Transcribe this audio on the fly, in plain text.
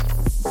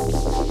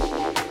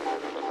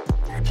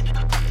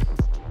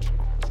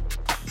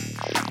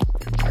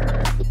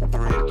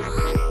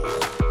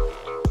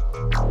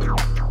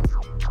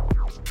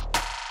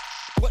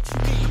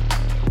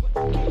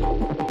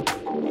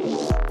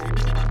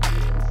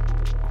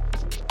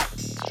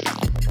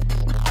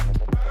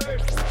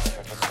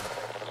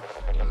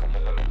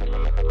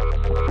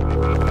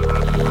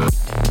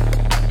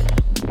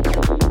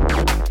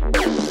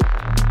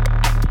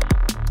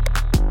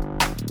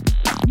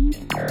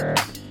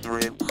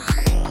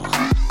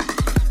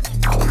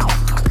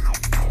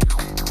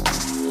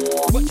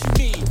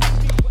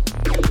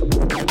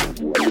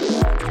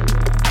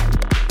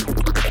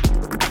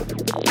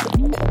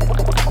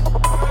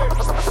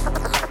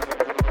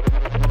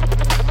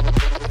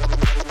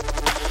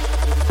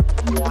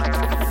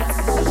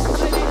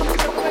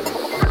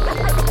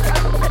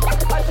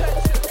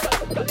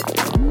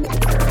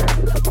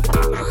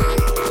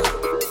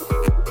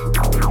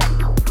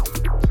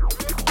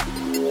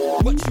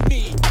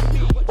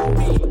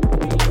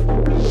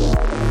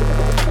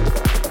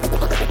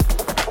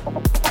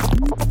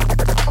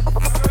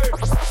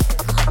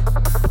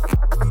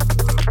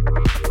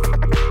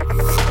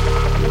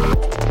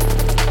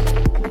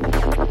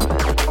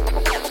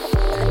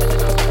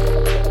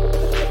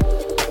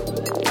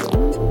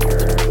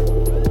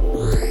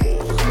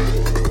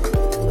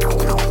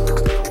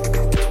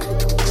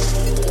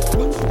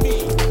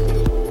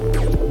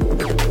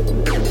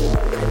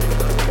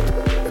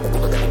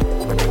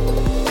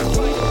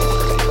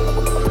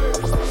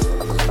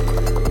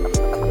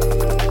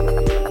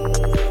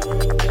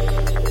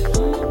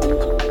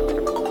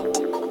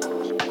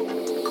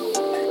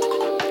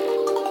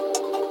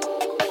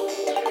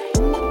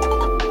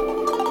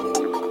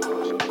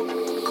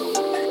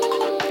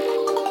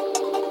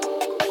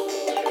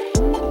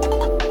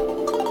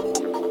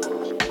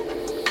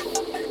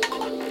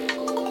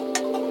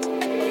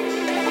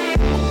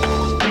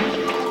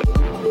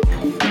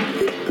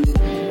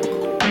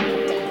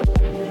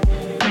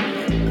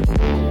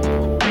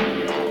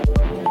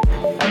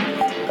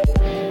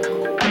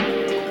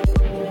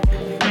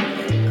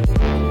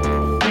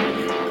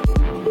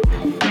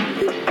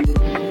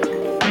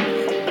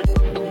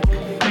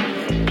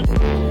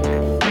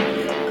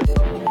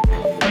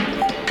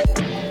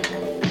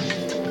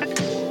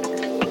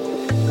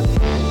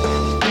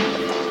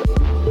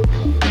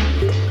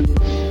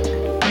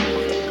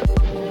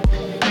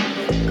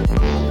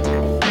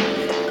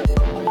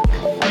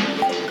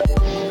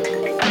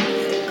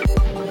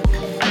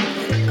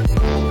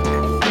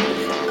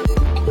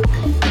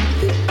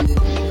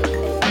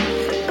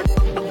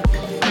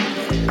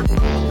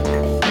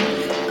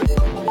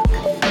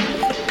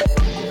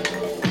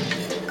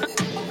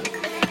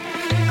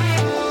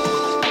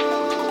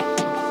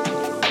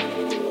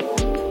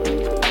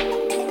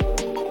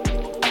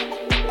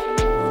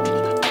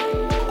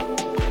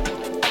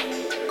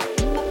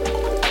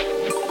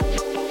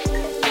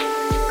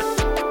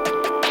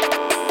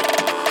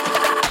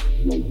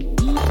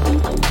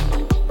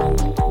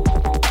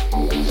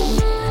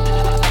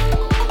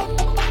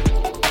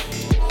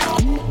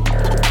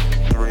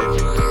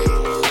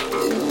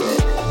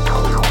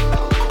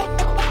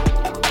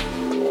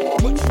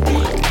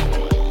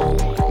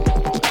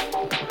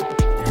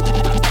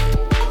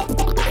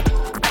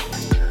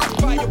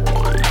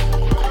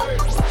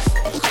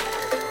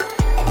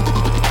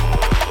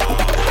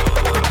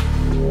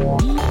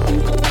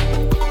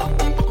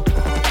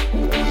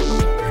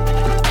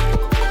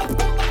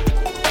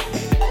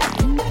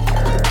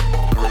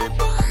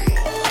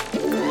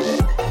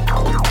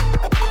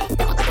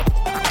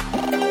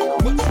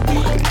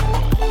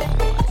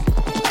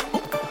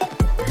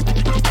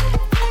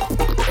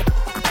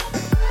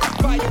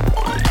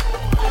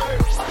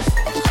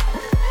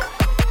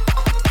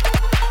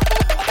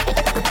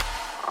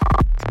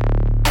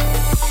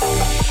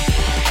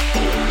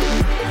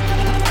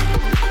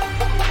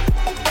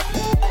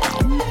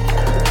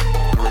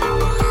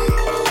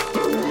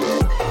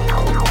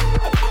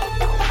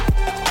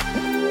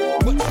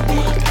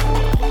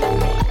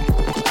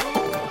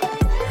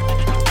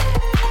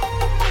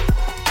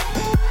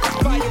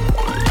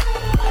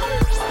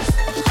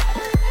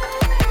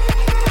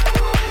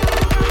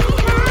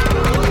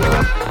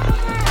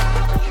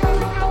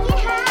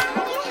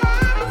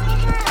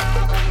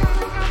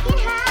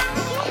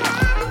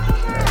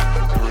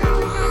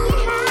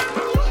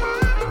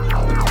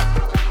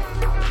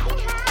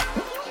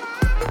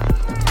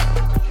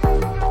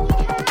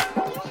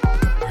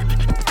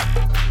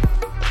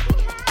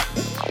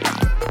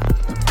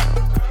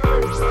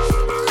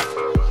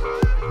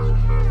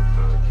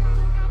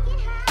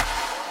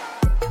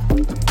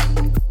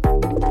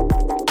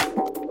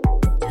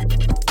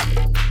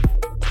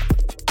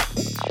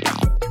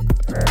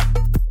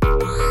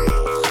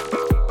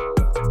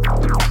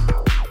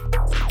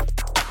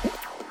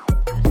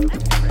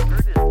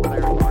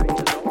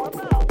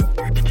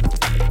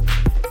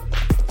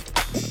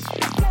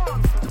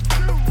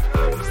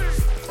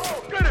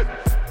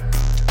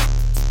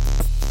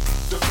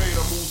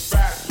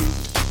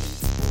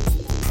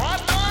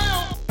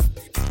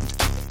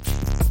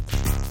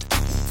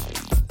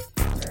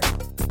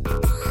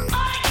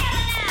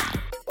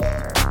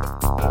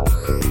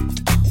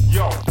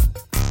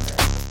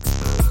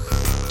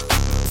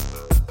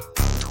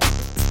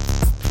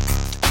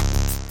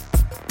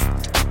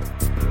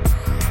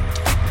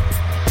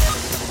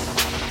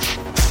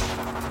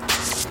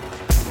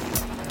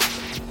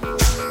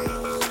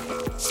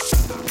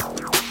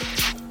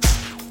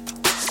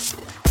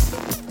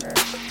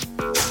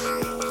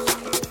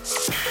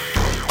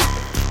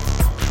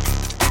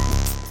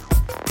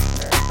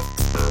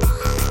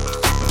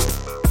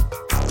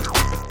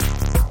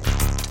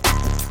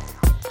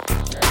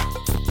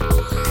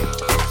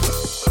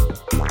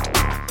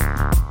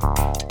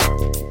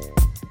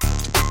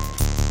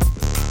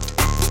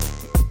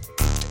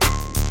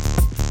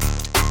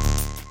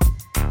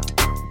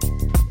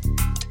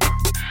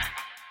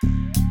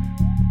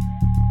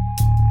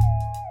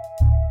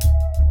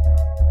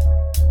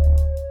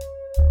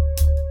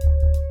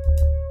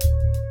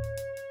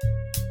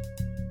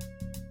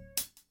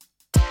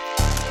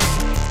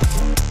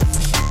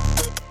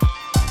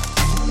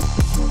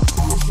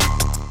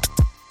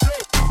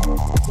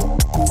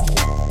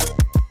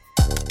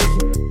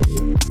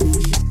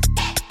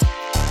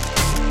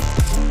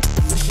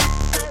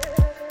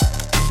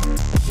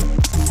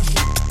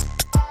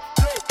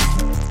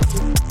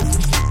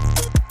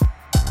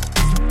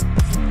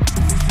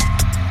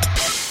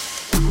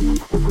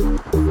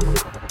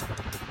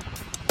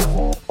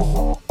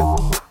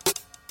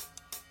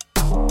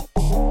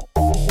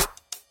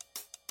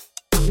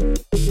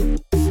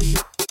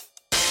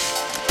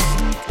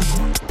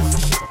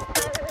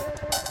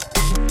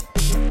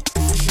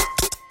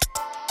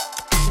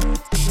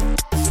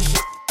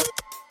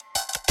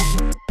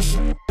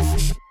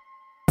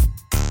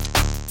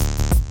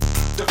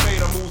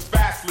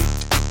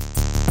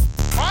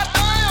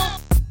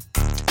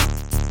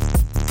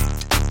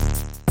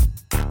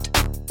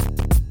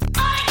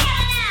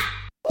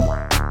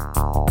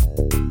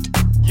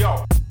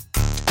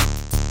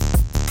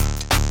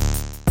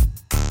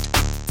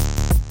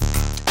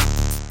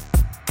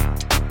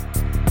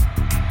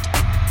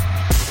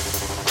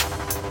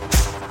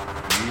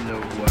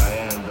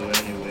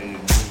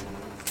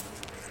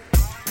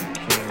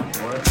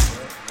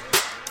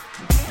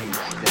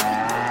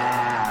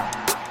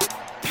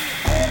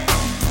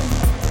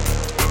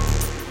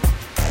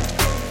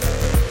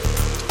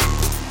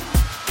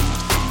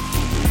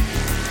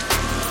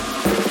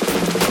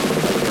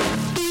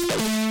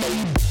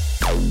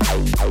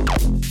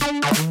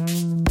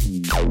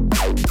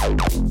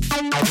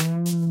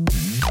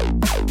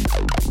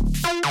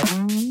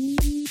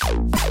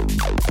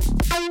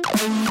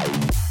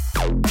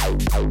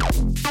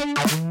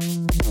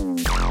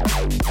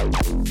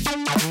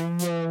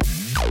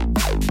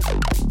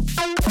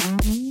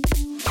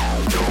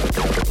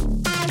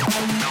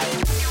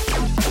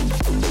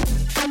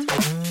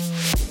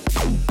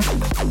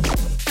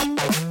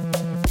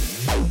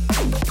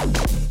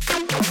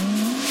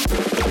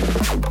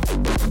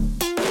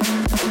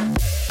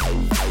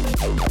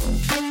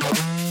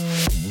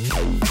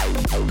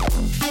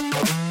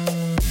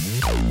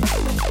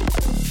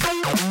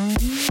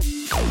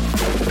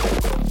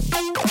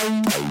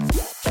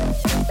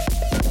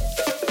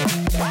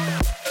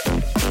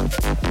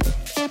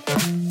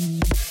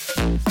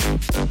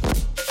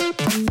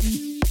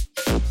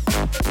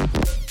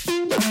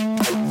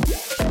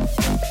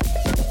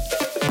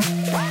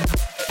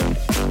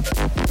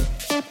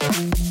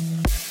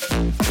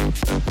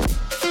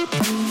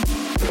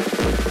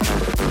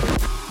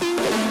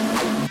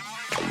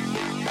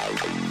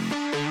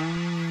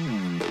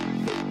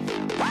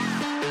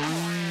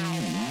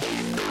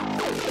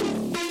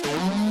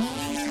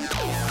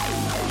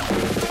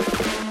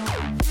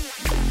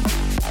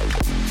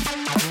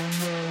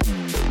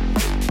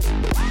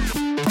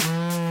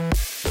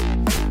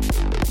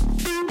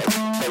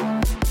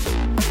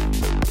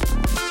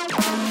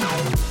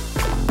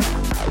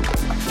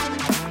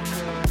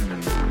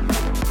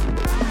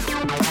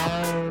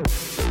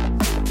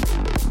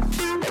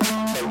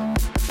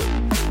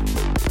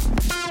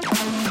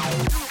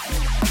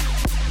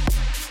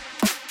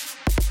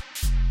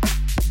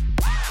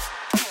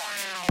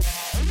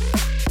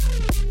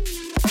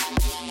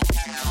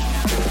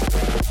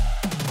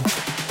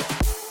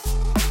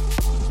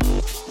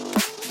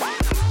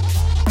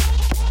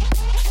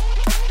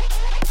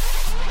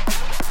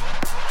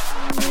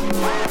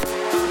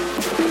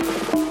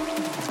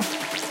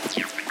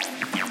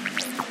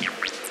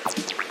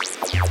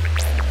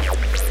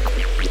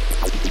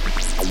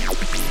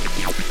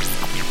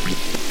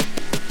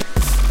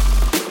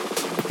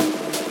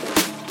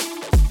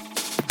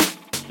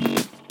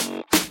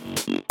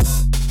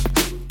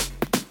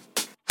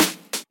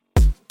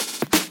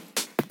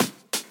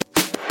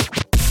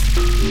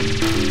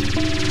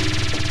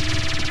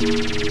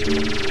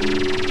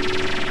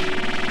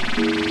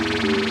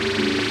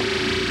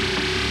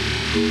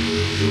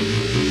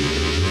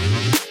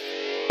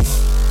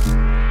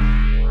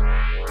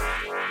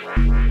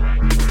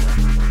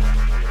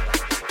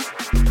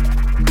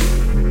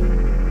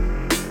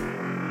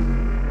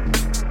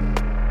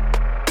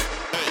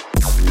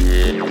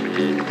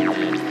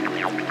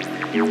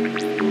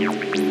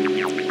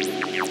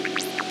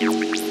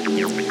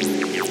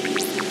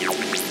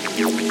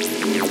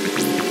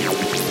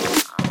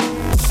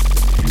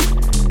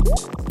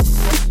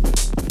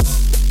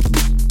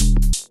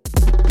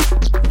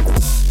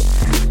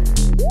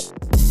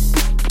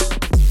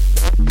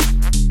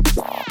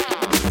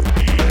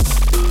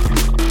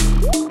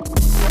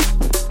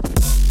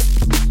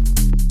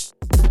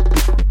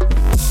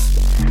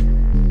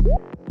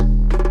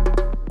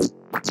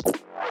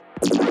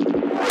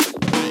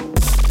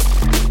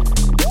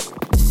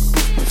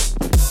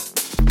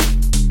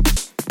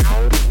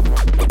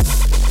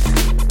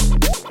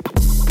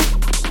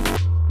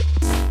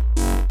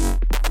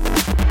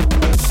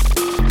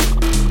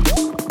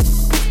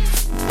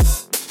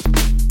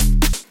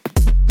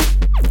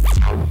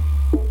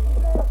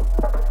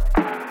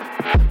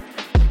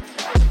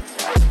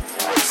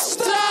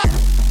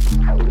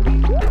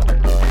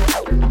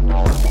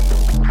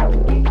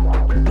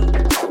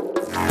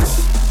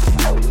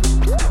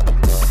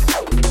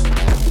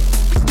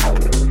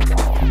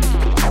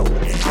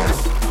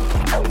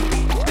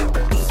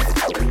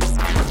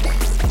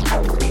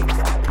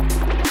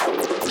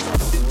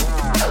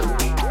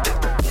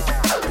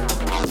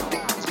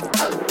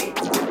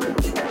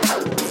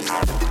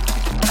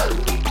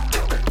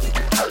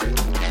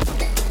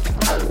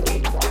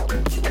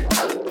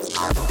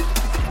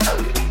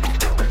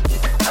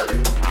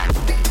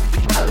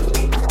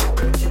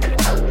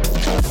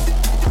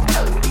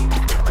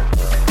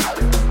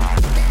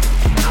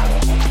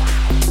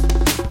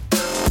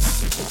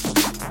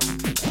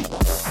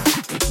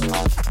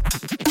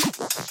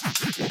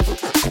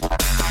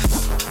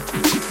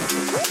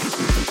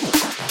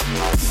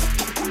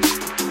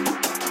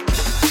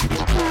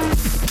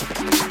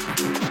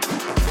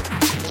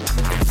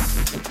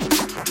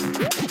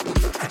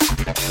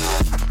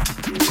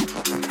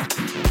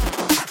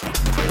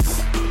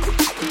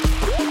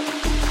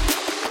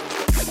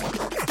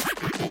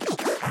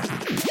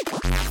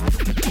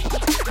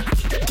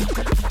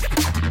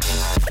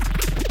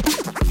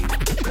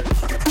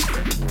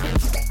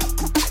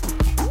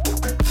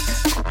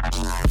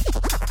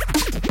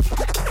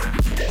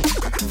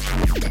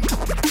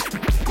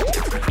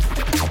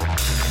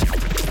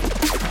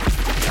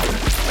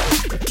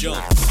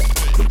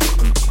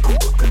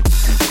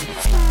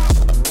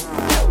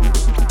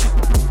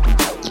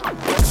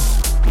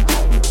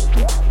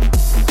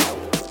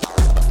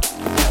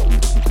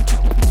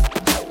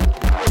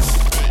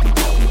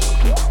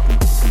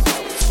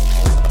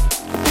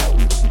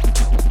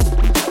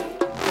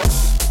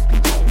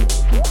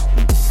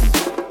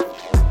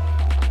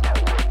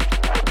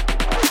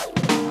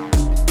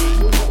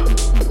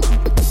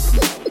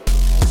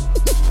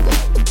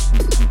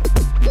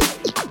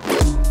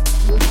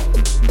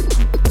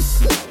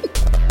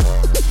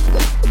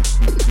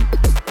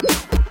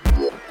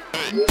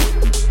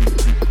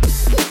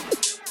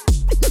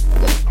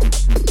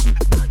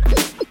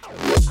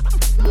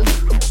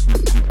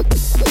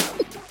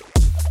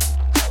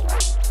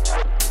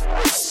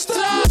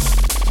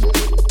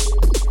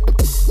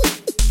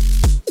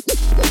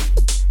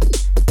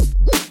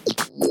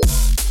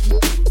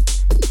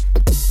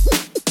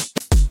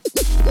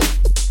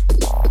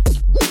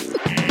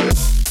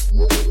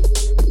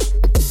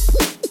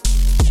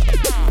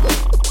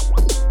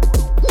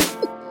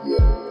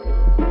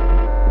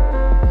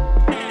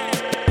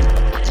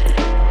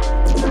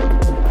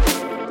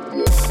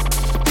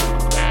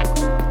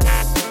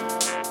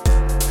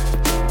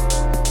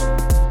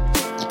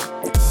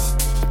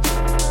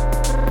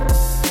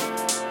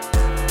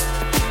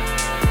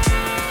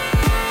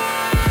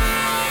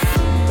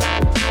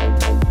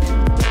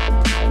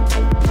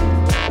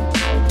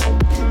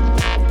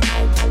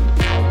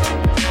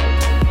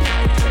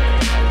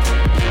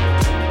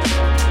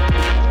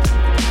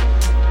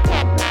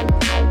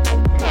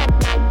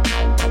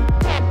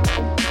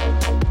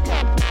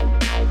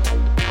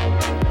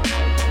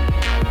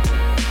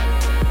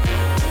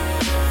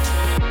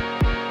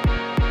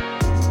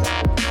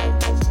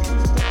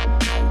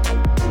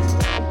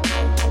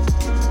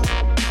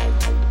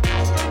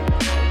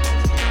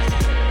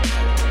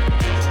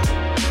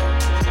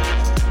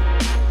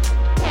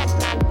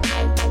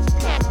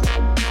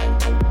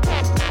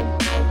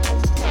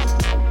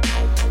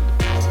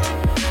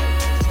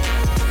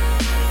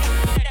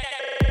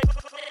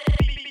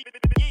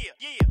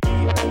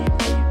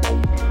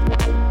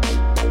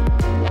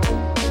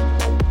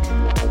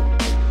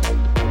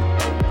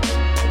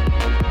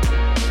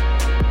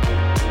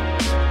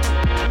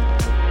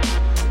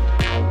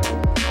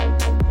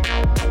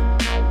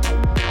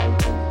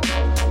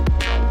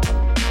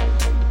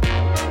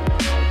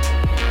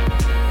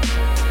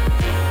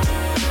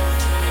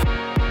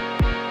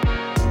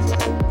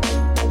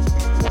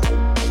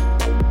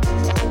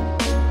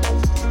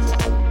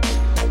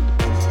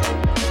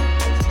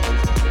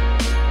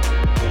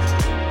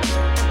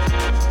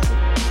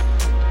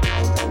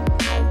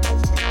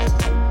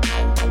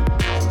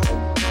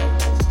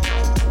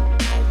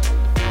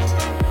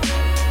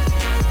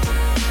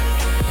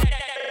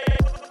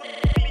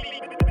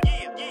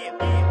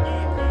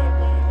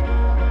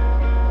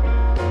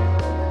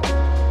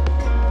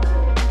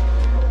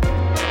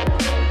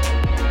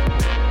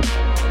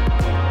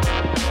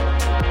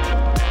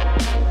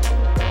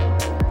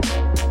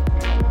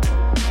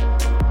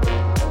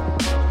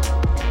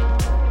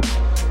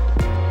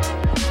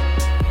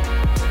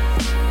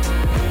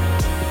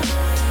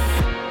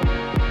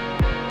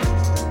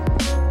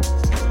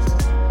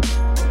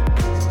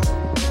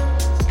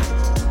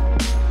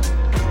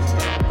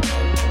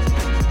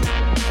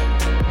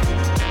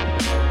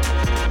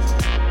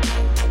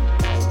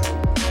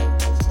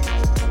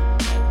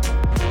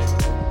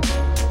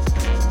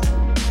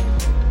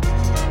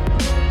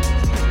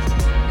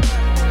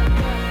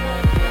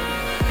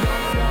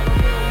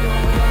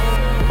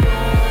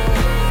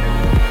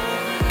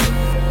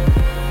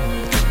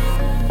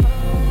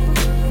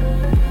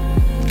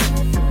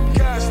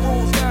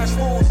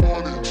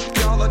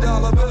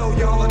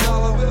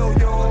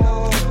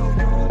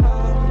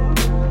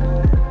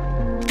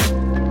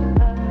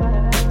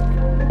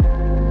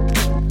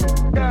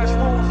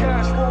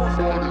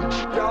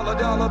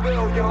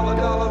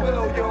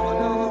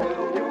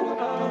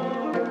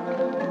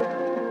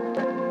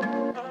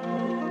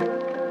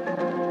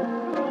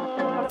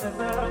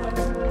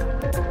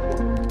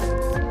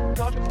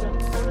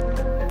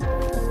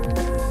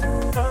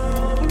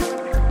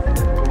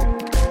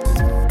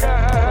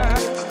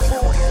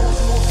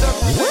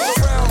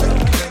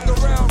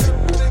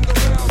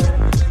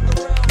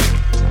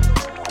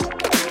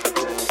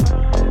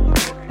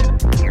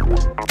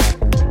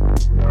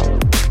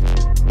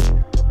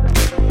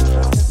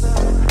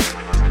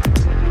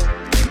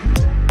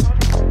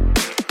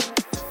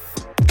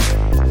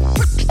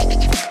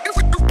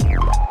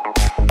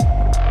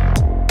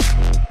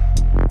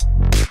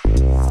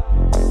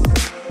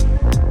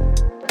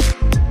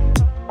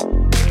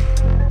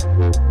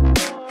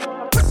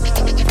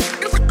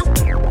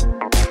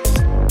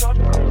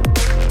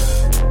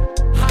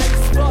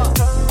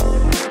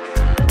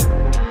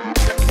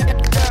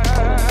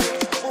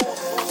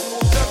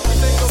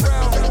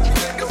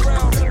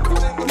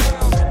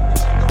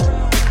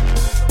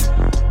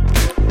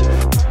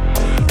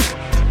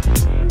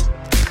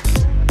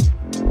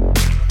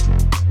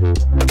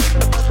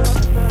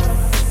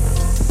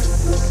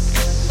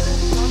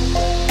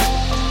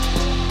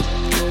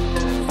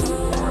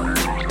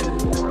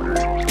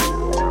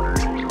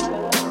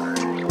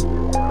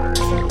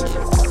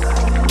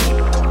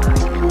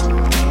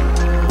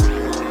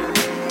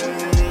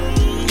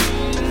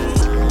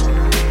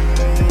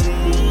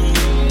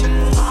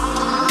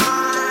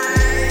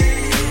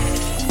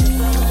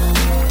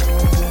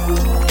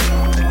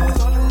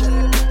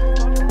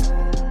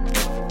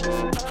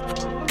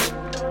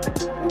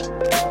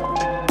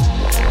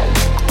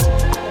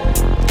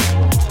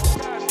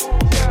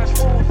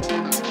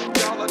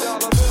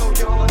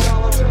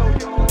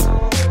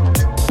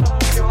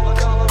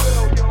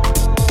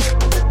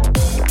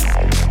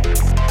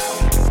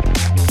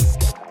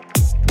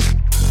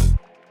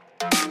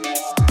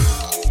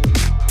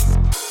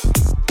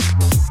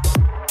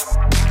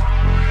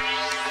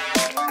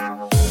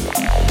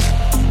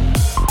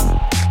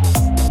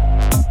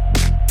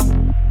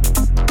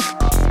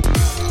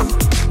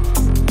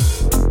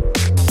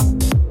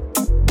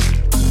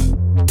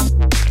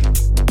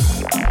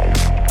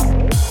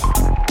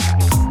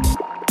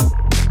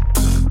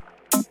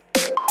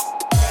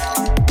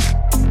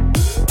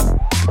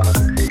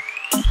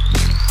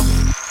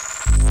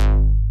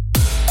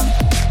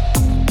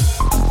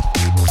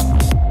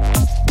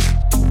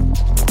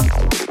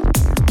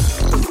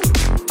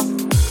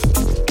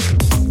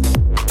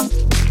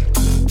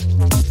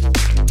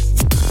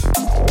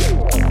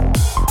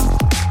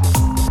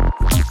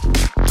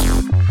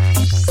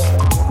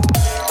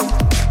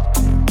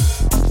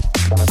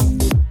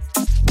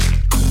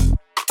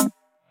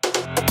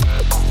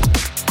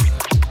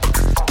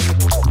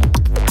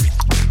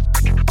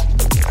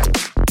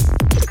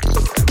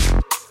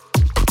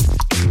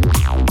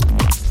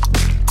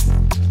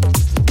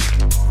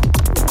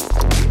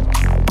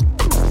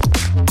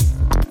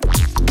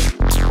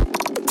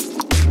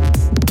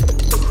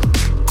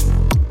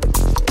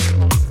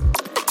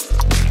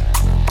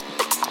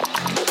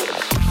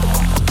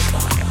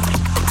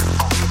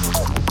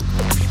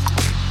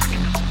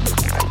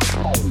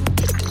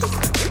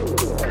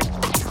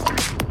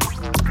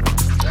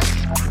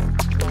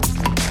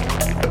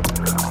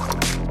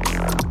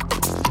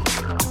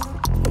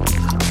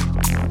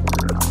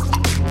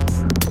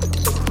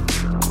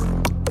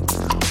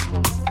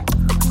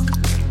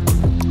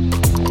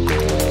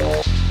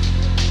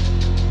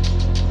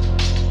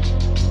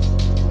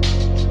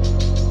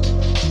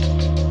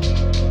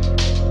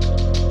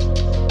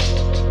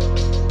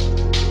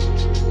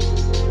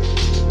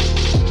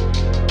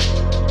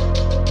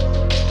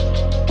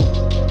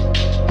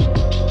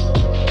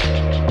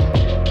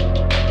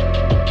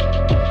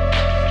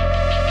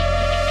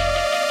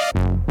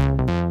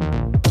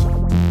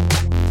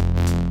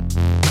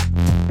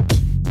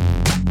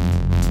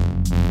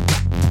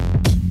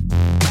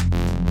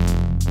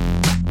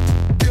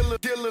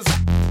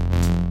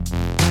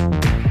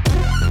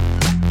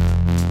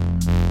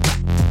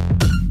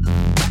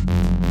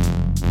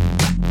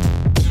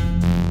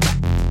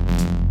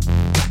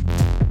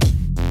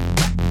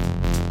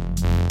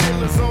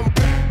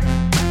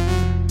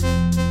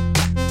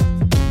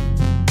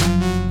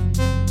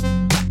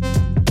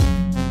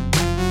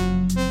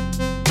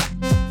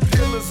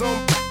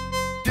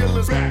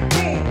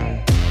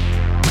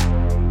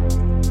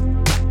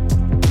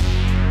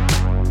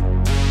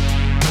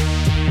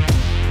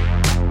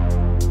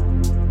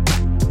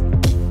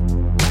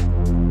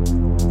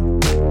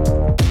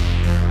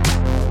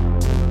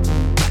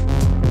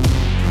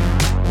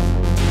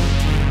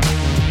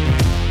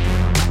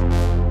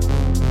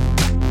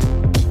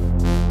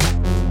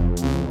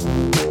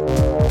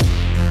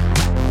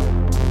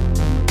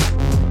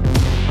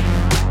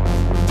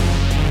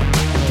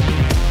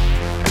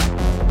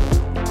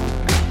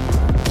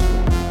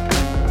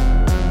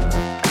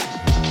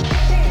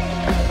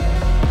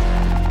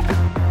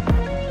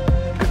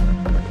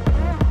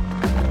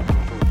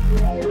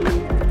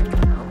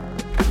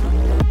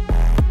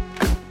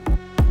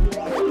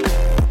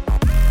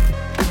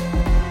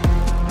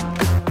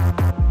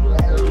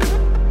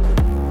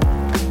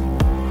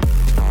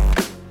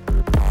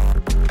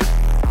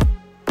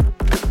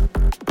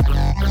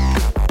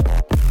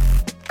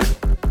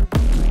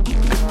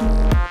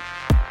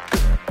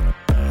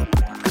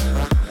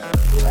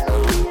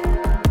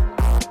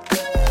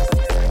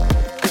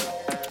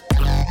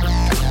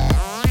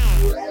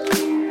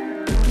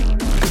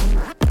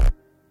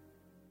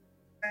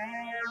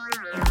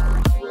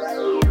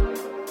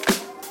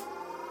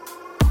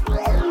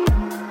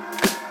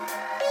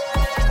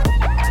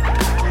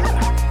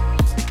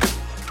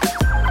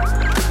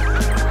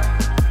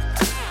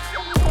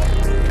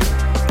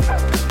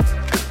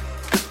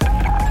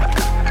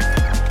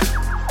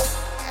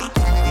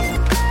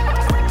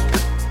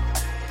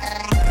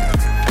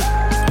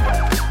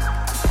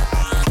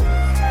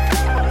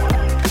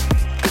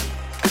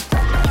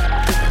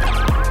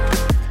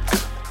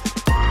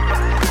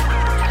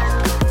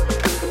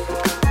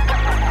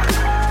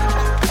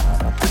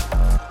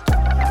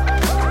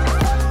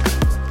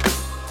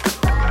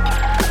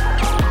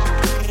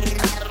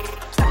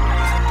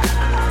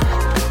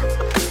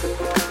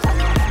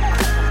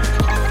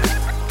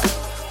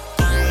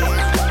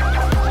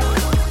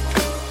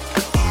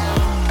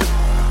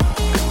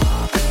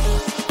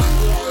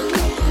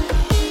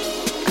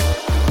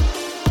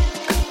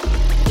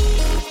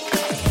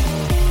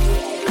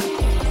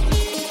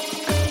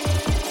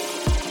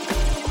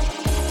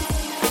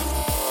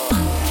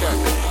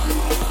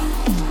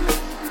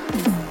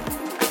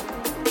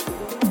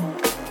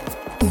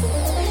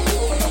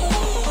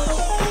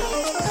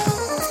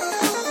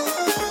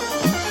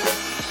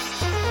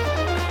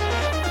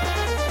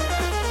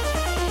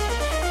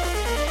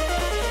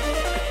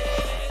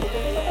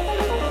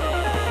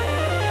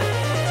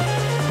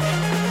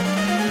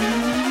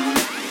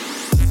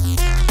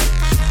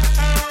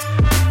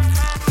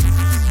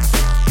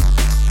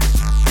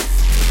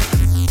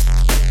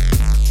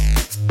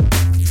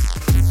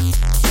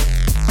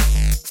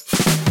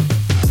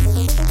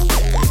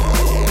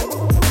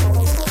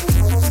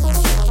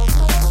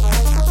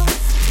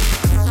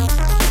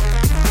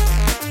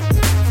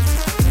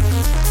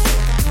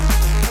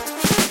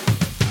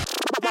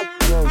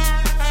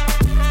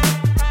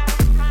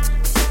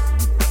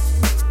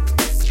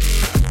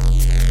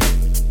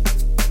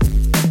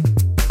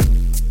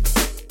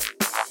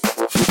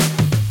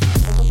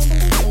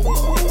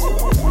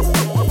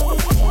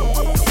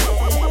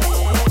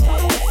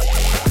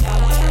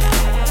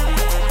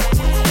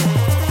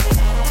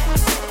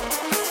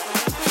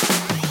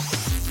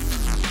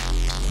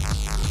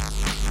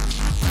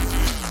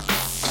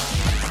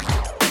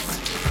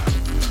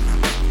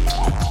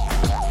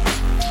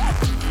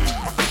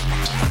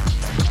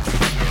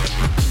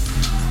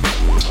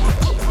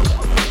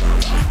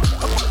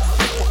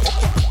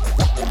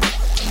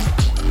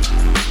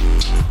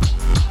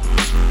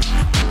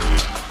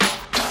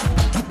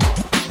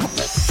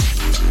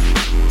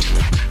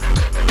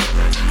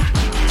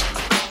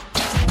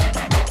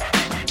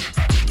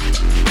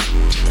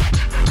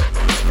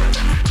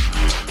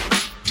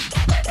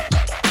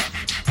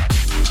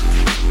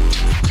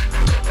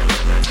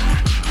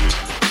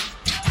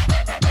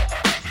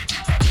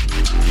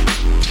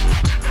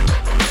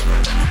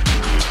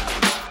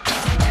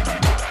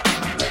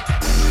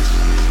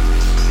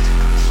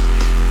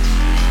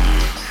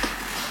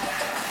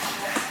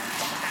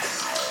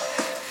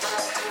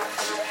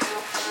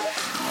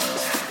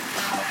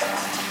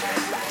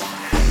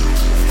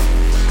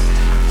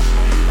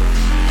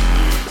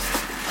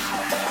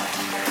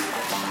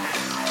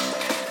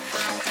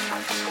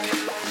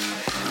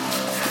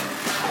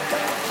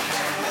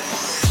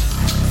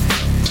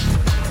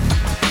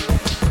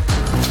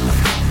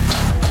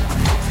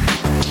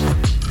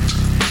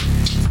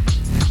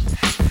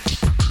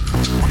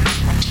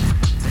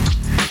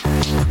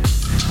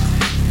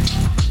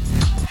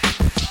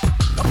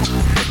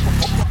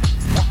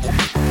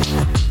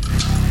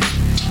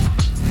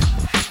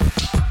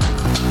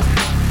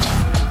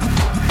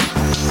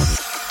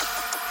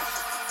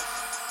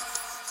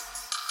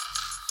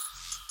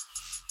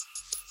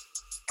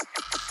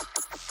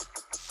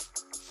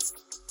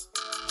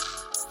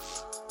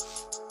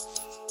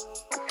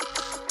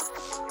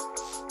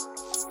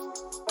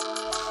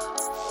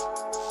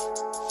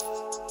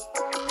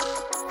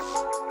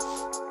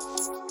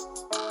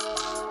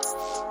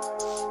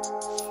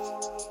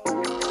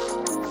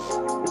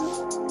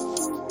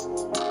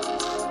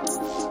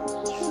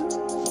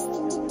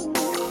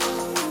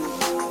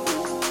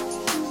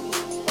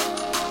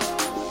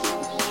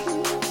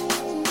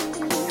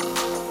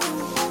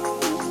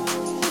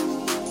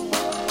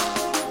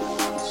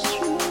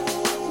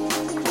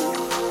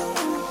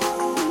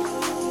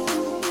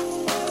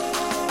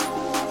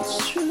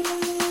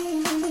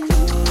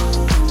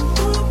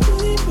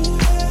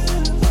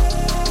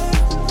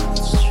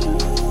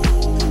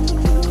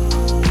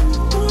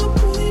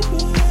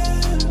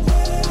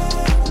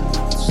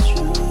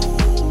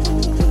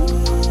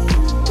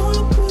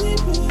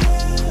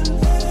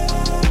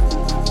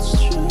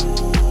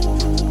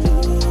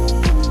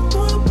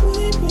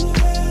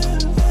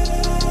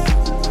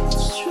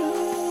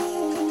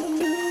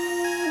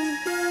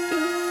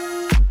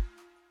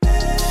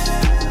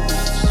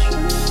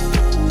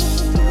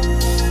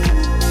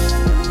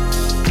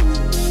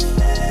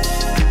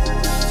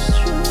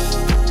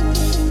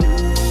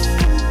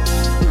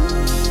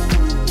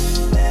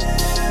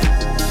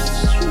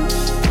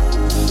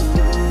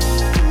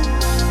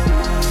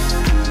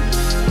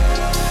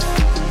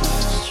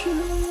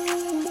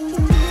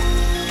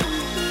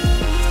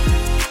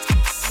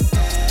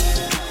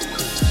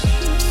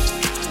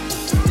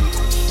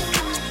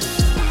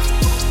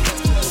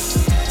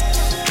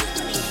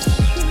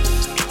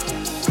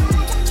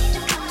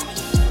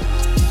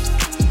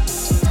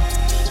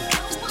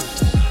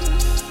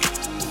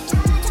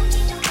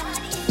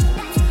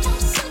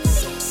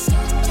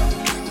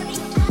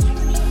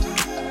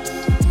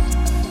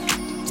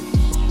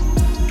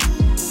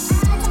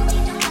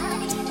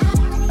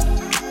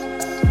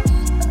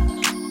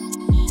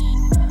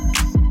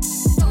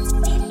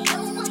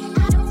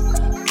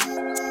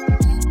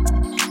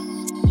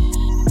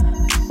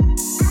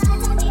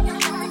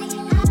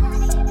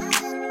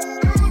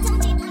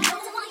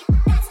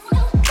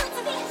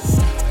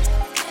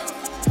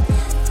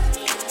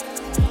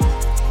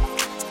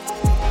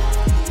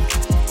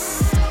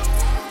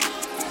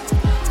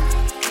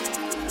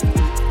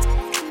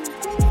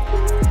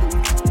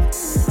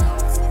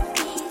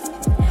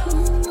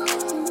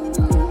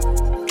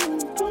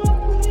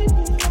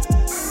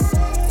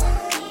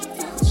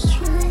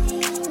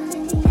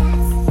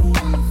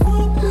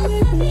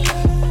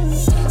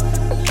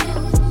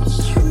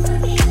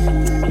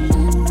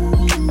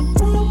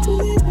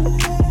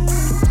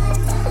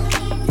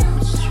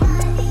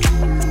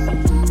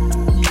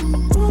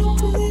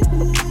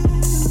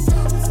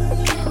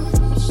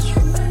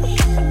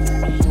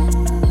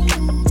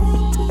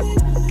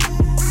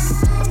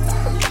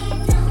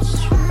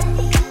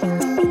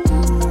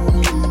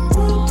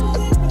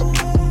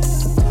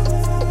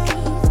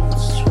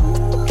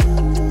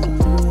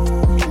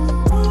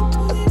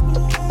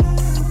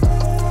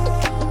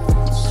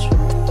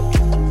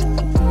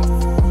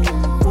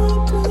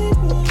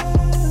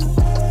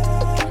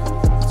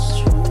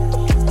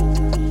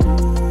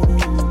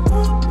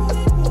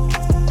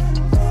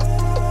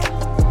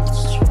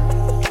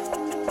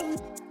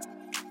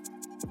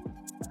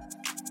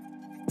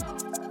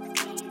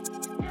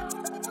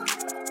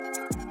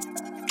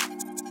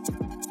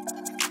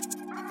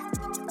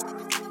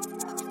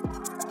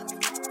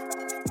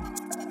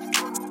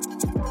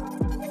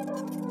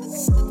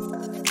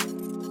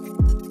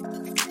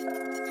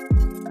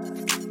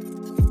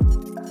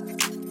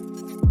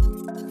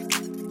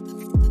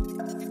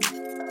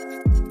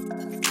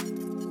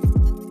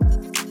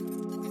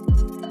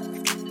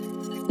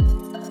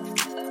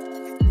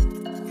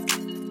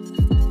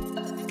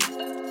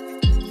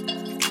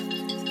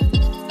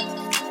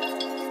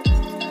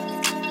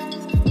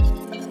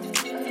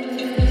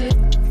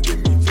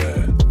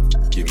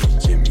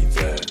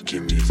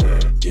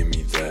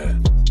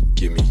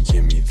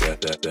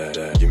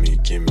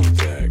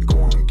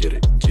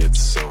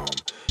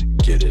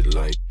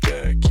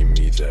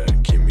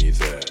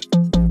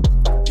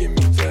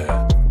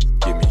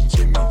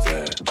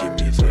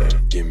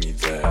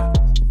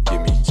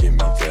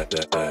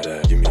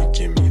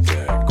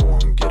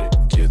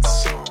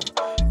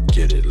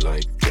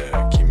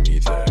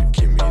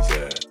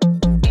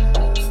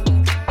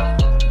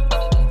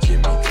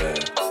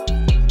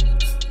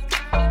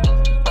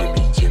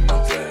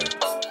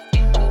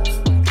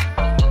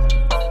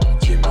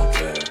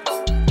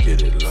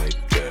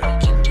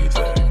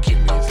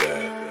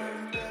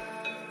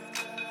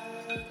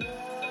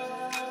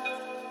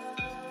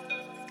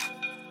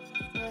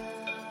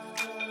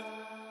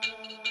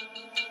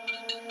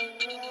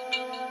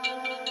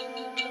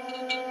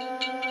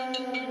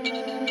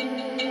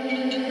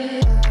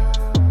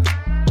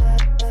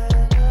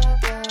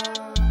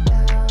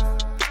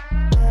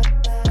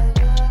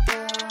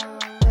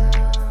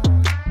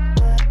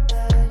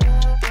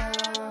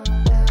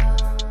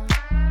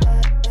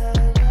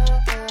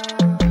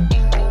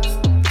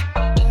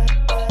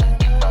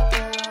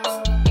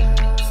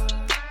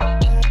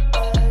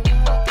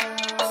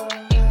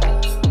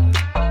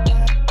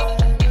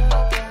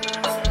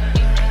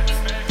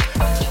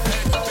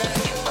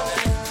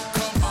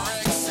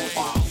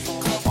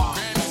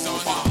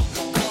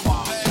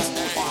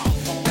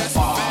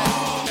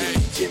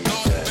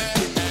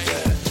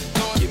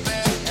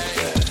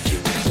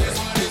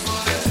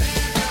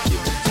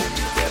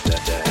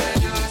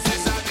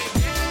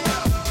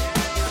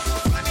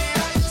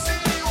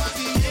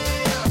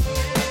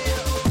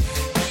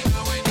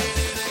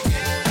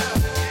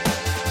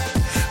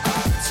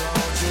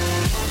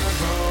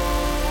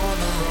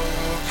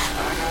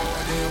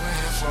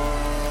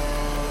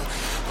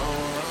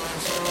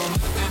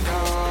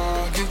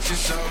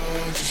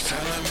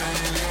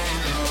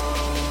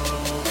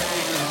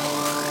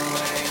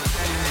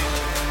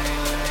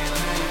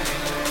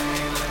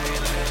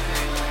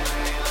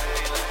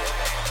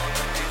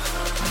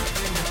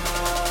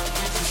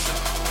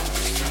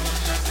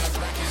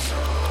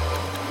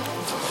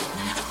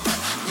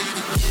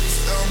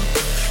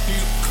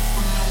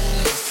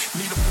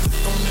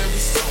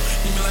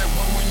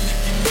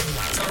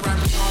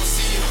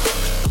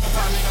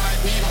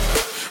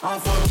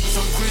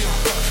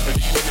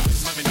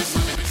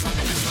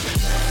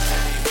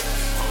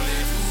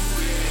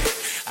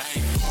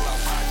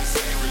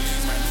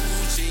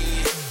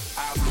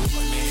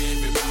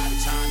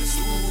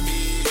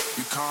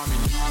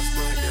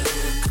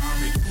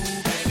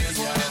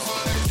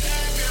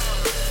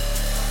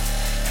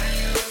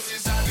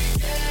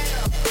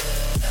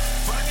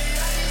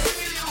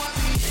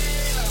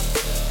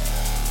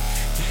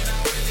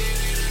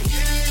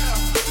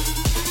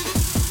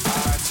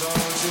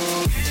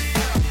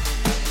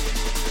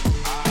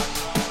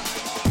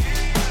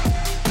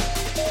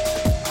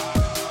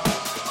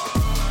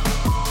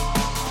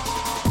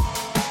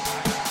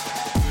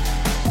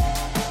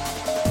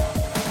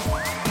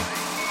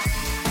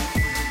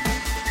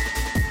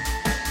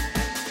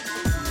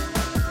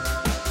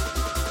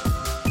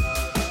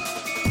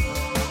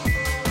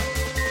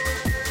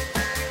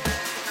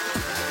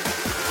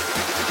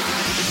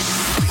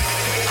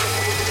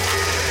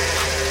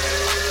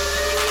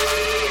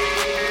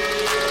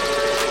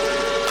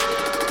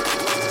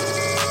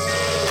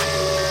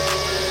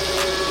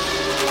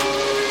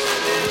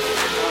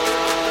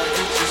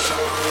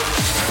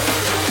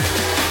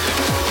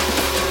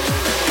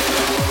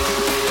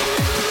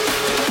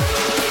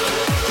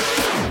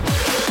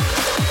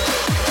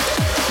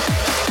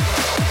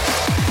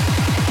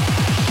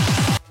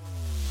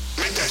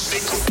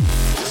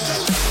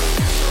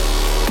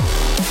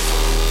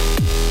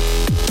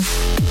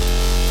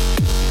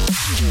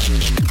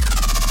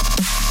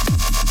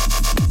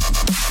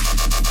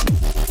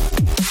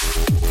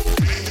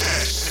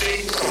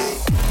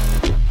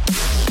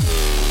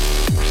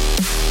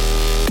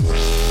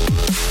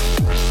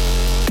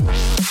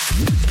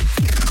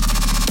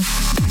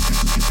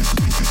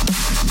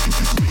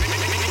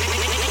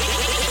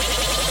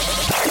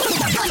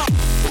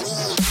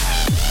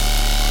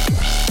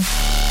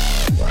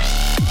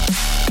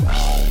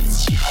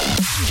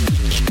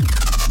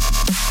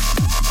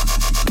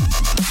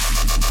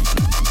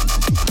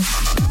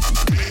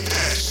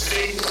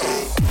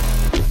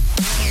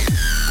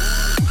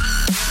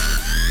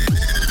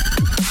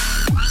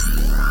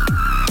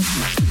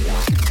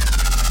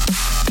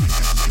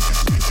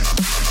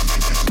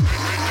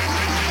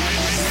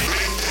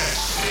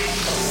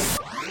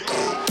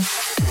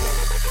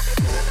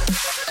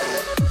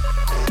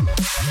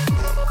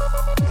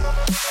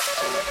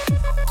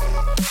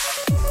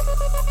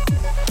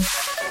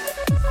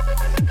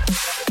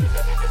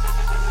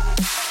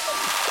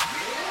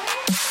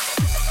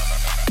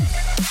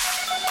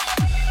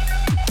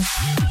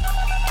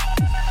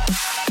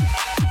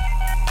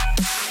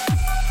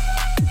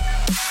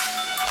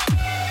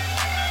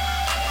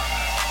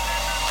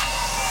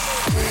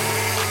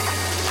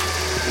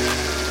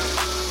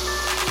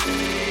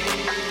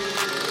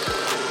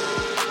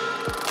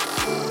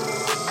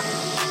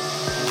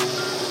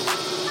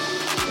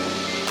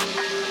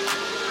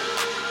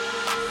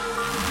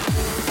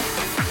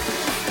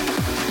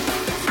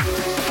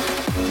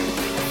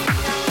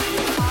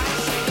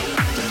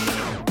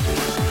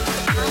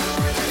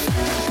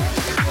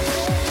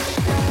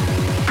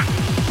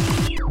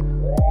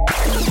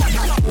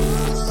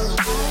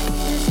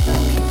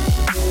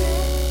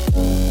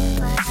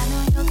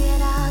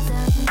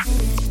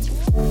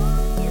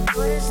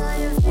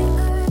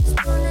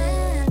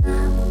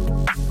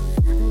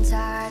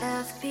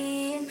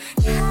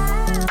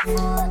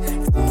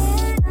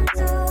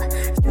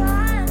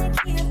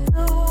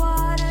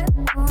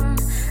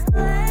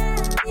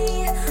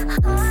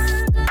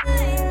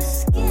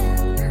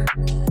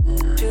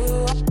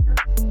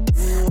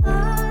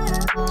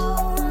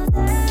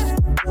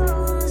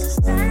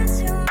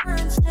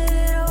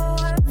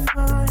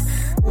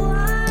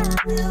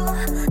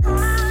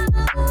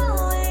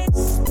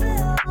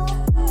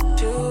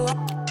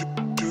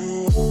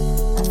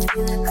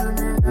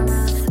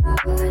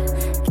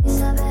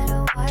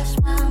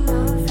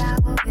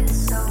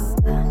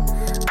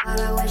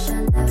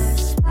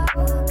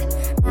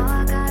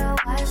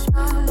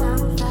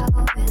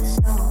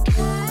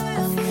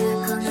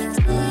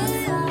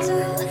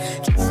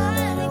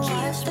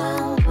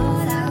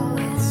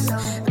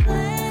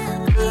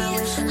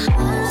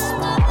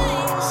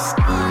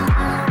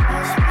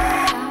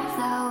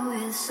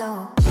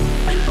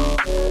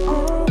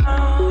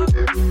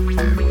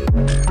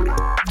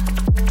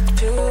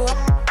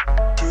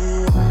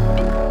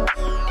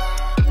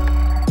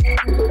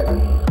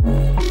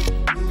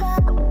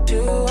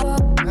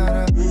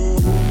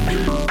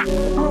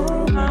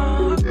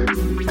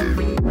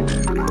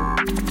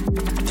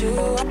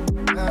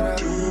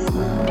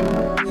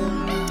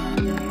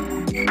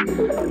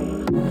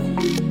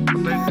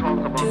They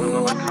talk about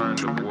another kind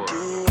of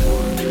world.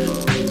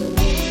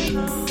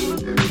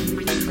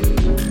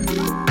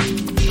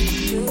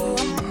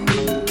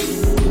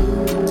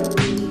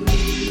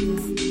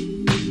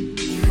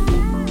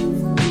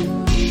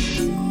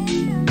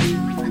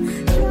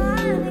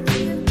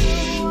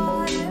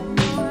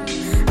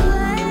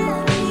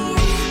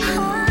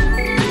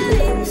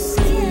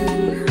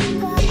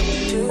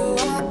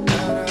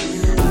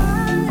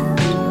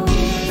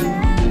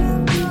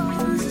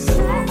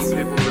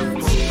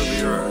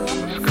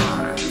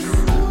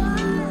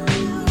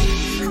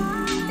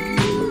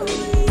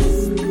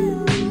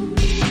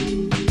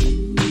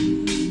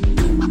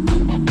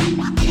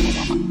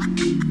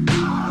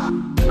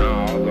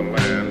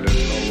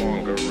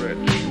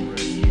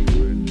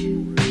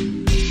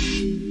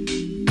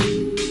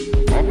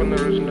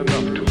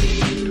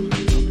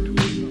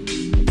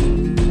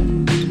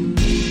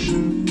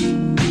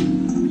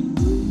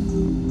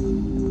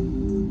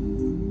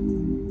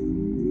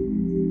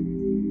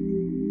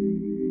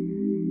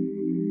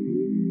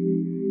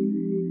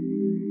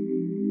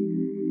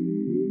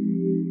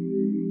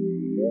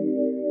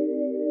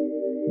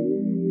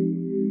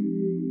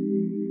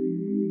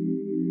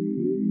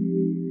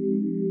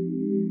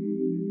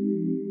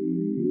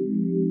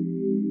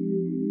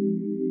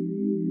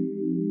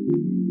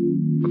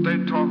 But they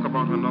talk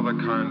about another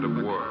kind of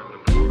world.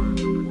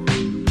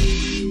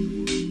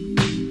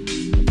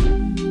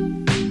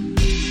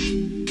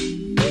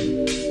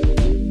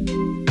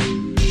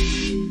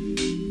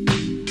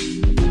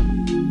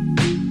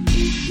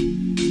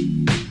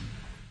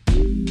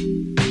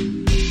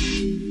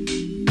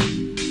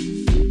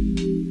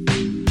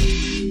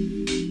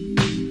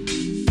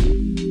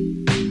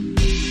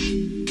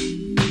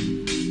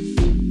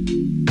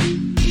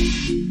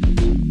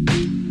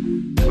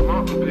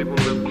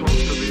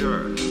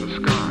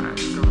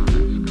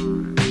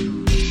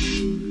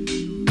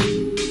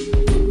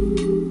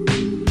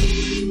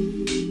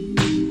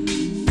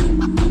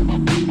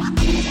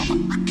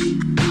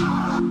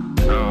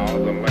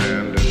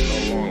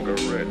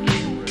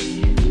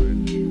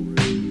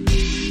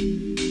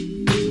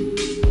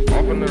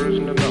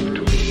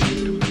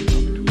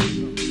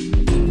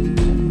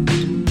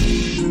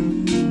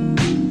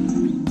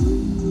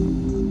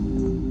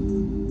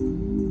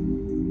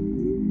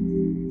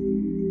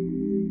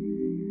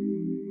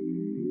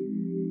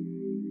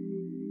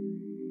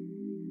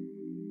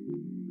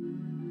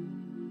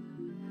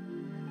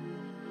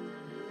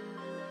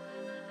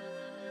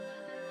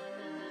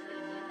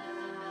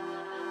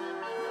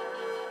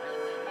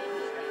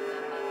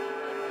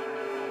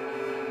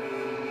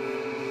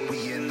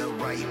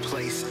 Right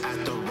place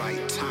at the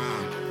right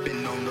time.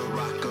 Been on the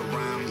rock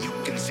around, you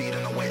can see it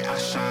in the way I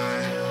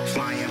shine.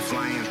 Flying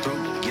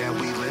through, yeah,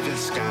 we living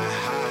sky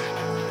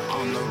high.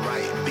 On the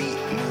right beat,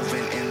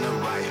 moving in the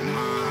right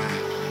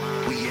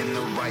mind. We in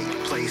the right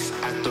place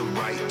at the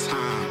right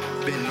time.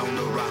 Been on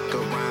the rock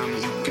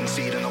around, you can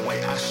see it in the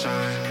way I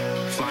shine.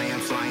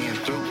 Flying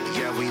through,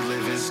 yeah, we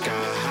living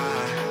sky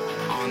high.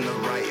 On the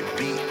right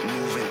beat,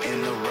 moving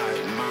in the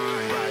right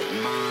mind. Right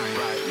mind,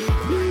 right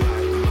mind.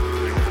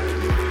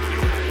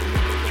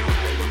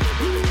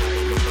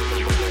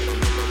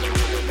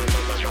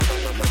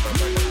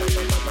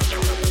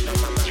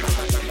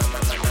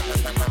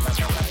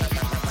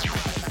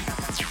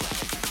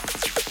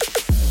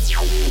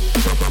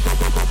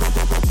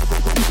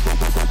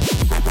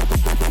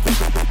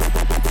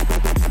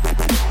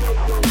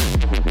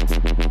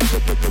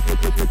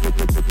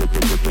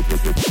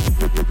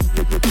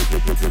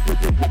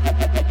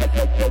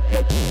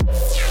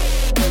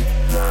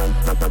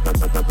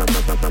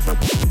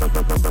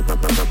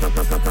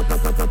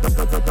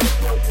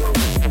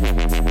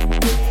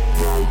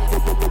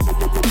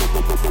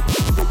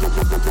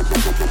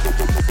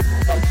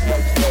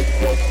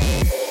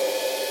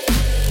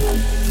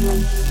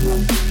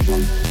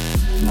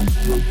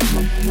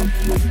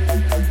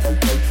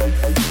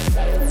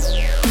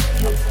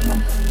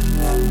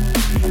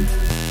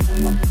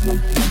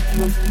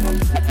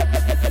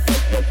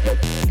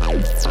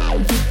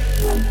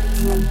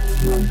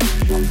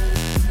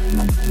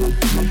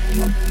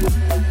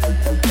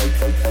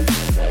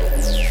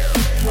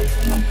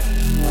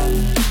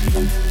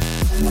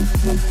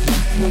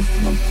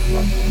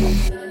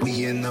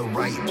 We in the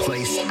right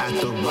place at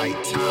the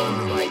right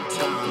time. Right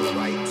time,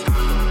 right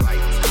time,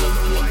 right time,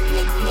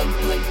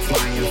 right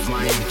time.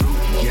 Flying through,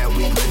 yeah,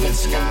 we living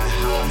sky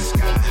high,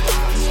 sky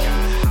high, sky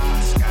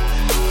high, sky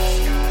high,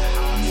 sky high.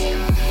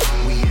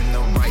 We in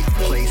the right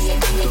place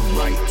at the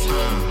right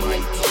time.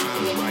 Right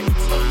time, right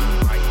time,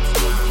 right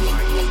time,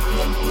 right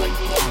time, right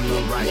time. On the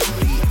right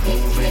beat,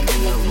 moving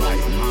in the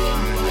right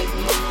mind. Right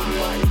mind,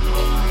 right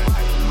mind,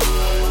 right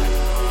mind.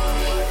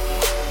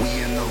 We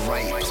in the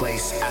right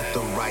place at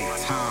the right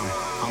time.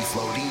 I'm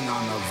floating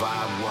on a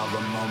vibe while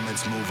the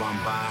moments move on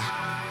by.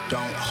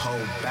 Don't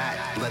hold back,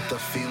 let the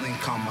feeling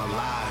come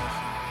alive.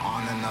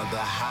 On another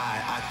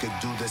high, I could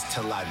do this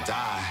till I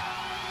die.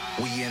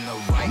 We in the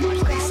right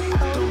place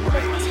at the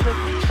right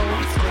time.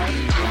 I'm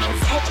floating on a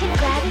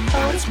vibe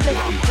while the moments move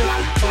on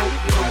by. Don't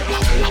hold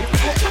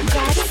back,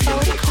 let the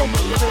feeling come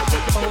alive.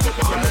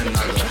 On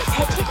another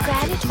high, I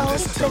could do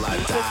this till I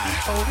die.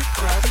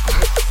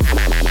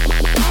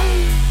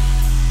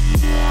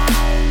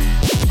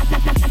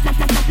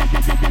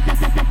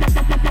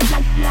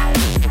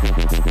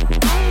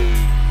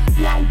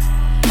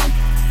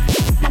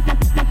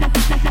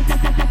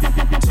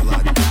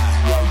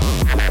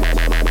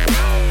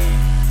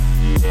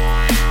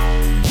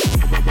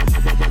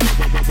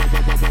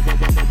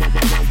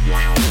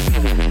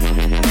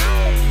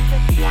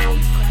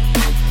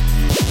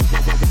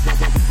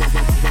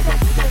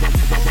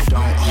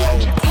 Don't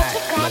hold back,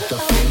 let the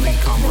feeling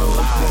come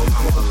alive.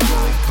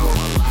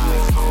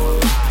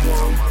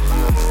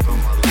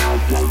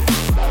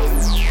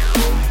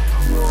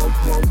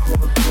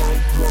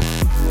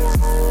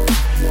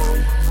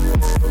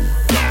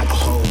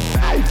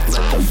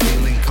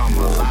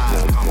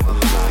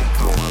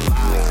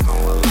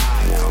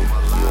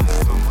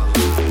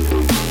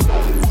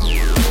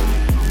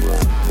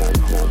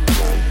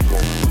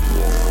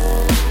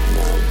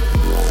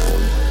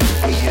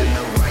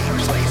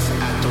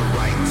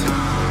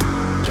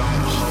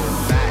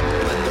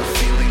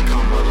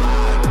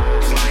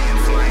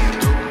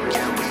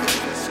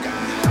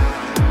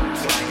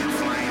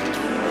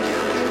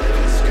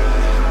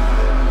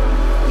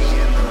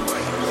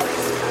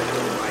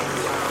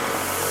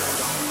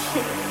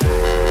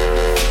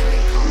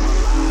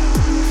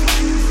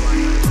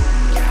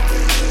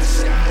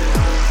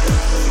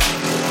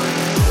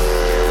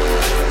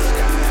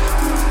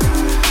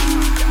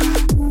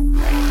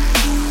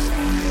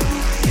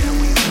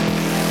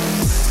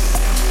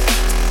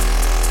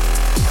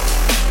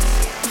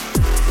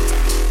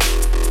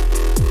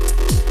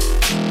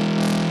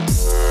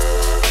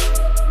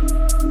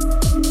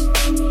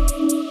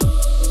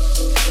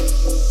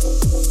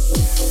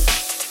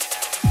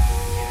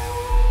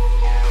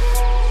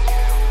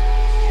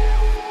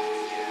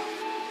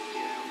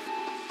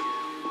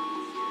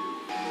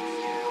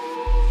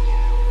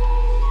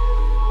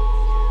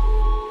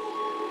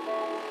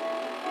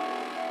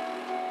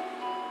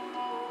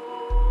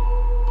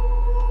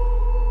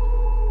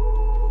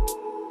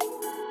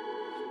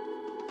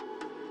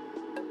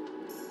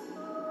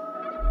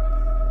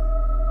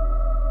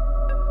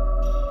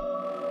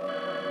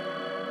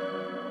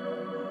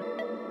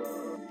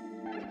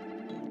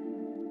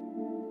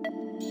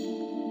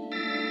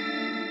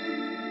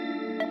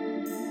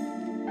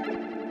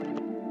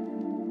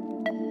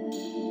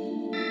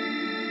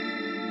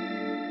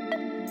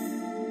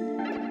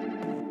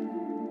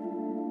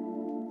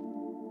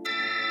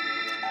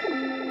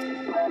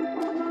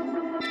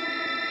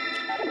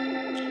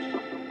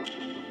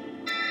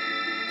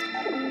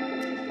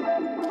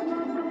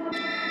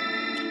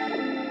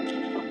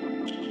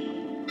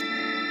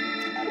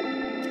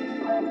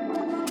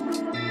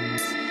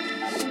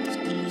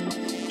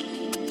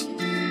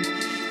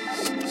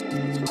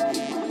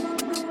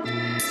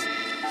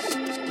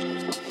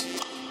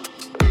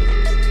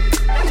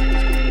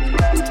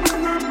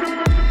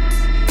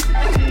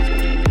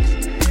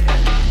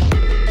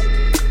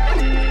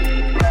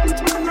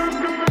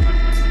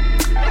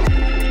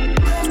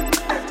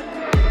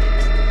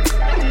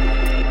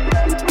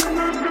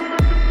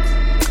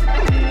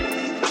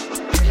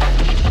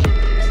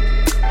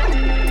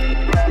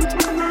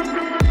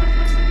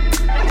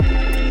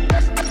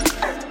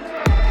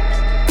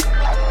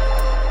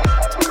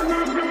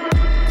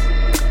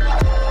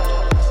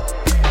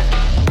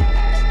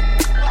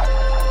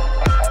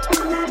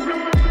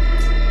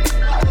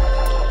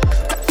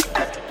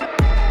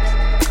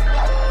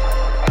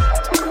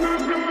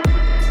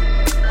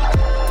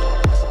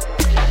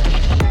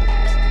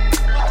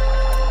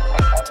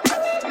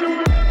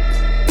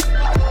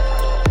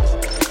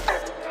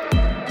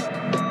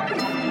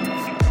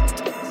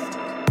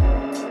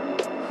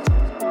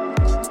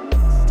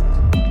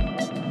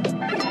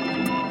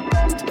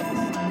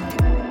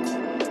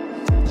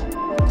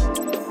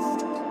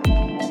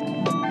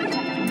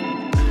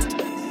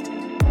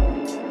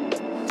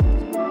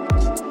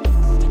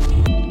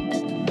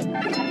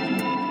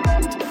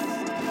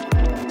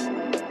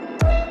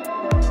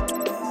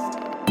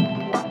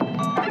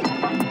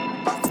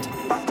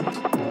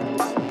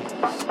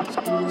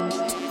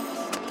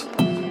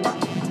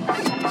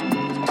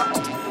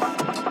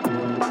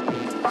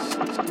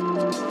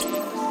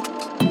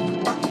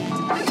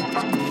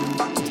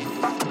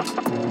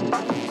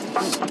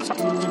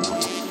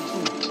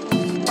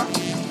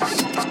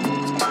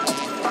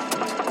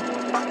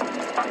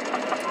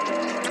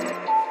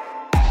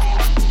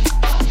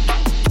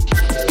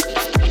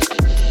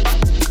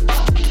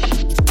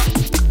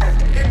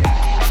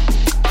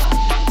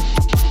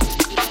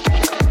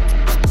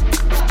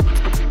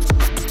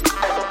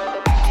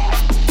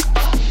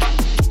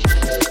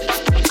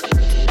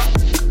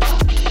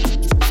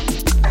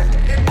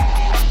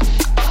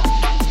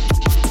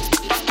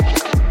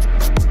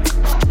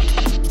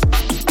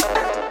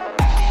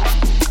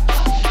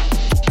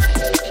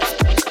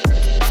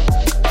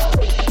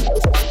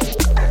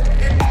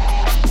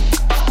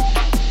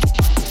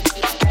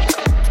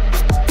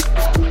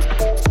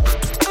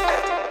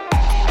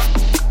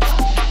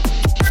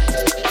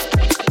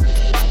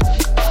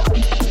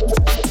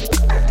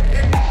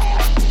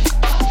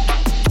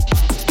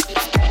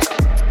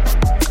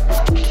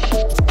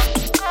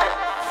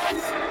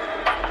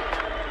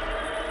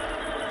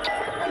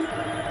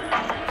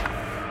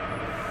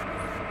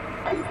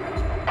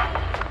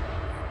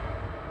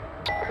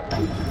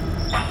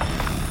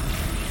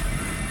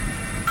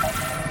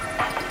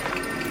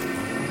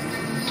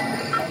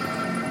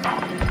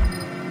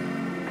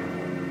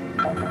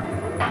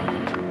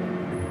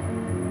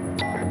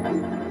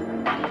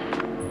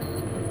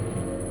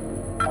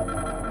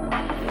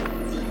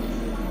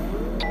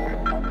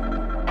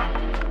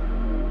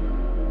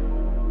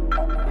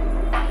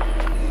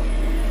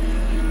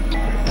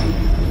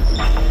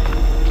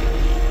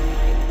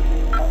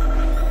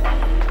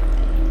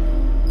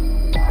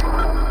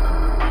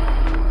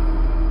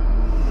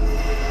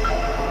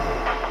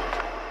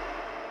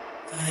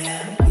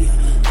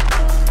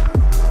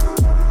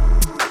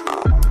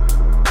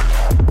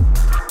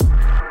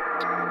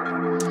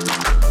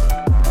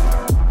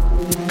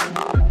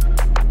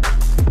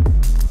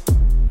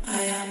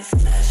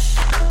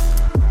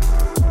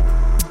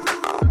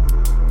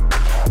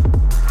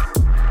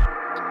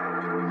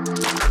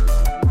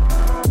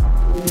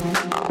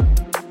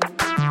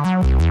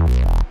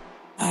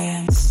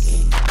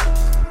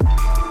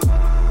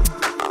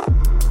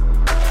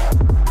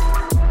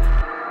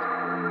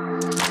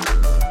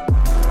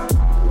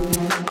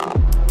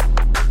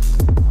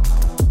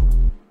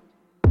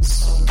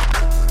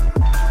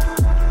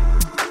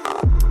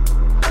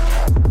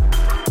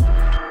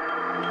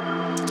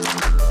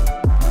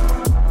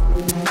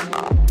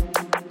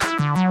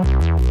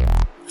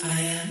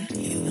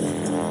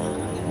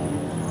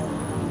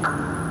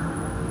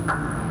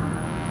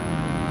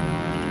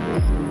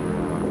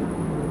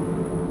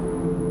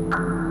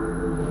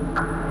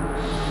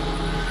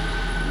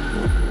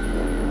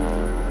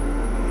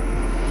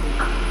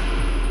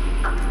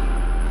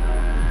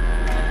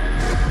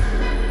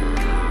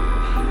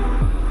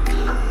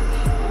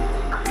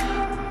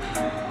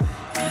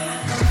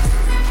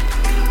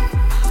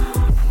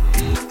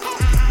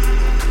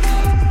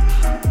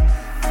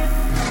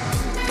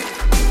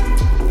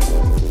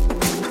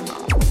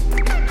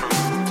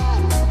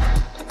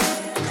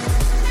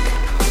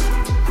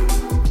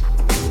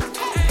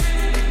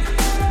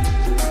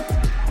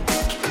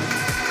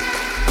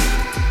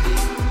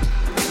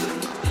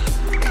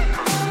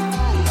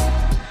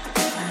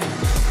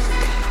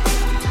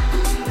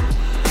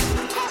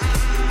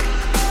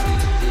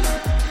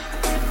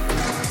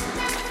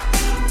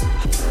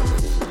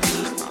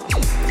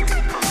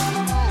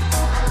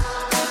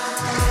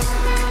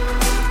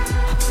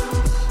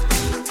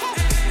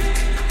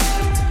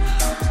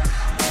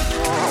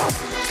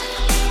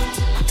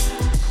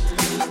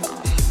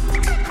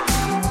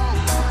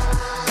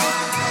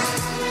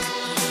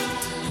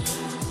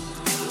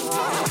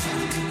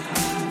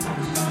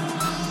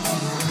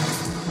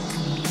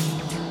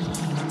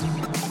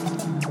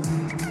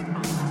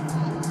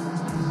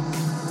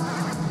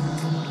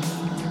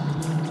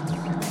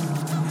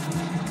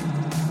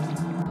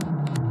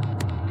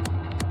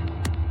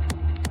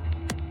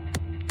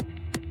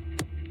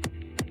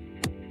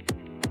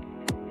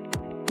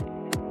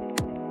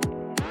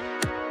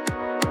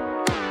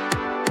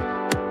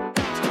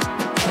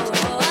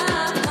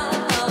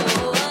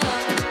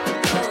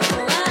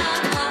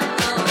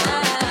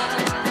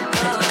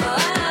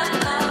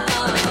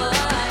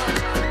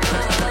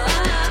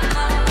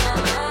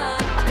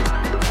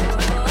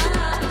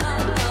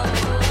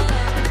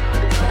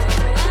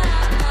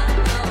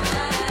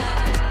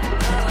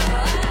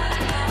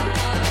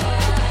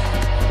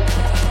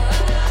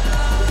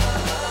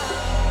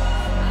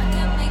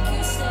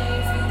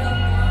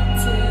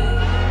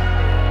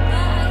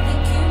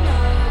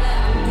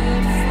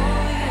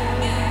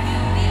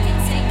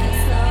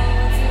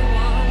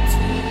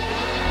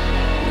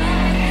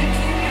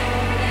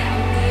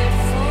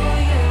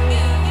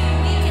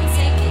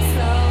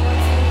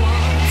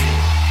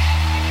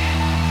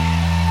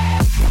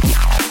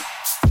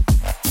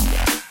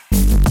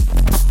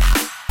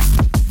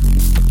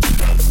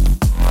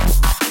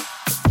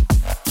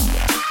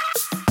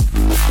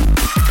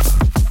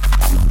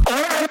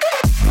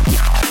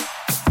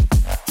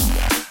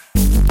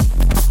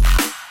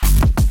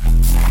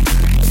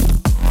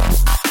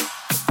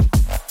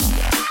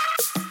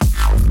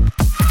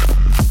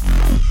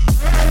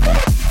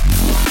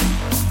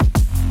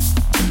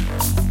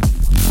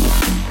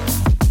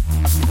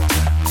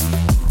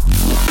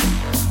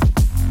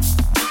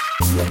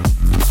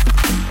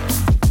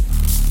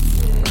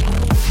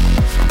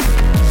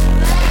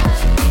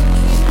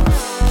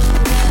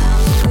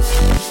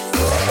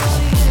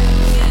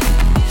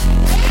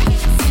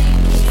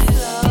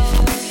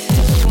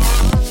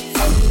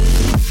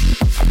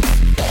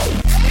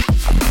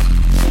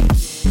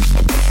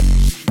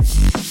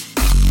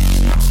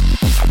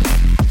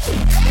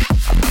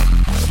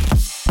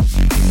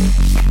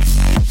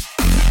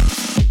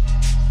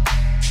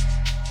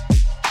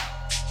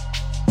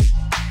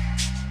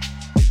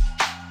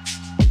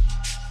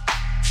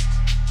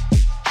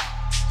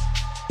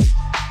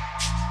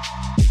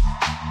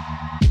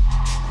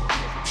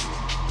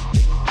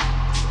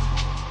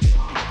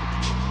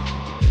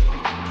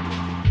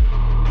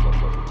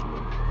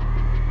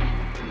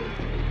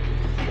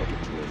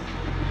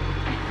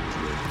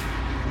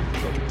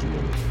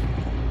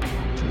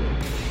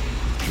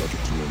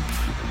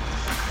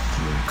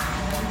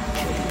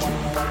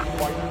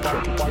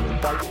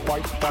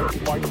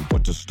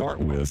 But to start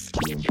with,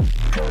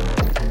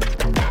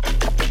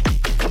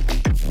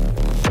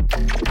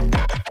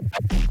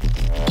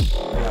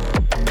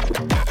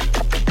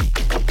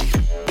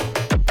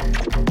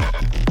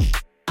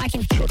 I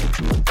can chuck it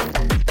to him.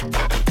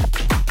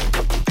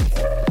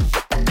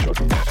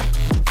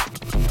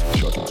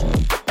 Chuck it to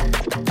him.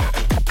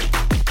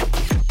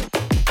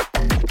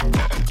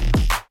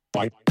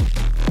 Fight.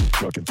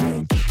 Chuck it to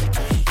him.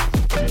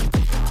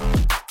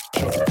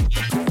 Chuck it.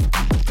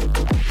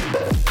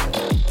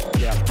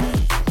 Yeah.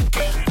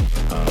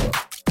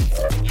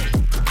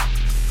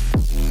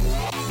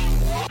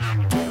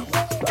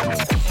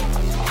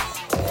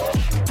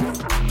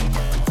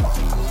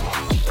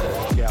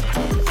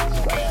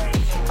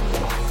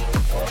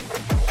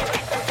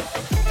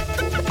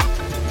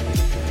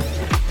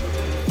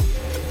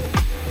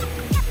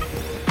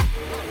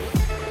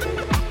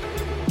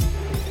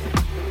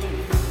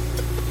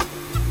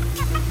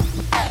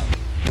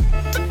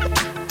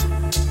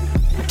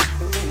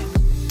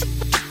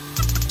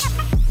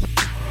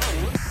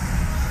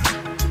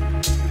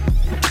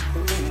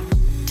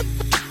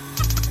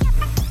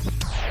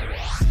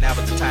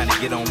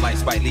 Get on like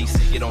Spike Lee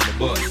said, get on the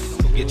bus.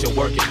 Go get your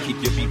work and keep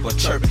your people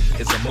chirping.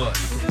 It's a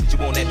must. You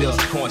want that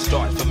dust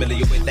cornstarch,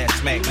 familiar with that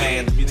smack,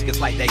 man. The music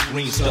is like that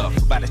green stuff,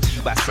 by the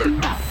G by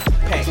certain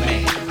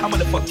Pac-Man. How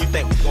many fuck you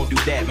think we gon' do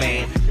that,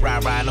 man?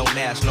 Ride no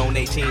national, on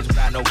 18s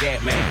without no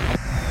gap, man.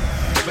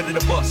 Ready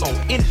to bust on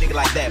any nigga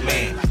like that,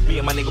 man. Me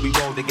and my nigga, we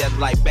roll together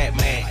like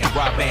Batman and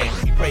Rob Band.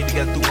 We prayed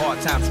together through hard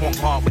times, swung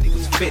hard when it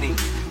was fitting.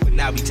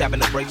 Now we tapping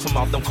the brakes from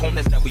off them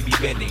corners that we be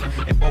bending.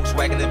 And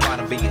Volkswagen and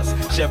Bonnevilles,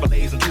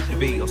 Chevrolets and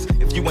Coupevilles.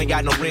 If you ain't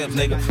got no rims,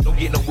 nigga, don't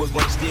get no wood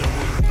grain steel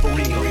for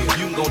real. You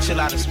can go chill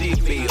out in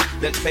Steelfield.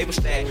 Let your paper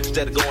stack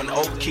instead of going to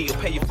overkill.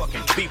 Pay your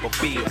fucking people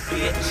bill,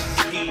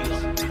 bitch. Yeah.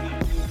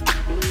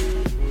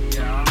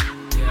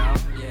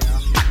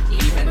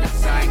 Even the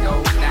sun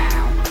goes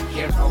down.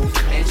 Heroes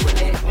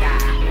eventually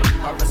die.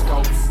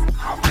 Horoscopes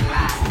often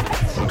lie.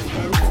 That's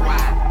why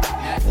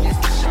nothing is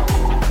for show,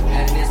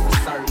 nothing is for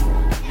certain.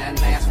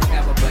 Nothing lasts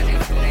forever, but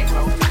until they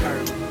close the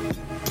curtain.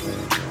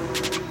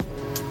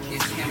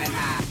 It's him and I,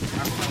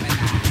 or him and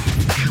I.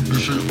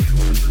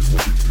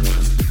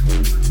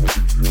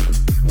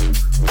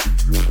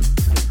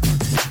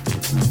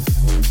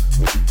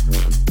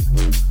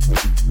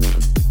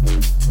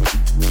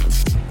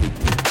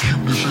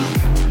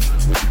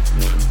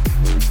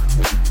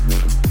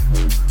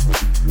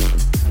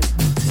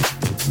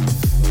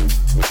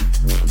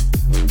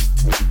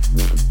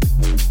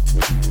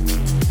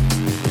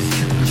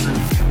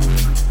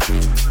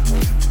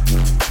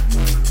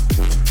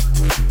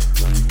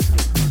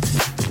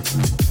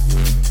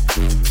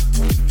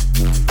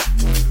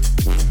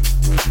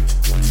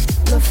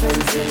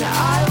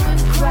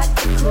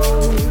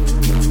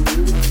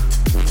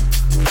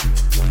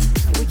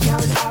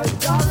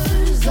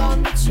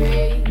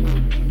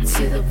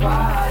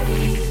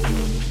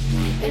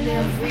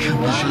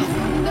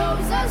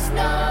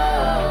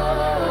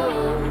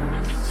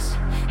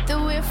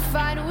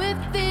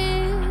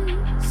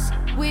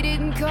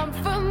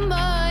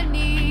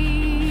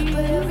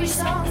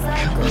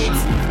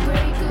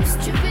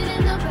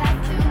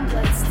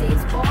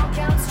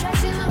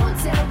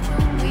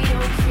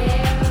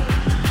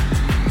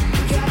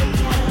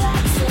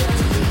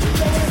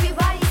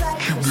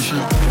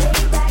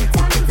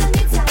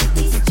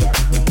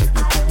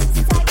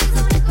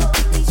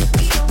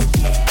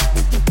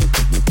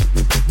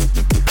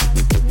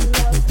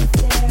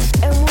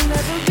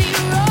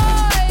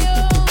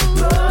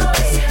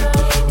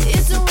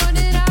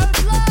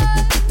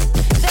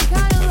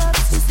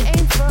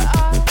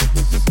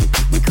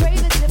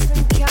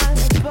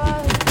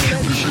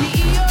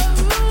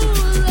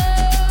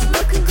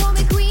 Call me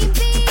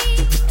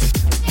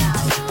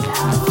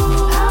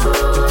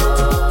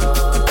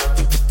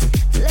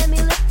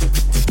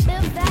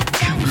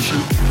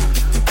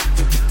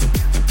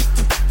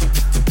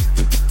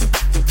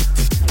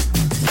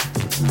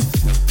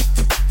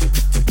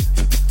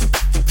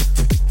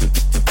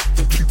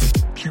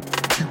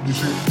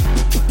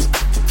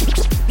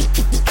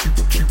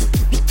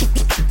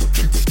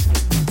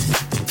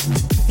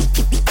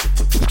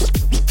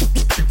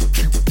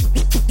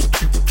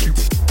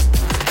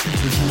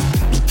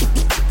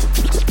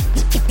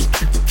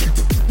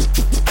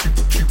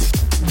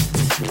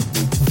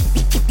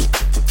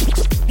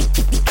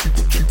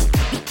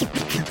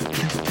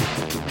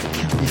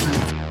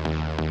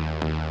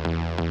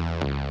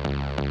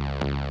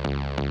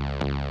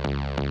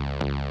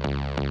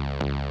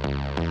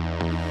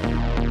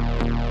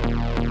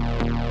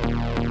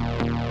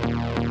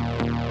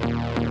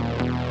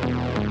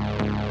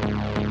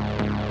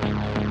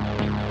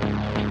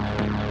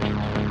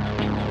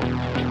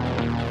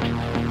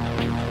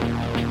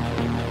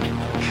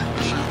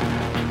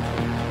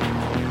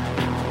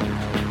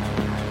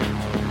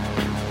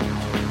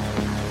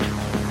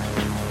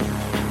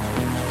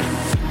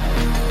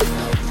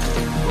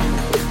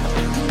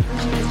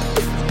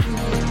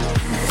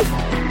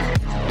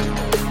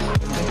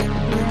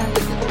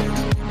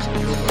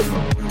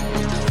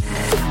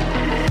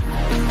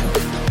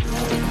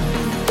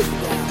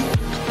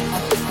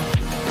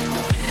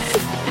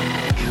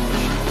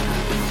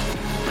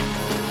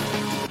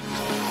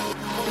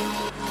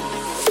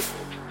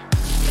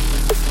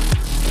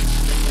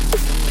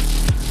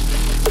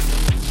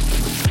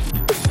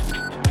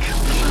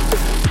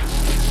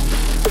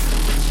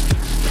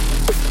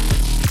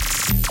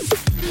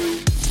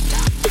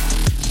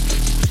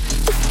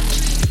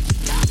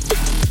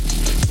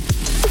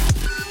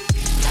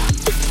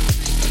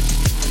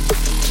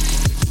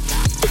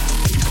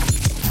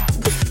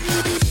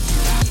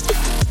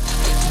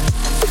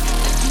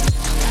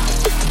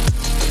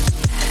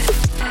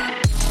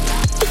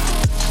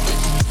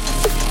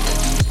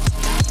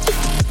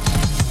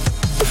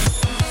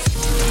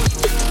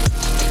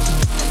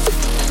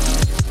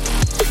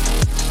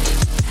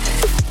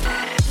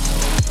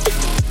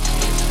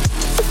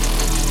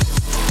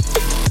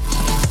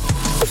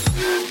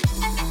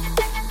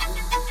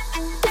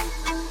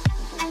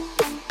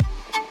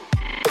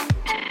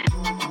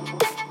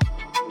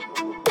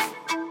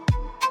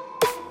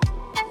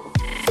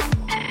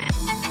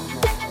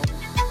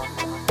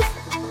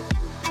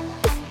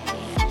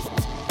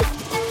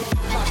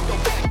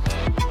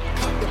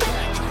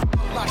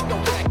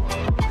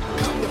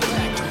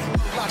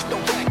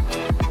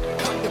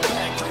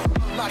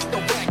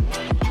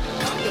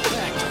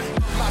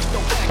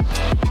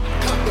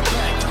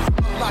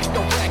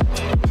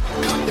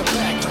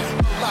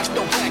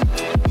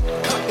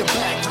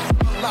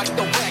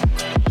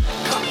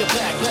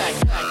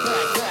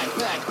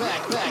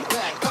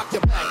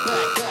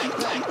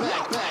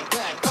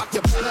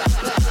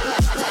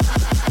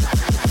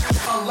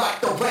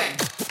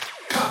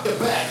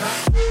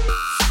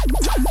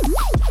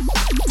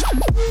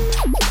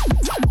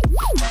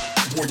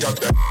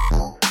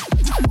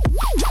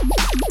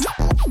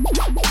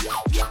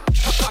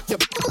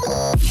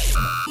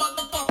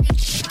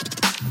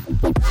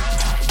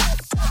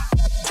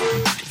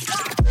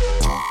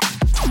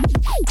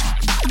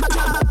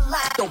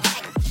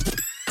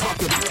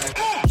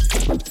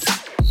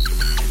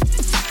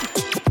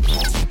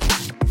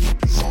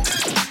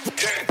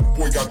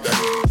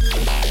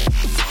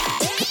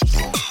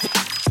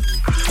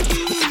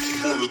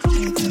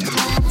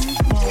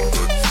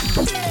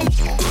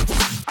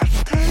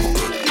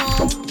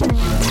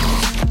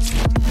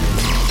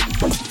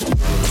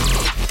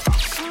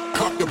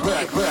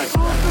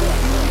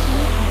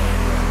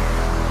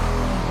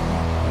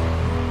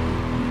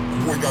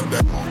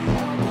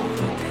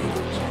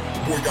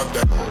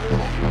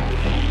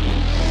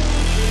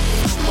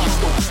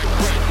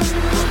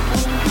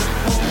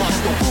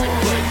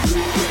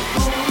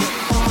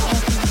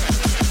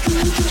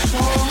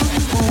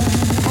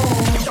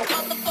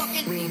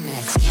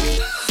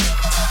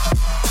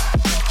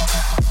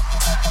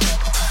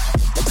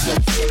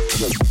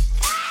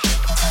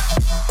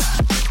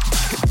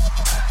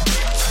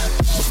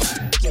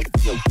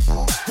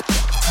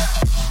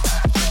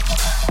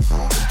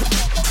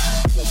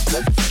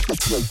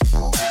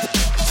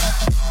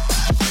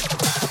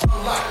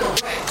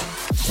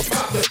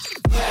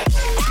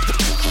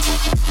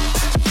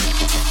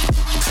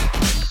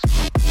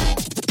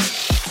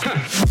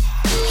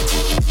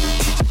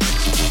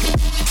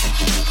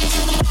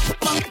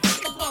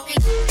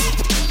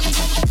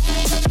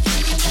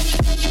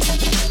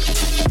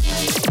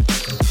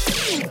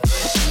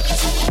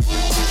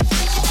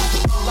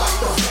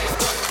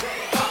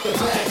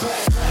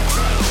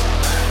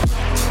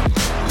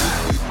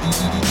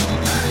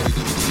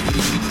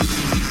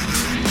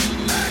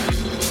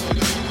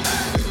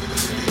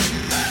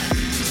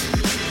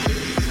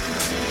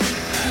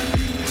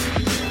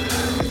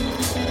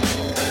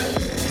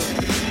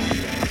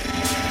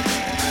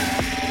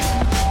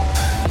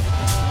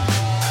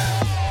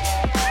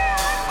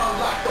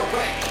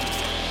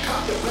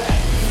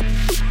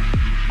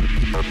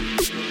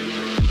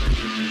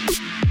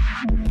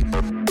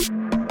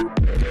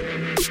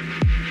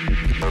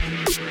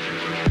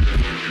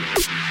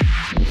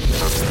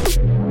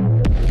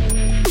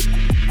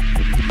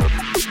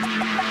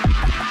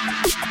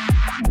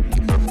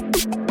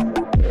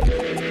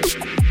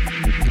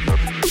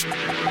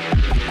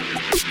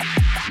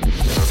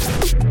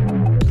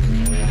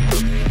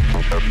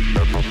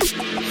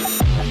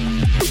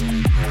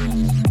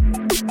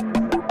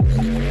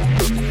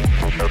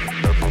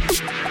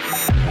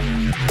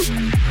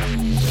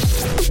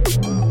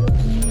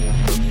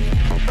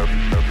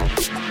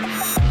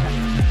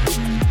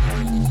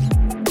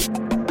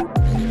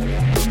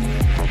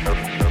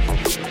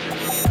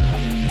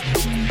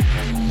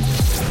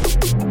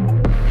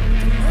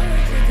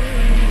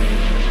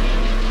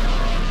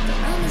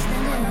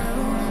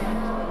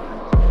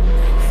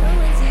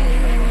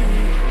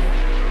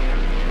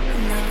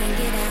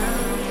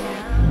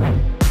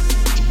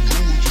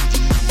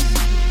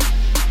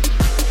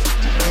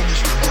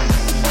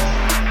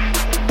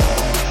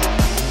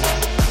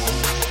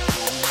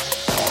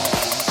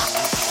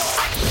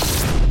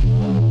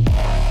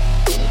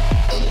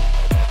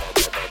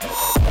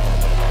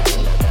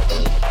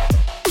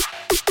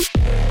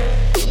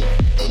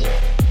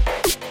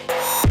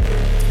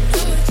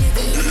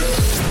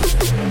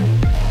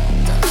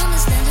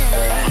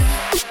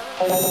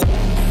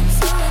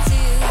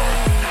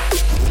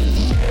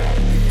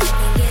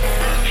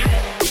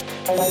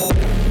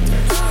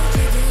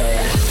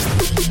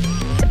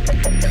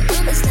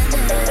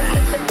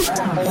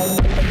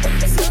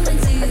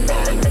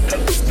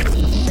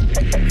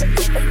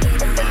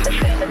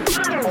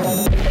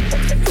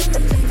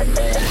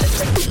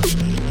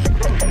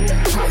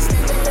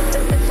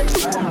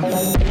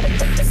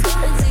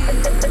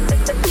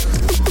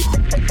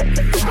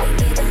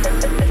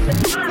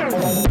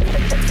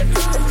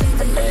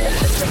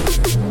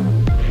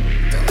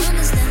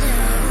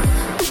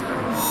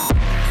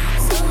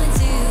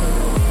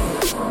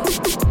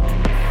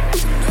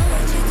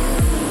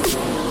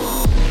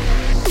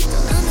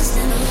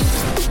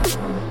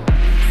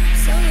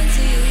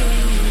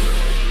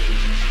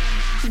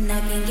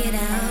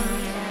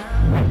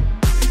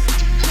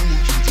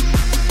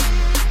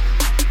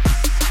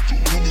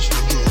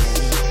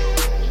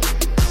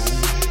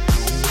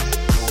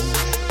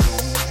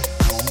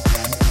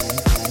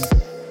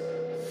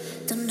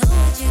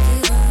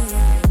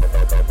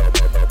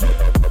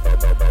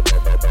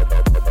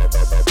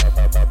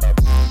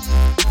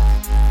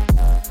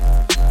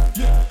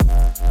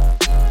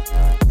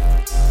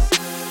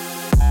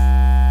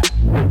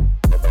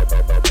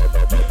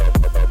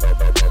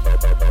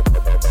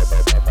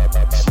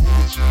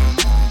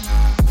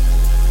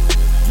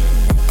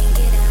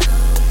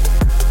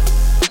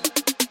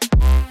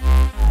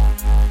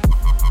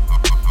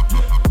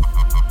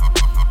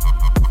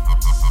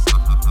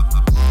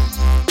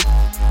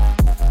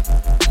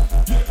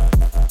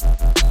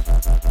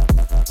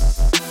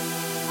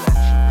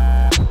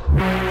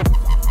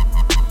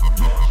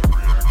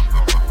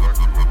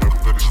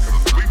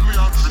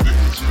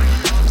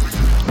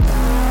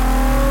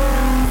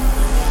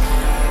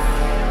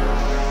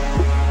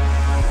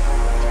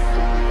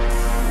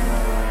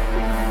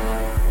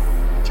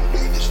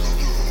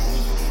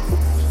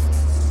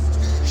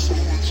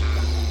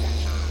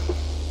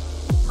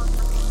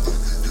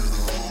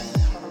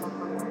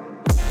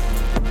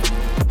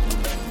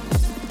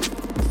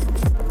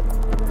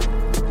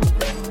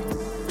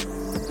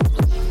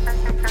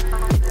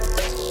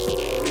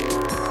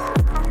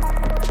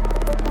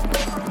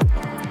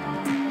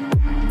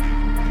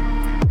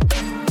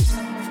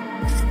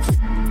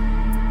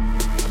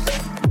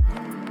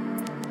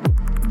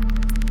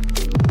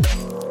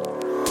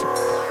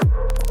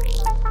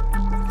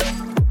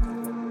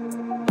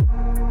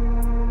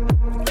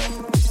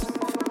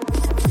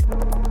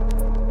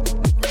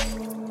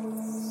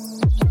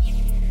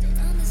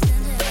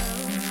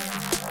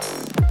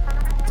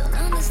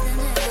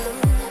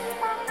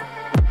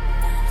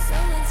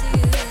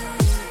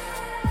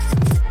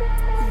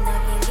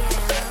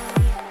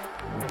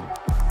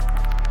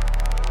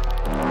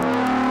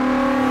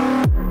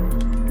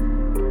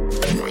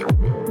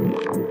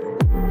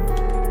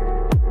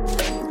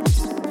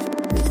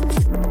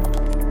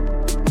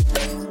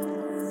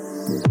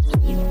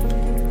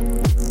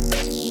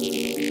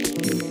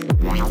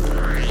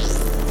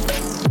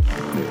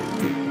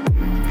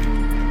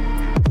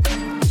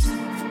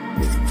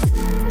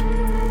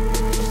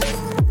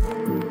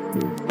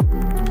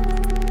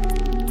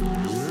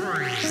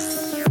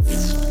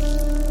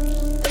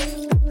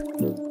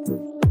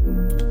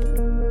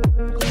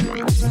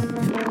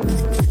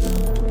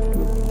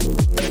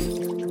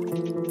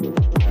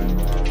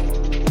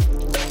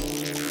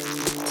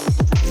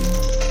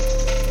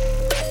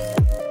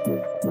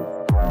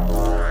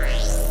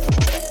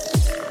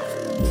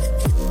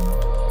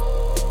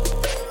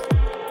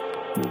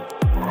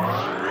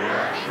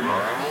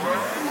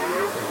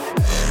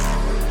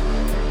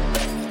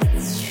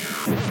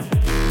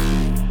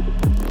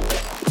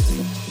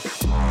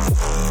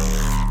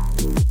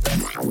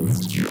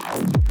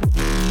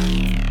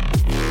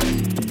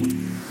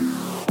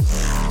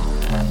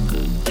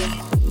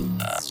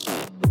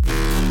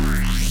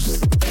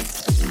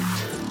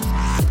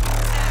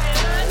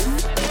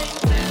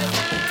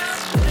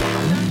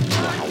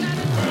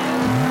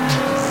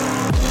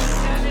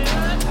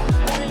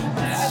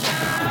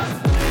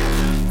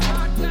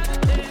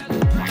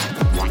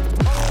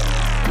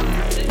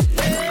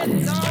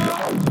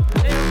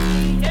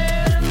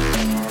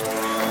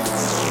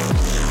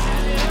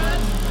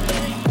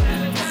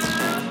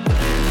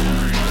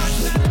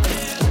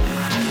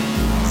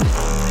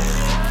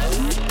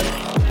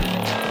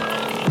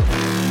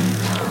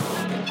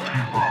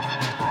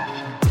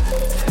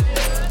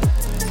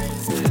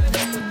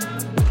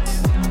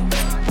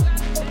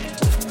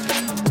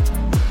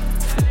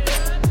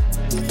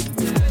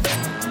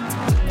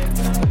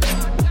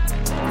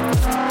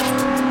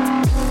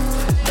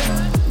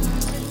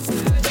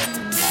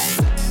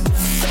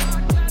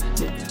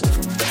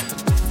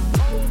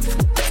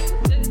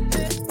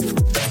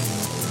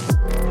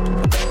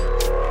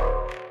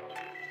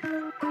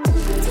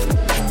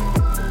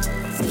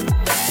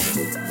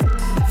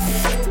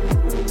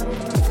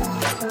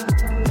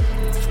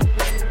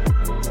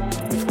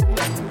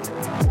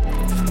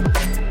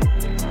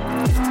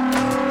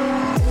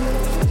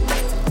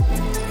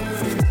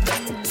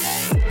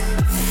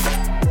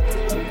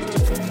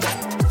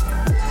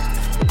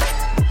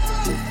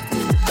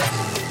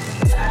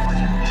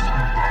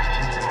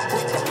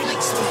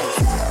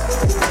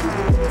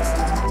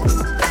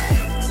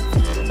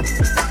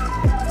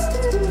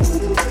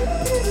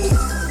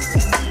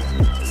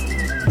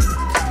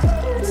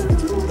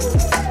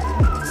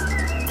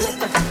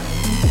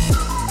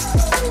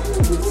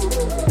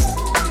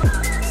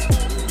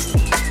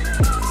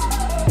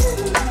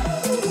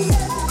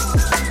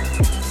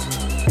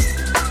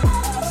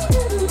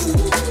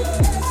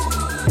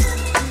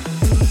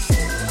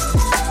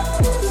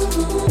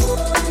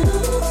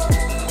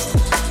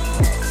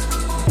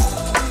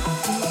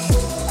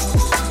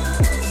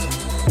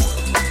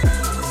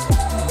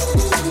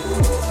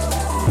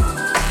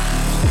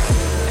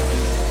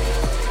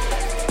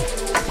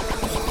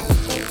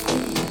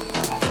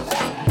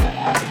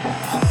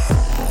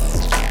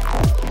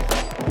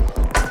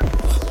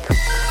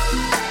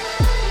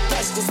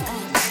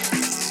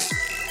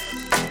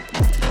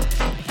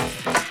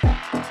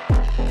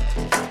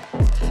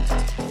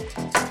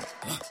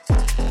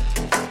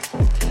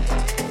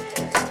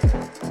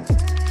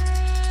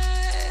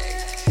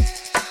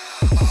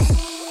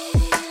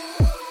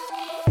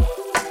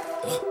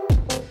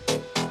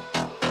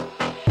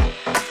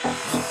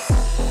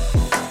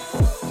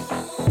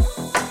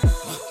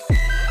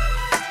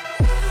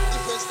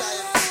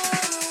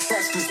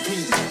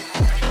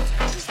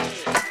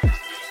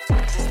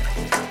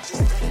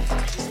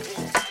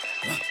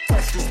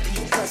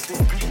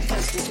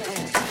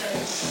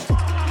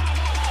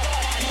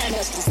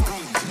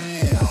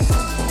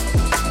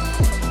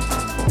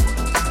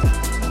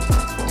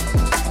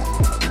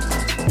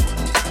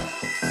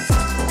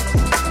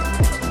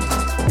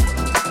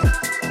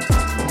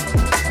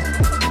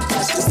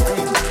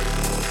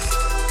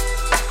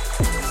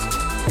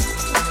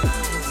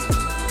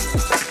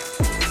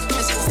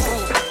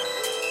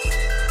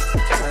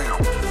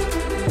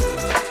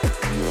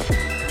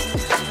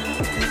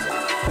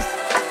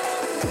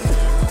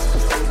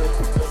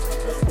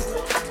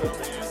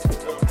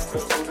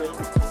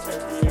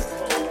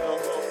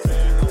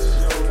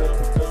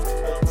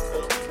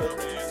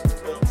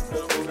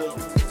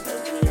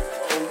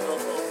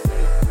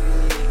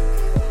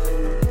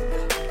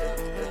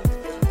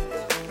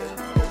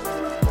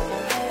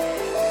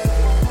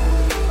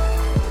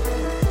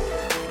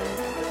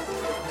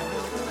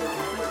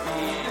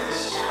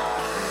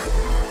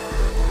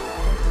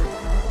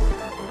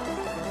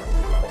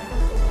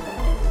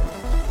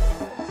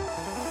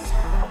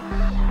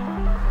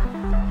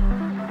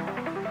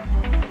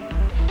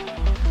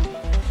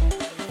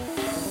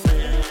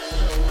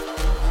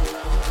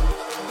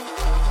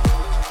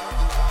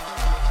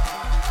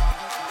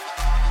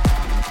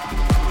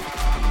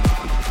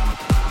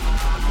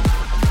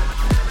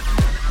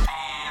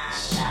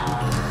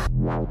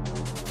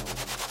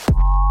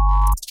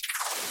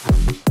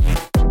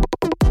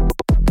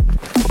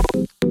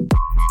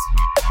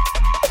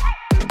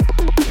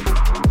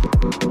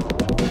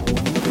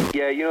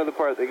you know the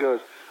part that goes...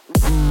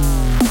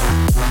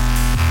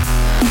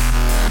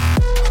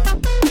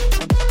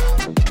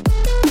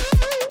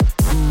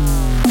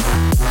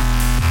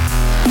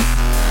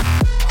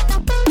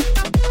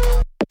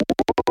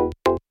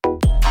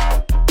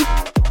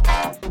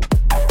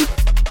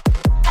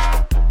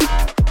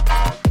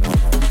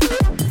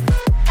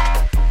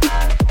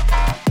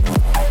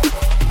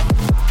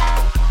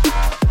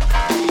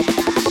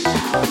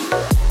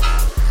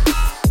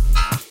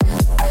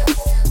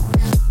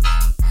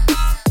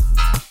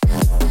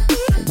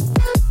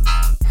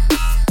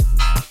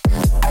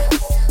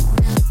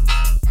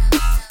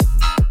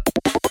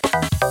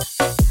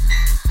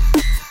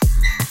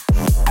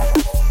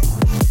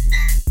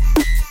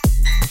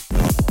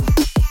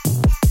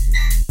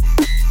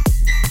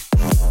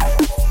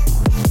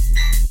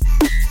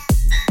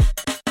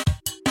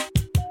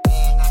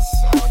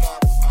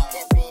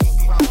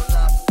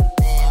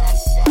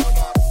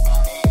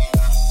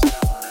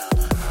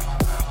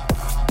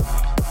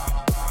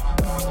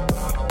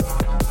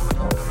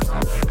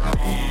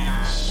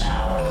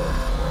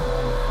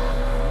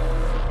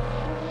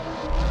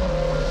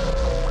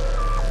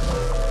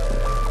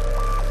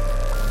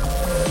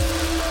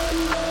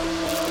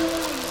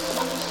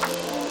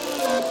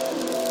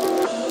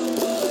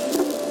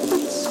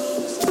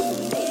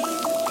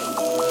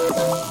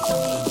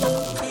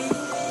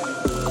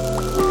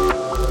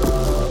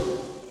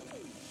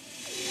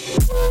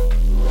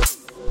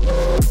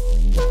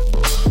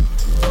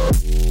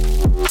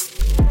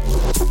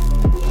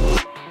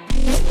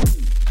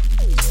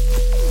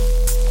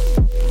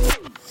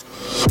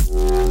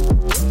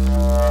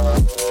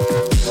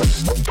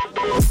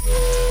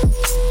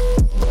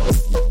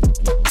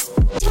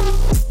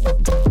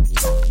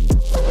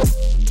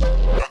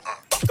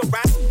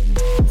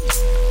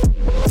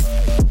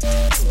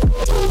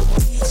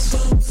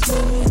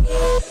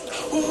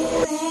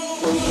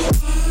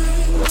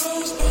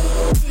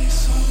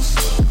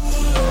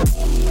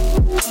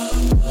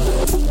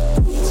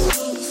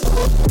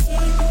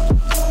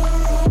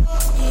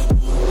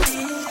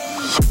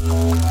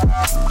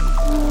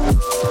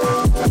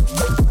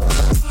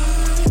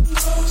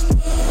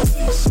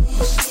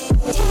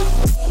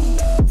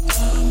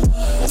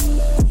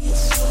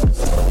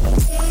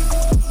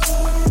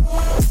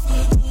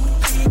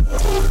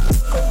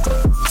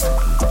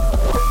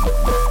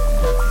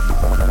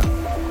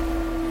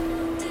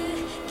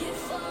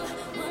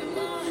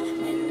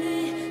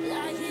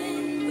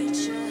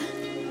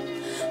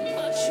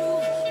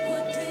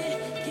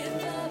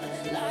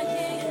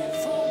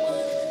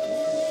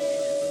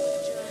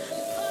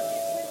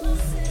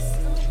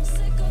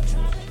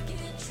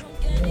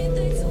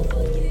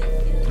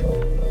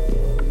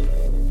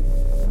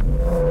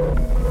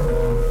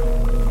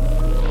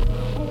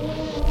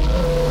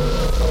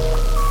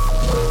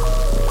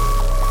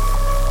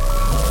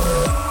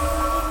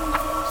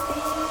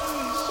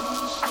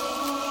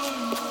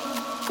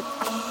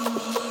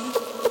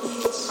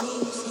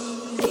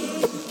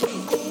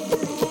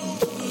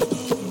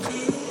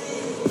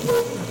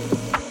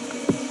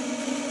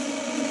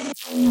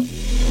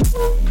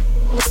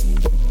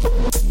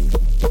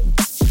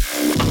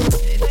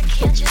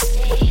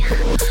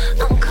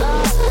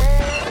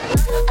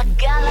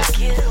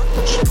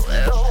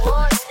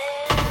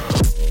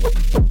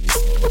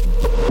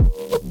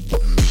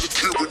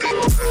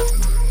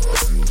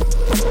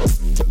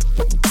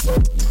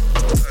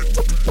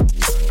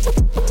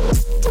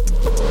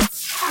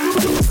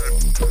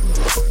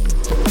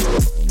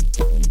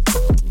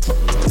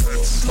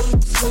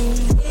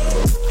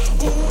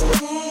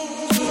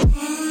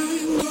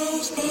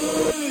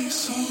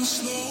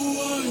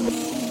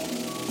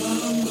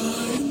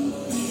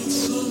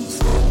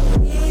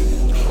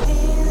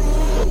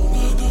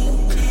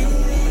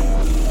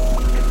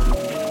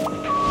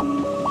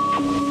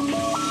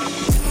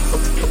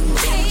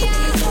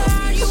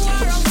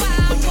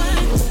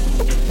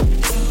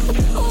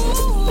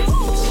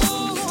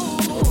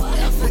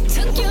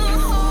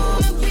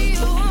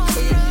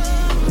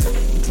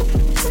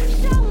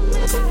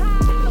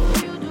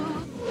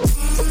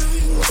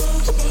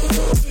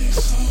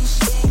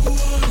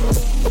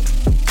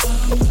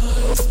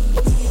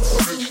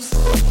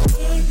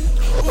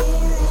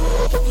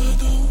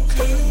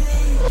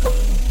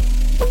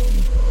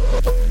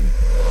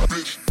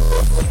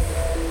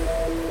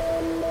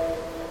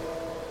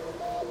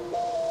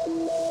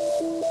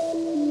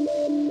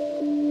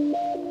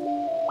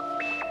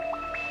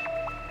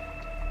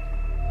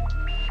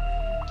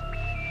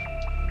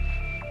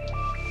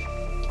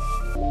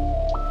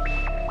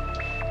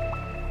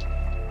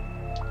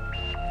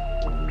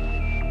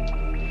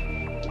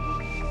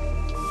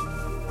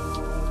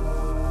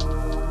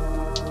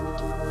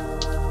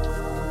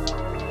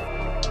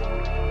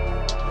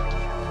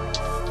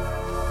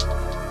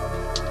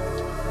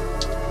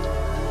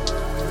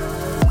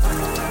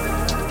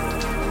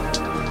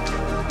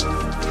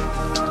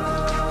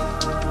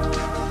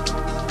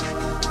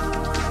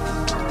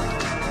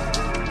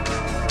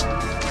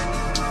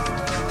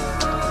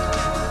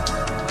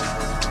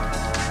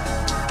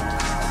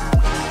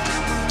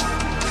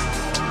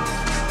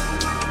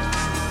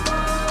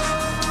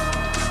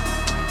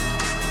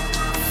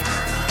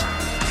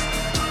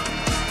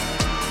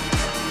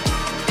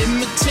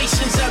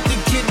 Temptations out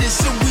to get us,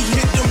 so we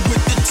hit them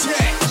with the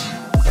tech.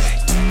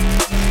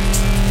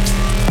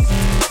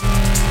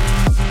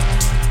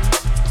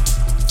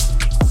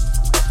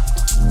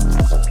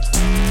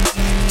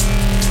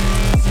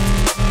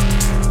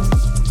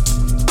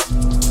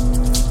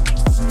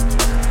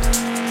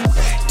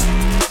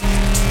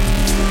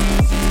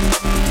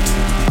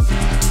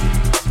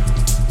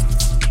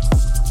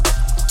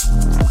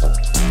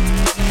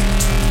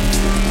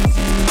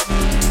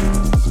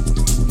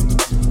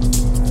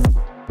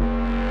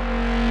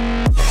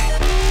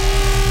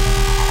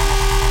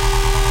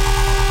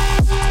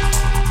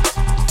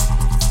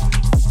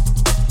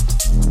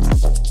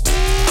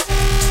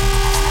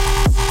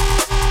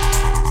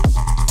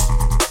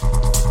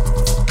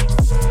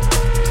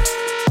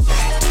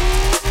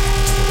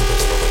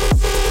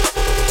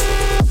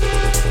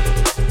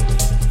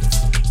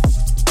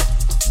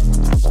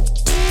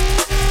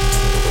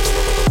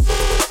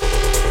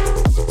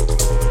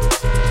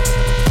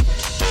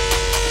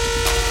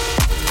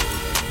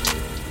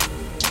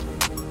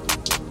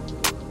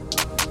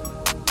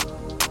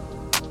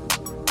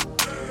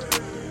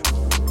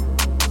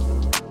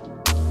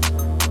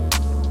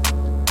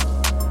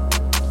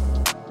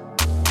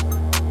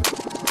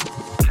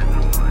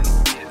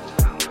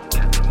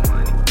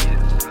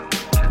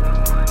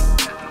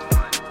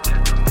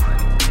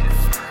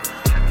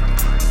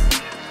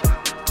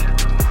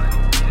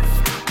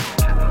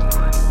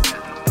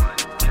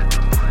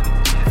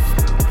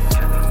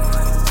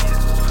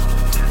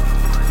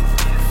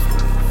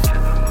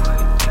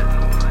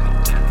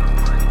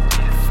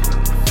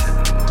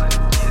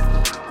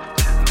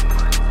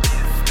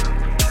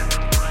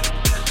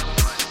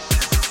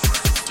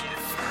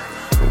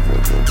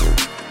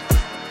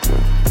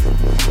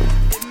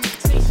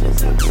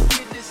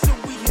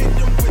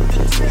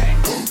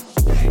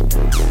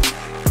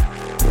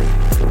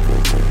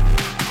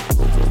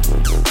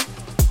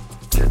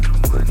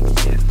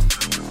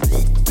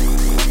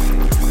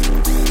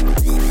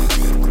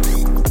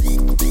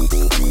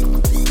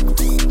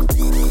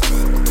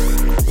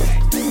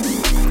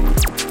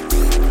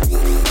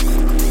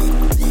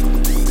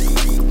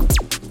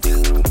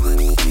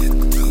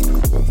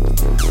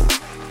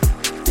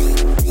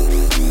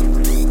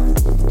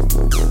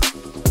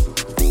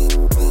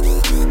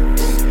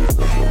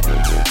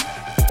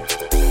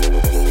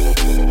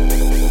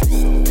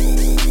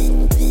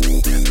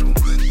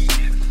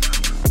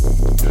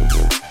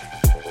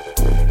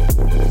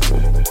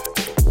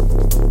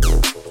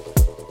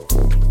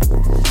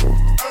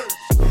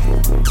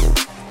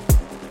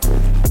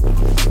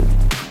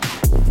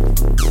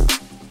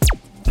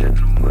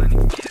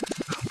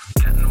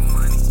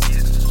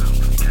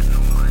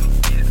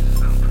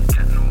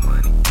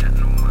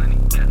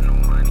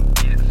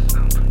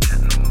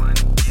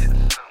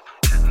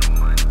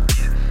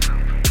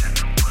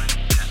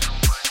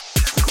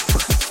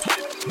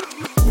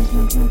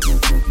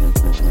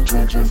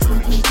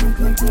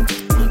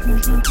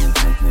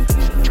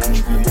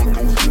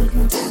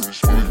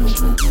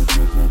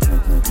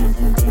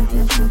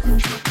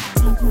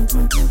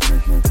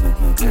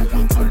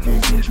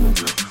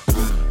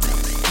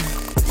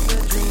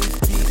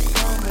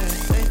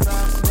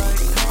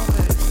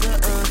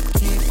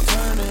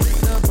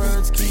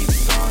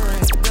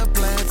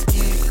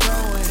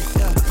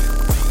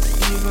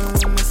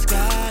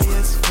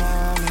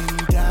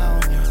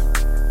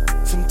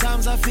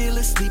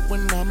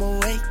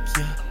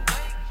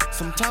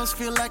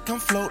 I'm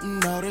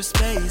floating outer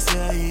space,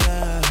 yeah,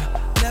 yeah.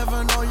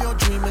 Never know you're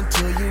dreaming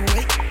till you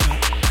wake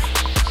up.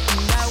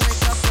 And I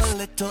wake up a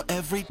little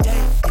every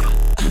day,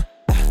 yeah.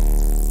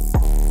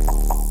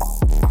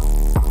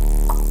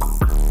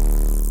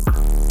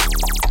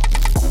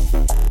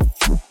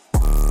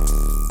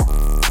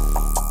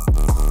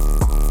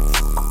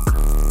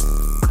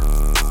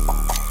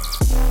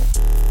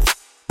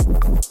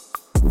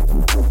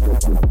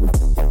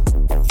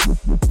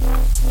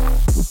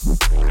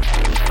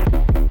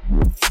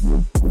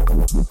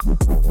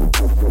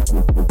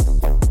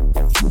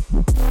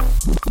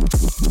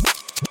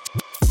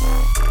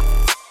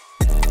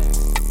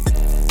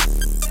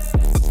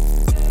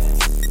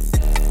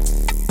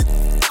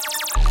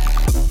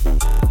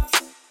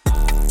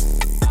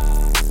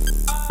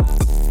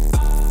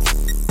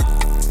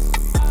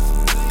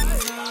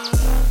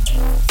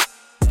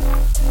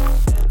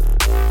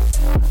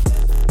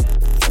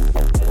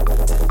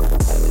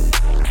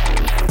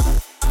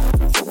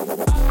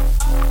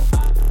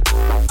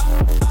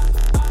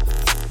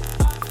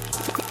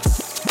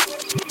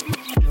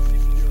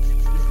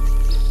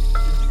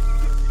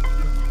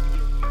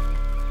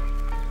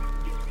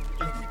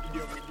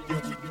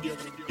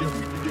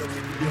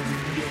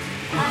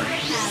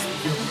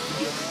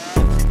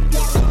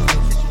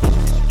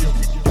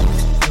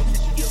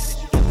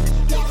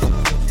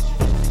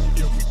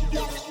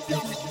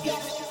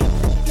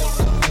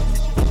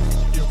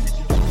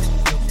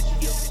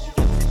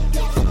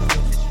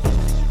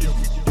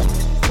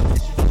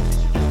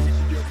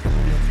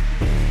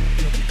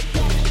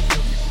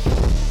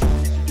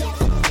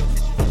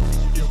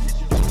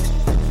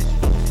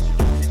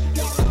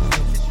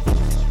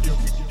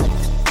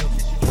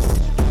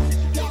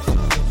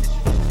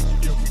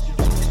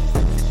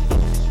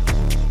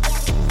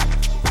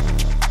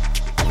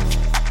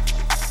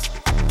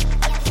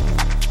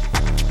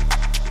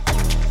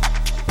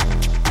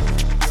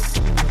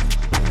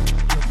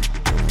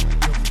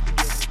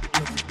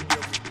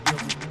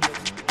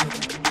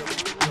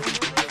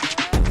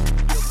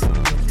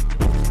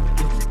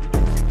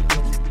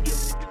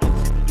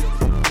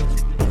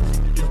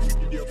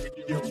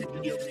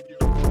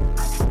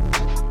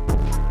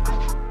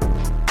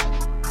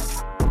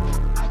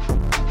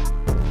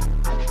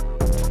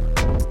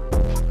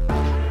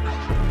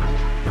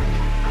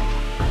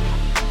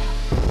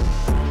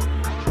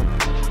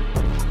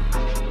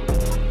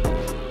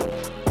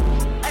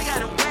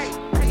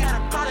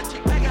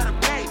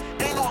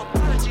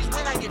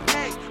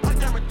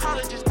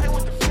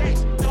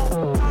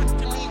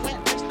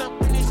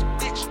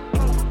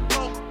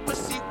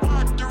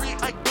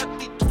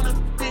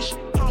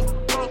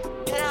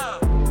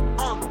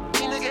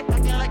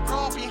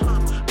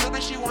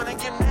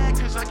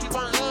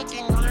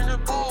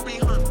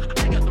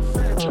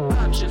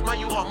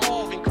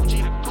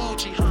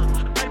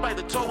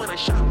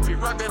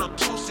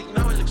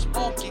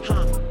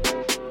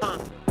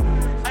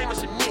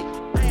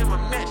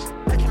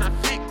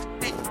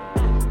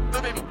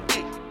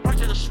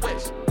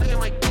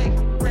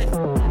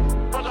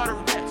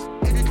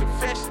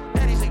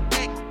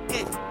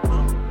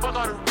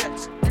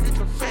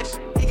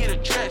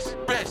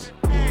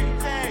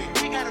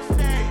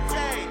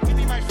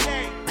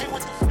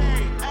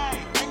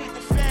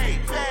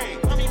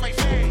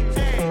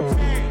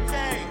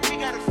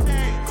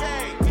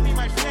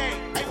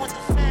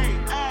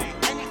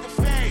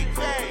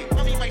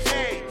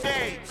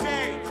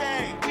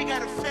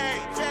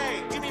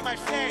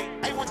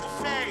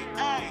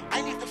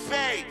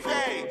 fade,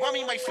 fade. Want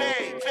me my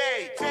fade,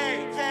 fade,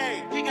 fade,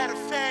 fade. We gotta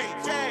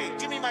fade, fade.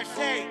 Give me my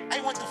fade.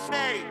 I want the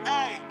fade,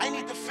 I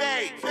need the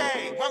fade,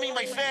 fade. Want me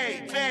my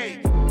fade, fade.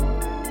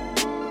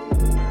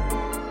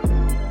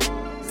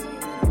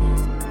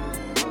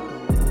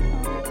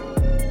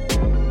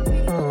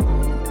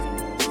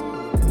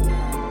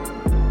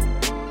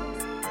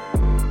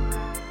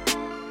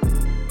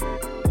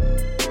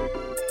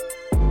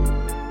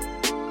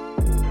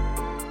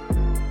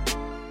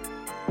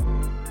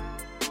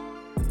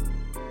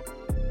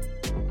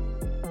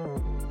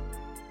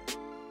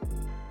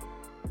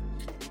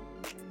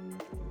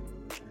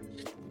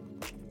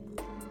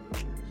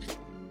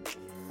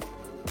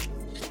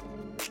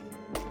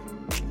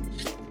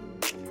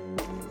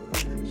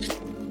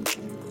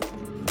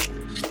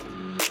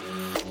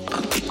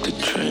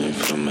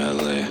 From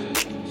LA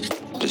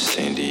to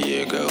San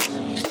Diego,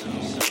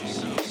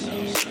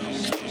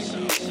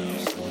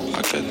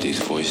 I got these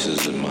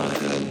voices in my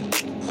head,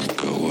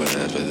 go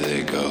wherever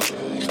they go.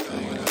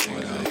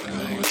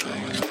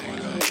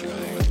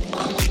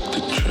 I took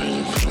the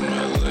train from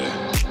LA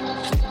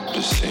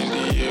to San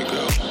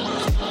Diego.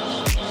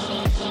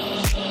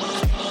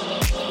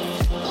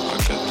 I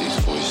got these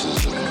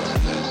voices in my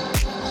head,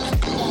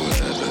 go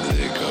wherever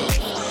they go.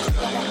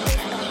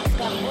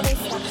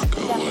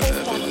 Go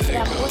wherever they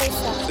go.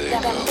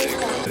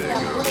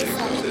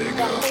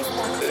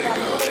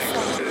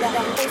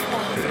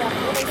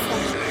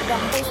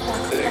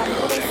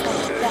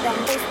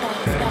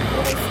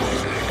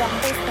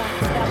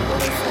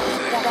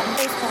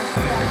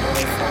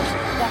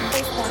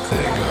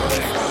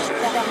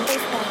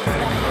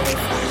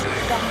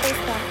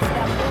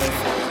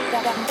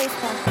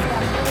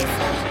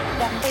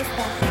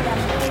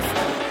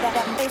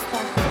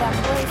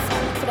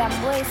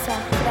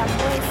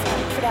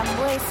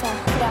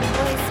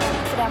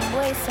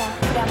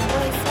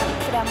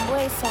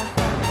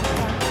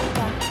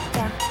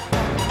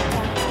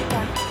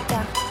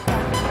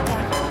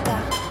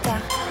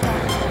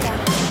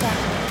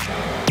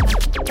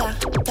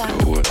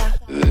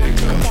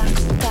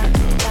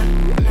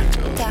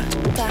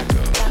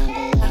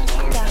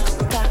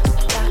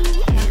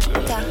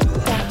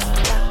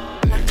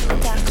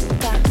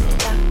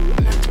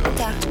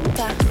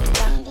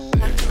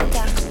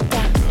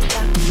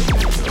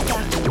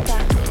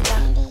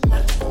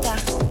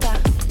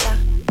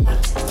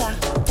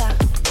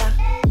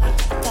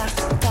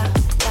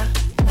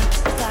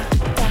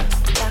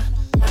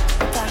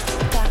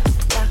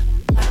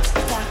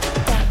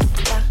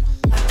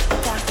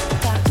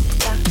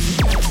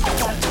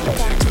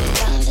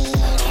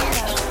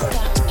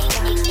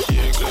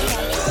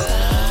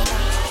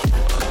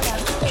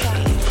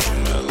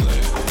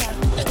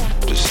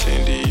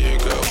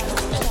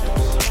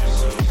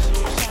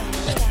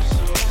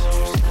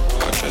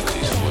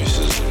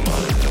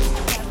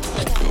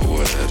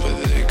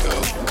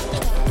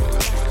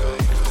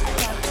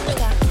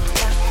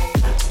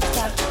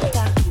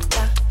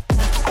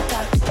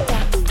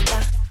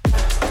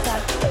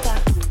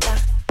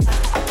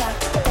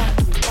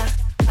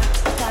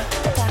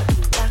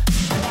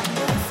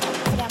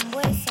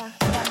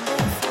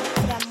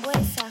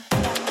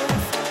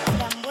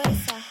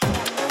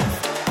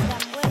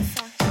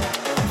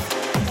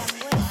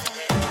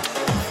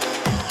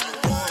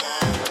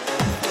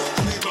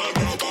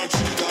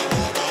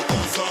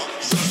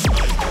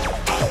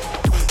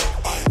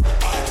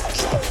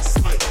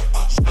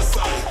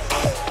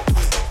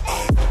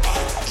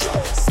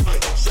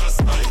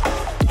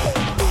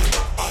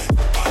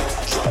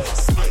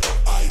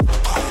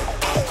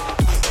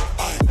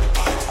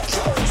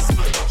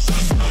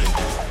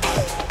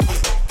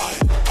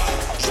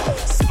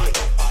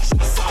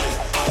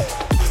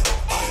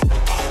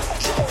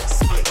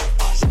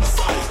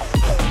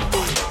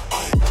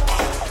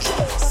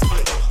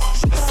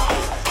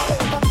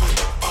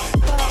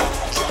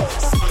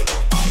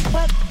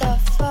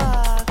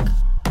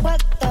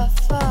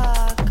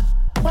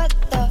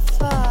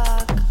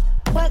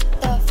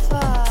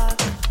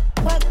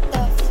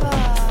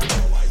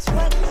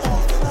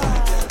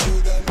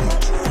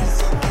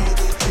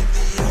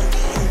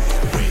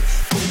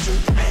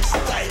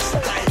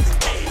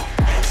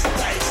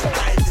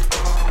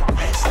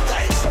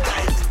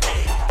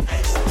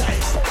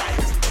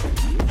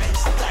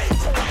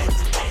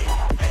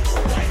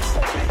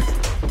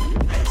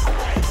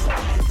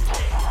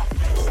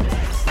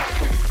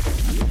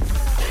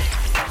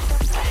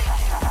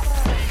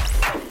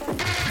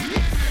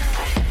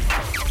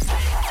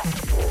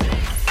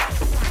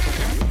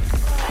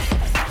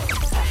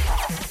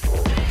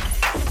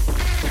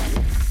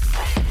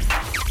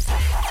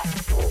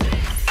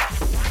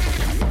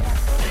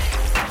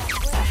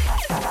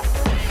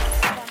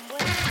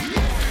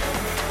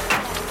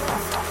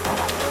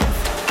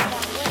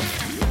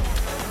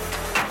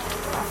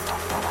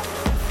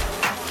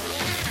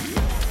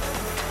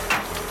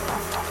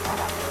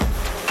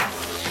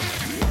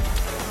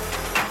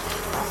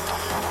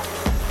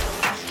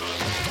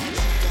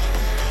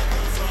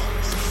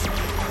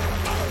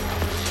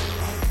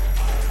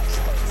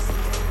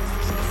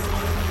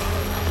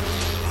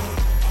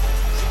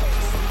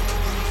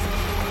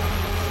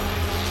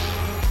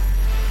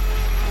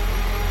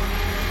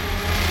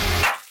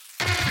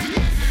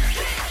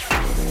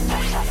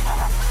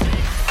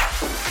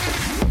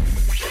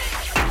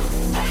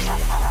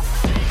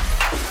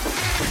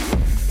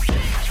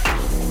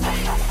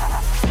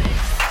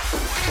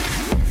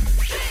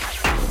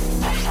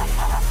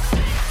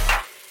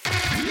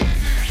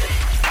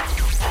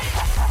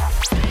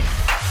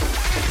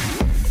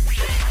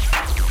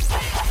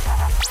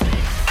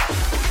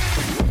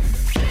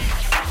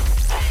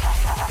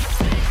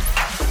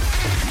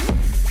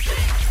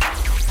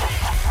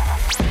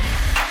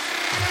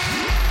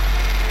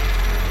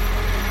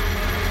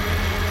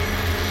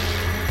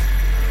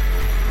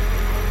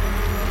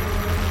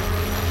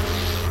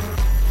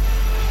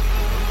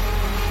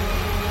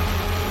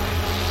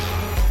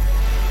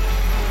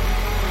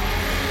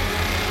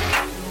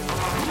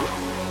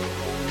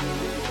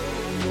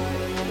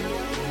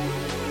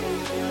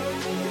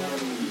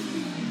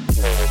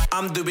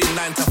 I'm doing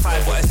 9 to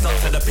 5, but it's not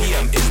to the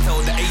PM, it's till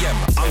the AM.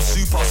 I'm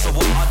super, so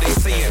what are they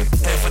saying?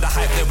 Here for the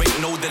hype, there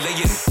ain't no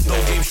delaying. No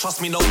games,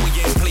 trust me, no, we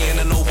ain't playing,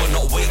 and no, we're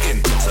not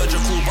waiting.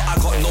 Surgical, but I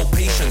got no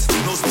patience.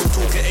 No small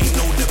talk, it ain't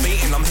no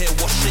debating. I'm here,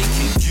 what's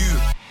shaking you?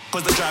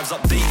 Cause the drive's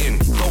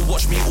updating. Don't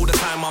watch me all the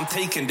time, I'm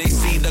taking. They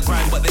see the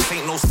grind, but this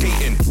ain't no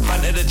skating.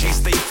 Bad energy,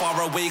 stay far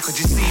away. Cause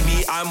you see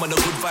me, I'm on a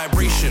good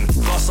vibration.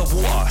 Glass of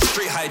water,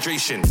 straight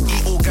hydration.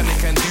 Eat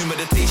organic and do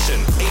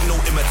meditation. Ain't no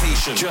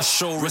imitation, just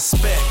show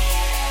respect.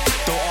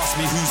 Don't ask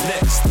me who's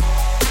next.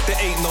 There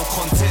ain't no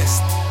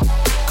contest.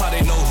 Cause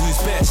they know who's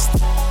best.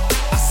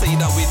 I say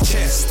that with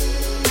chest.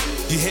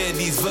 You hear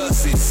these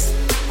verses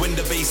when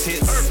the bass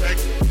hits.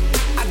 Perfect.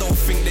 I don't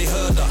think they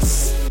heard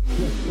us.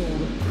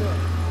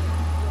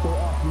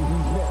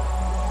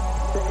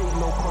 There ain't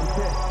no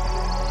contest,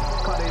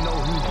 cause they know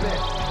who's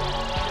best.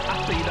 I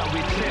say that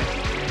with chest.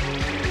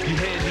 You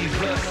hear these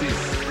verses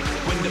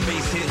when the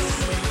bass hits.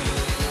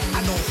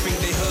 I don't think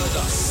they heard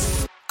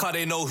us, cause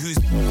they know who's.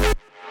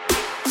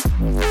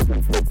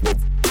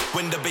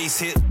 When the bass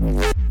hit,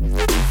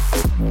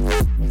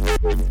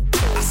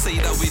 I say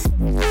that with.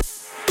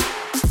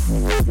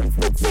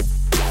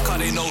 Cause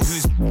they know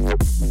who's.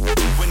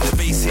 When the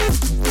bass hit,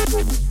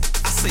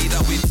 I say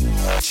that with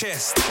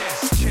chest.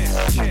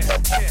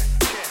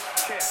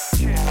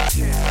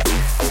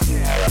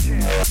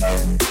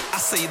 I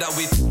say that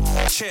with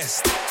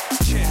chest.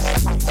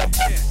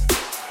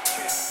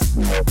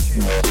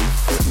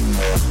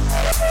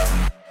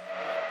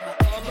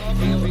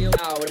 Real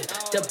loud,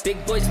 the big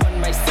boys run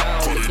my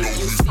sound. If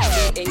you see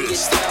me in your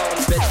town,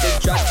 better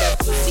drop that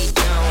pussy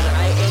down.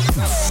 I ain't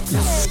come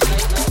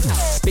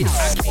bitch,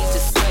 I came to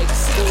spike.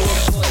 Do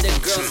it for the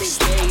girls and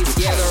gays.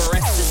 Yeah, the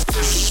rest is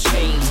pussy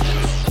change.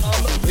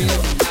 I'm real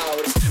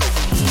loud.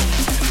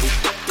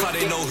 Cause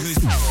they know who's.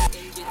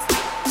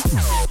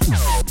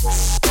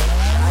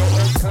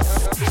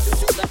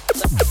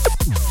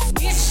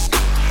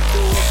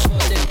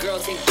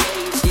 Girls and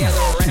gays, yeah,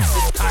 the rest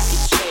is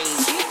pocket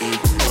change.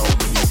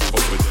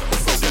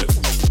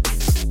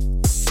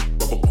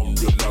 Rubber pump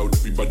real loud,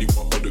 everybody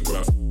want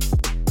autograph.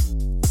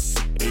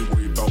 Ain't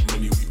worried about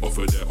money, we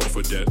offer that.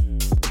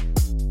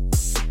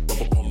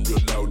 Rubber pump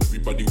real loud,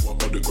 everybody want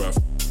autograph.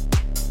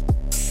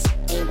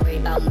 Ain't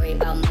worried about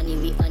money,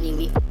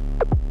 we.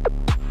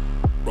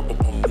 Rubber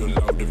pump real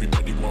loud,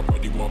 everybody want.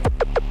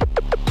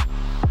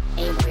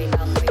 Ain't worried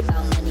about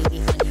money, we.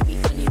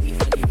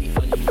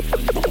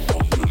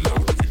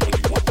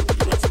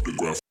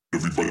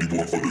 Everybody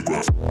want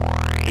autograph.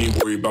 Ain't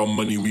worried about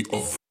money, we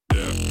off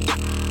that.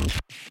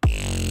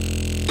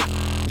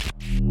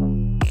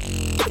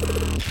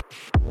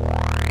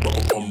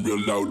 Rubber pump real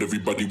loud,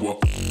 everybody want.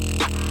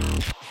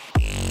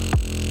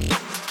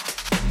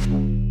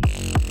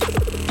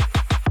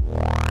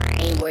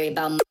 Ain't worried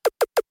about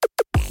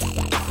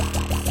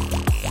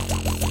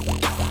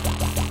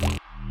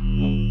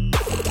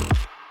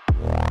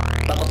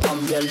Rubber pump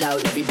real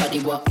loud, everybody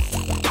want.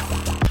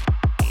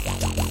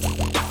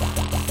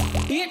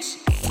 Bitch.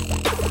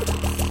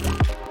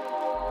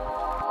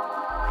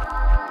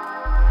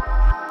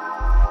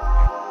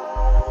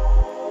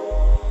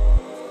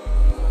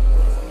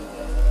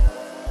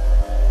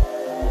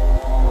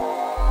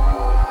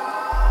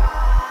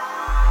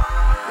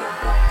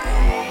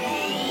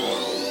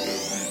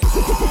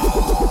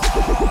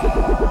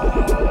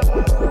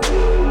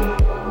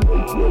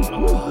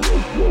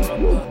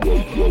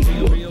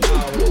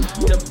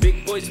 The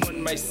big boys run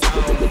my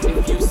sound.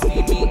 If you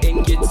see me in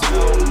your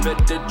town,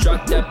 better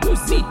drop that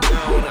pussy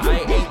down. I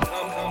ain't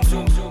come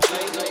too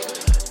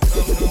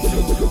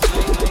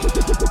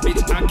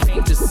bitch, I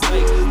came to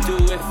slay. Do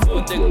it for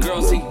the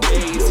girls and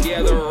gays.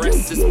 Yeah, the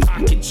rest is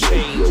pocket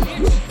change.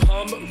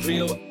 I'm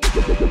real.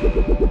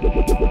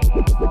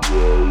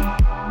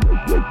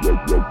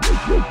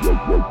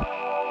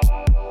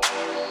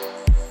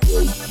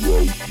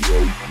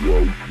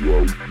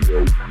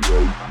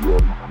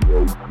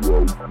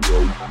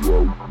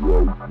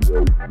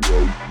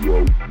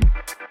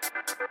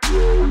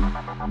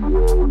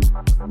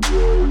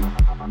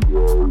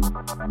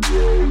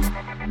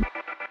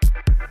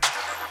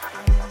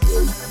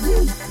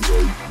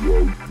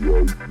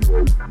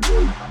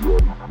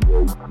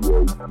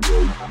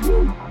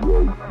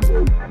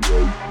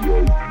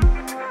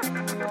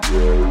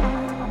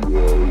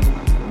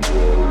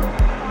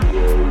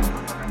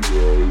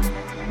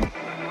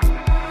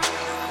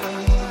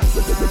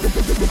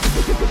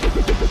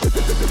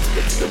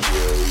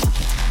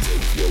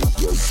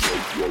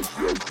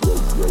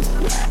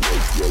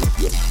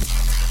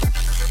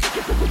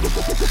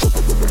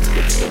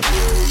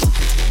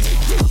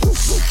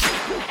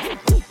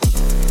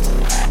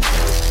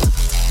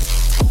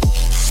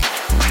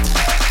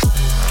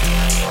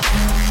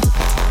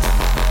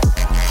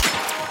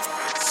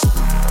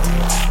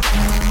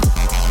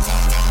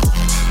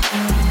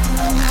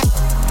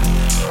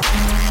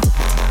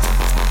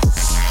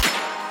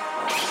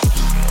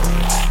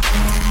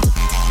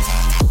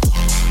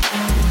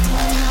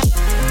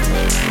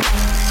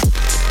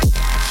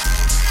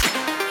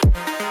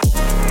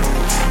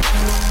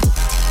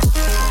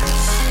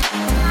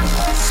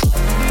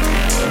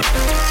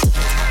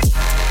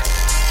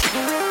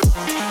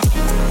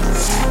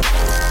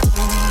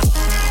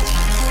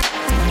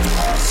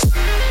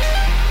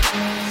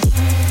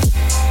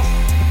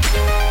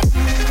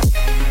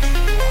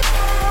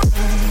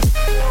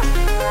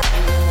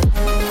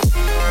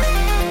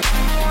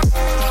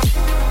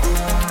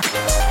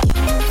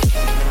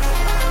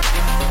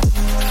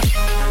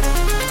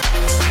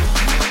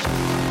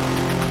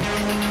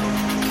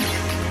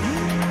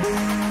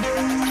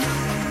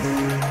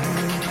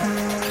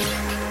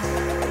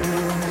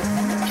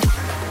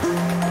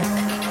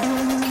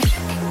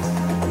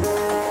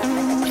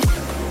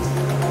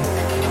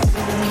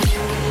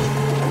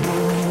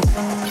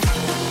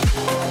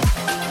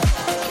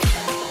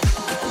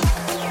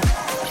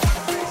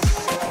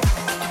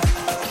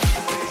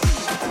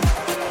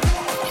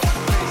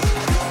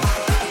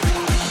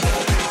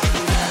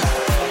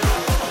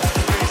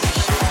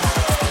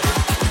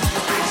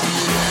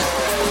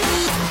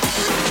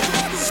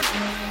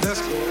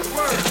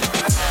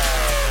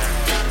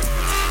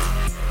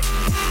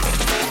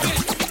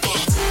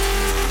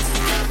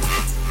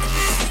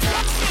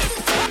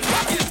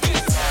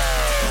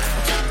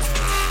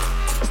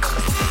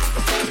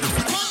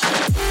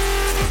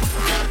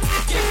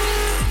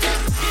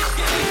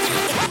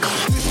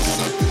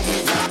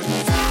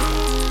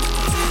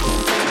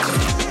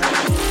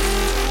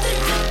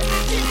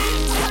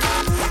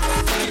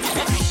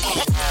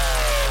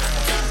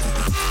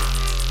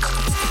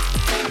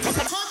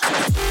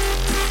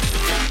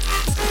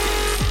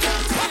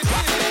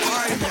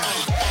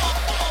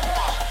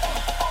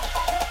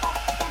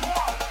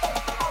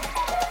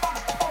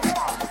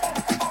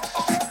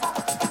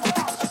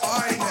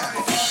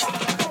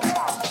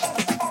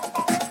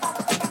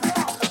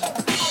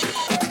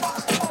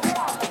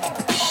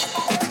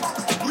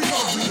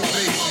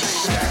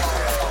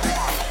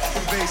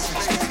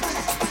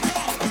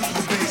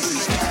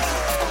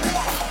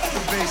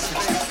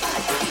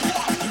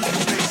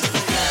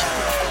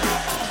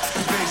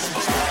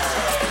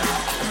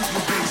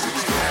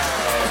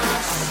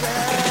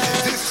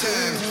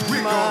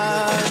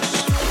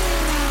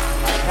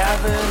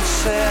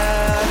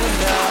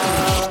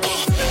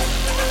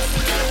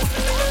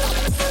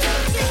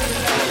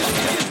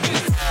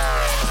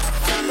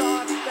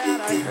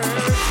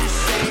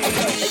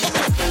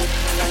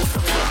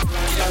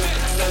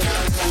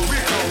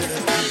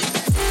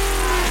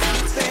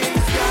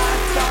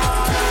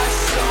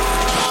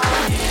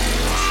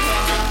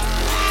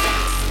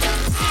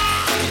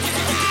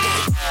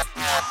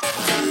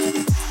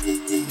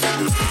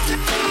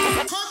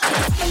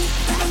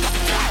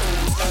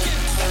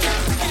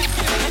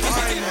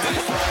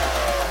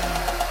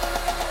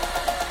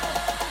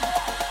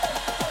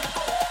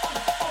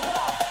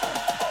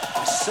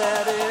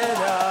 set it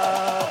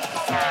up.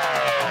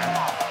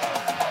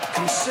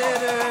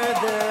 Consider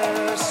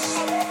this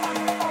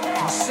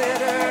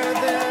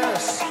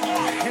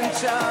a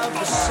hint of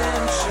the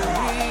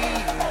century.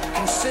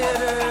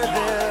 Consider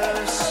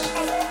this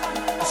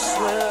a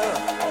slip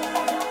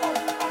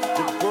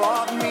that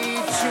brought me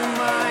to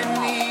my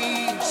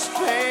knees,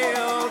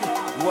 failed.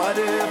 What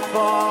if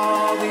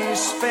all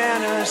these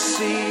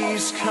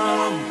fantasies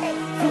come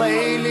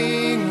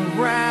flailing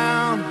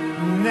around?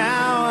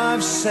 Now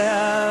I've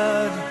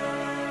said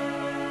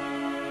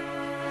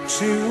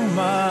too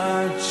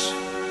much.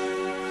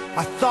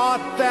 I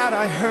thought that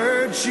I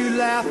heard you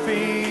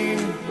laughing.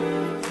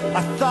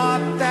 I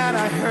thought that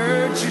I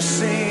heard you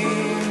sing.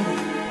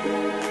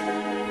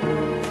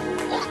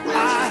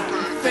 I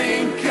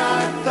think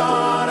I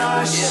thought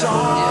I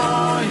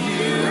saw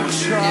you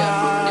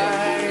try.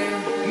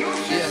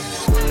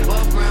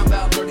 Above ground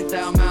about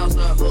 30,000 miles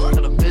up.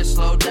 Tell a bitch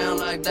slow down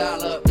like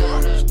dial up.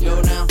 She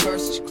go down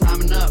first, she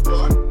climbing up.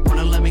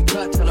 Wanna let me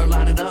cut, tell her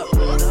line it up.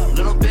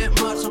 Little bit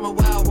much, I'm a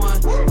wild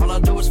one. All I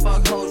do is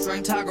fuck hoes,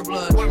 drink tiger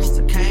blood. Since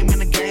I came in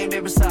the game, they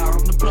been sour.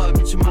 I'm the plug,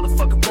 get your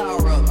motherfucking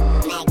power up.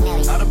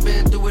 I done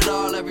been through it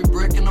all, every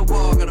brick in the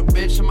wall. Got a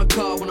bitch in my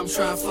car when I'm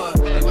trying to fuck.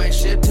 You ain't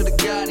shit to the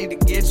guy, need to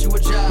get you a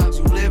job.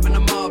 You live in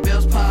the mall,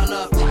 bills pile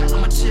up.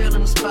 I'ma chill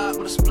in the spot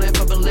with a split.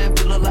 I've been lived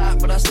through a lot,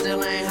 but I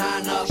still ain't high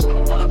enough.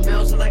 All the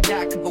bills that I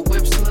got, couple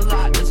whips in the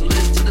lot. There's a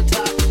list to the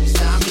top,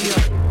 sign me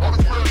up.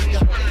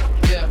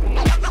 Yeah,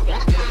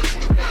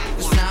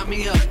 sign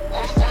me up.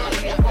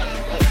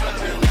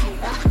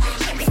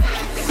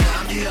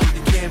 Sign me up.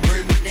 You can't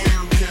bring me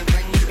down, can't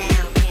bring me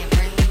down, can't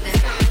bring me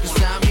down.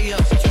 Sign me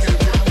up.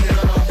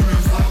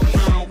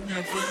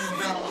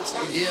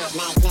 Yeah,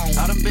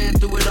 I done been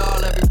through it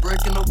all, every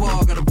brick in the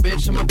wall. Got a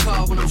bitch in my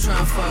car when I'm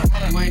trying to fuck.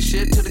 You ain't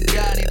shit to the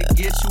guy, need to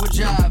get you a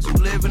job. You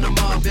live in the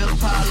mall, bills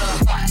pile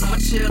up. I'ma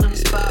chill in the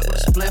spot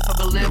with a spliff. I've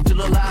been lived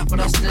through a lot, but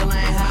I still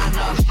ain't high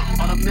enough.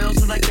 All the meals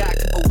that I got,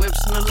 couple whips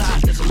in the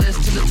lot. There's a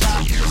list to the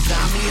top,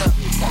 sign me up.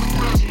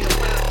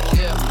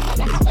 Yeah,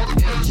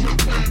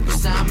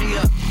 sign me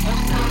up.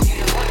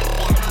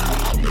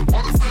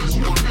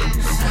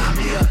 Sign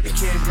me up. You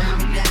can't bring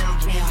me down,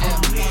 can't hold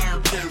me down,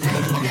 can't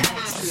bring me down.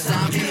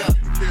 Sign me up.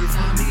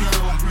 Sign me up.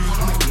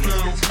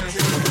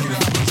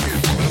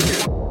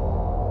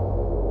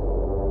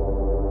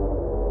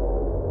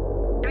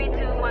 3, 2,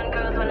 1,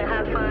 girls wanna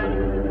have fun.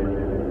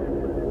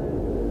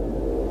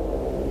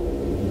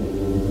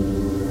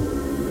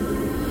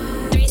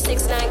 3,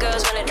 6, 9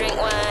 girls wanna drink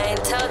wine.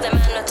 Tell the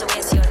man not to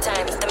waste your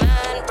time. If the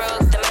man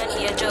broke, the man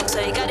he a joke, so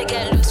you gotta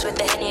get loose with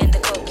the Henny and the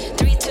Coke.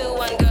 3, 2,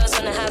 1, girls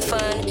wanna have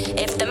fun.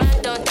 If the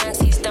man don't dance,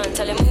 he's done.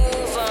 Tell him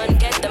move on,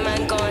 get the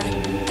man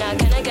gone. Now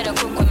can I get a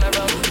cook with my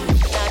rum?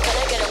 Now can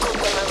I get a cook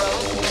with my rum?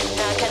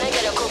 Now can I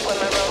get a cook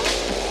with my rum?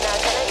 Now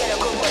can I get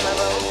a cook with my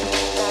rum?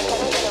 Now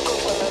can I get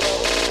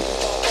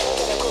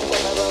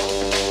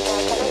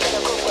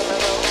a cook with my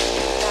rum?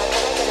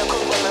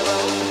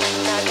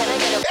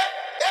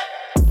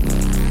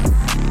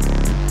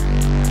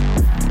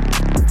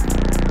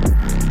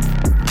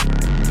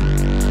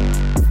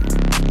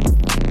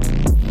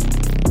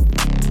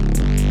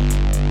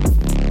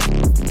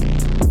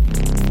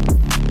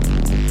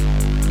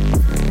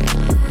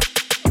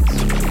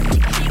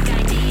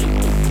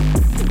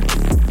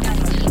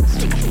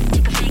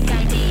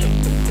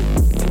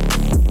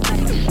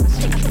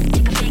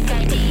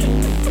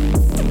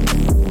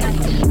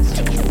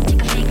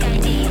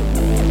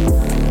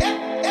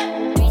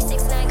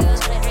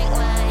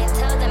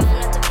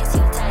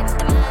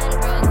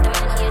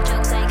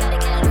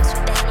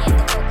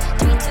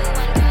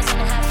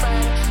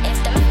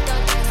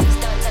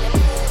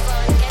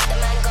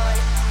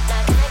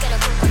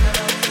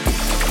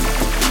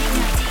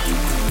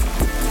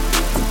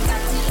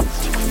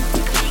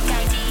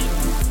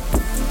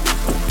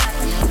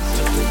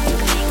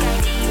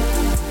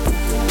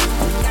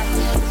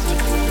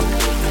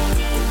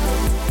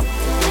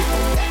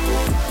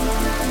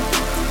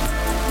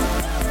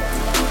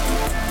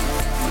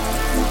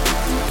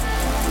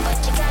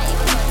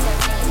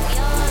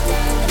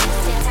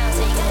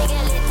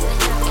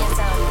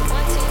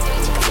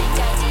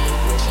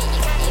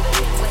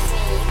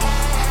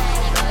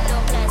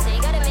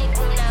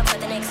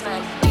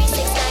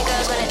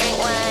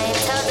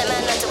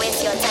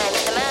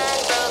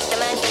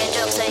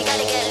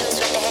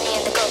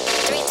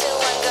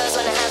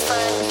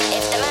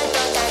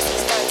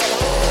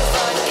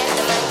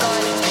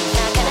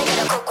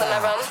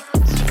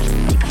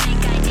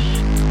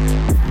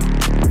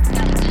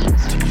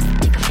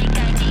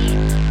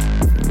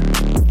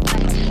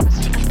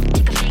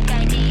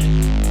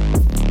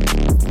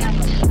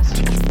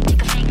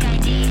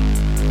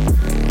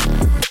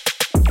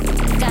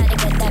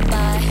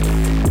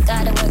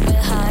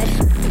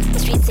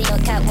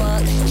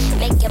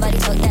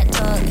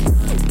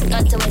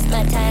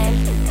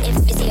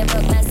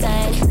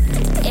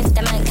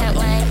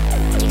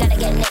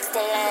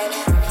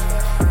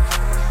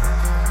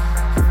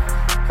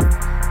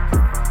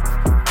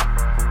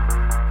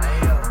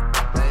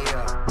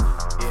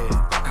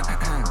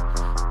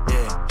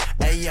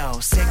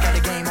 Sick of the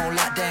game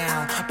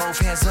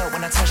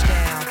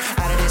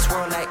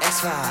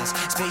X-Files.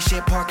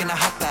 Spaceship park and I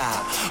hop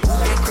out. Ooh,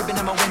 that cribbin'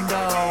 in my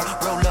window.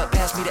 Roll up,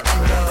 pass me the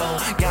endo.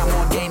 Got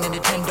more game than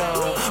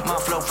Nintendo. My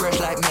flow fresh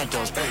like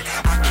Mentos.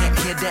 I can't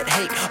hear that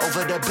hate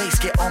over the bass.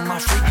 Get on my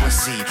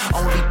frequency.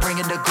 Only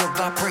bringing the good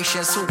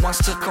vibrations. Who wants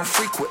to come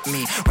freak with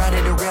me?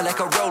 Riding the rail like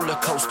a roller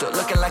coaster.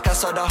 Looking like I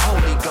saw the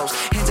Holy Ghost.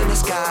 Hands in the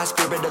sky,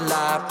 spirit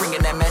alive.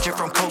 Bringing that magic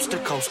from coast to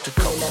coast to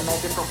coast. Bringing that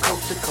magic from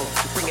coast to coast.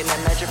 Bringing that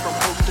magic from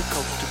coast to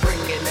coast.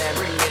 Bringing that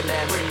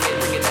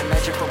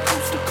magic from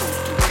coast to coast.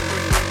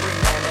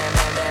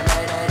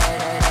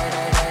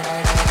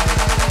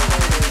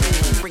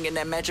 Bringing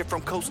that magic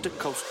from coast to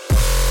coast.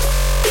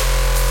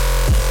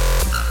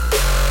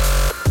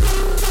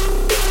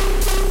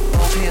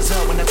 Both hands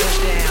up when I touch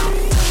down.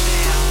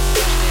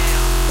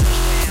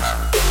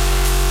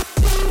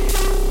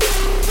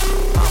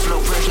 I flow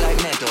fresh like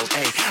Mentos,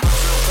 ayy. I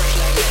flow fresh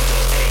like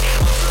Mentos, ayy.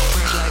 I flow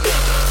fresh like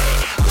Mentos,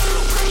 ayy. I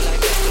flow fresh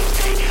like Mentos,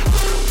 ayy. I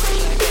flow fresh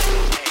like Mentos,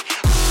 ayy.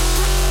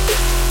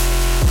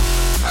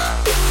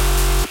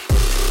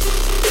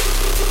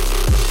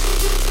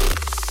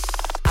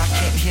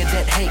 Hear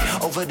that hate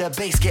over the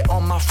bass, get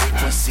on my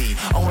frequency.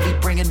 Only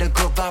bringing the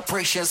good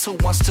vibrations. Who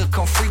wants to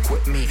come freak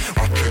with me?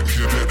 I can't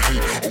hear that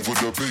hate over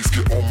the bass,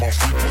 get on my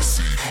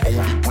frequency.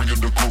 Only bringing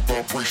the good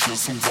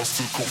vibrations. Who wants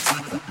to come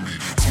freak with me?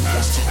 Who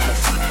wants to come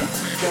freak with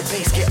me? The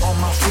bass, get on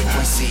my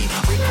frequency.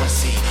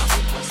 Frequency.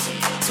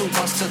 Who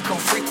wants to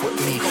come freak with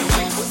me?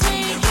 Freak with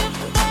me.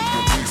 The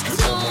bass, get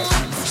on my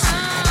frequency.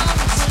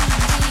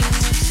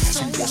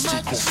 Who wants to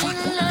come freak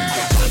with me?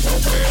 Get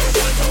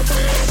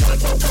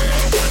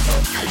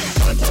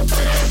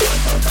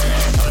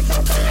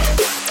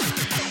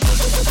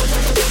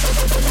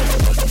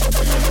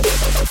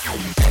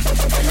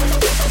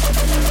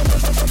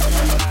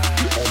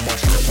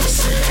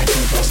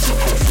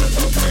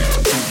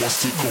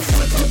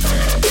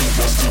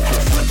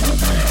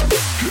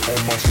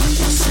on my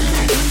frequency.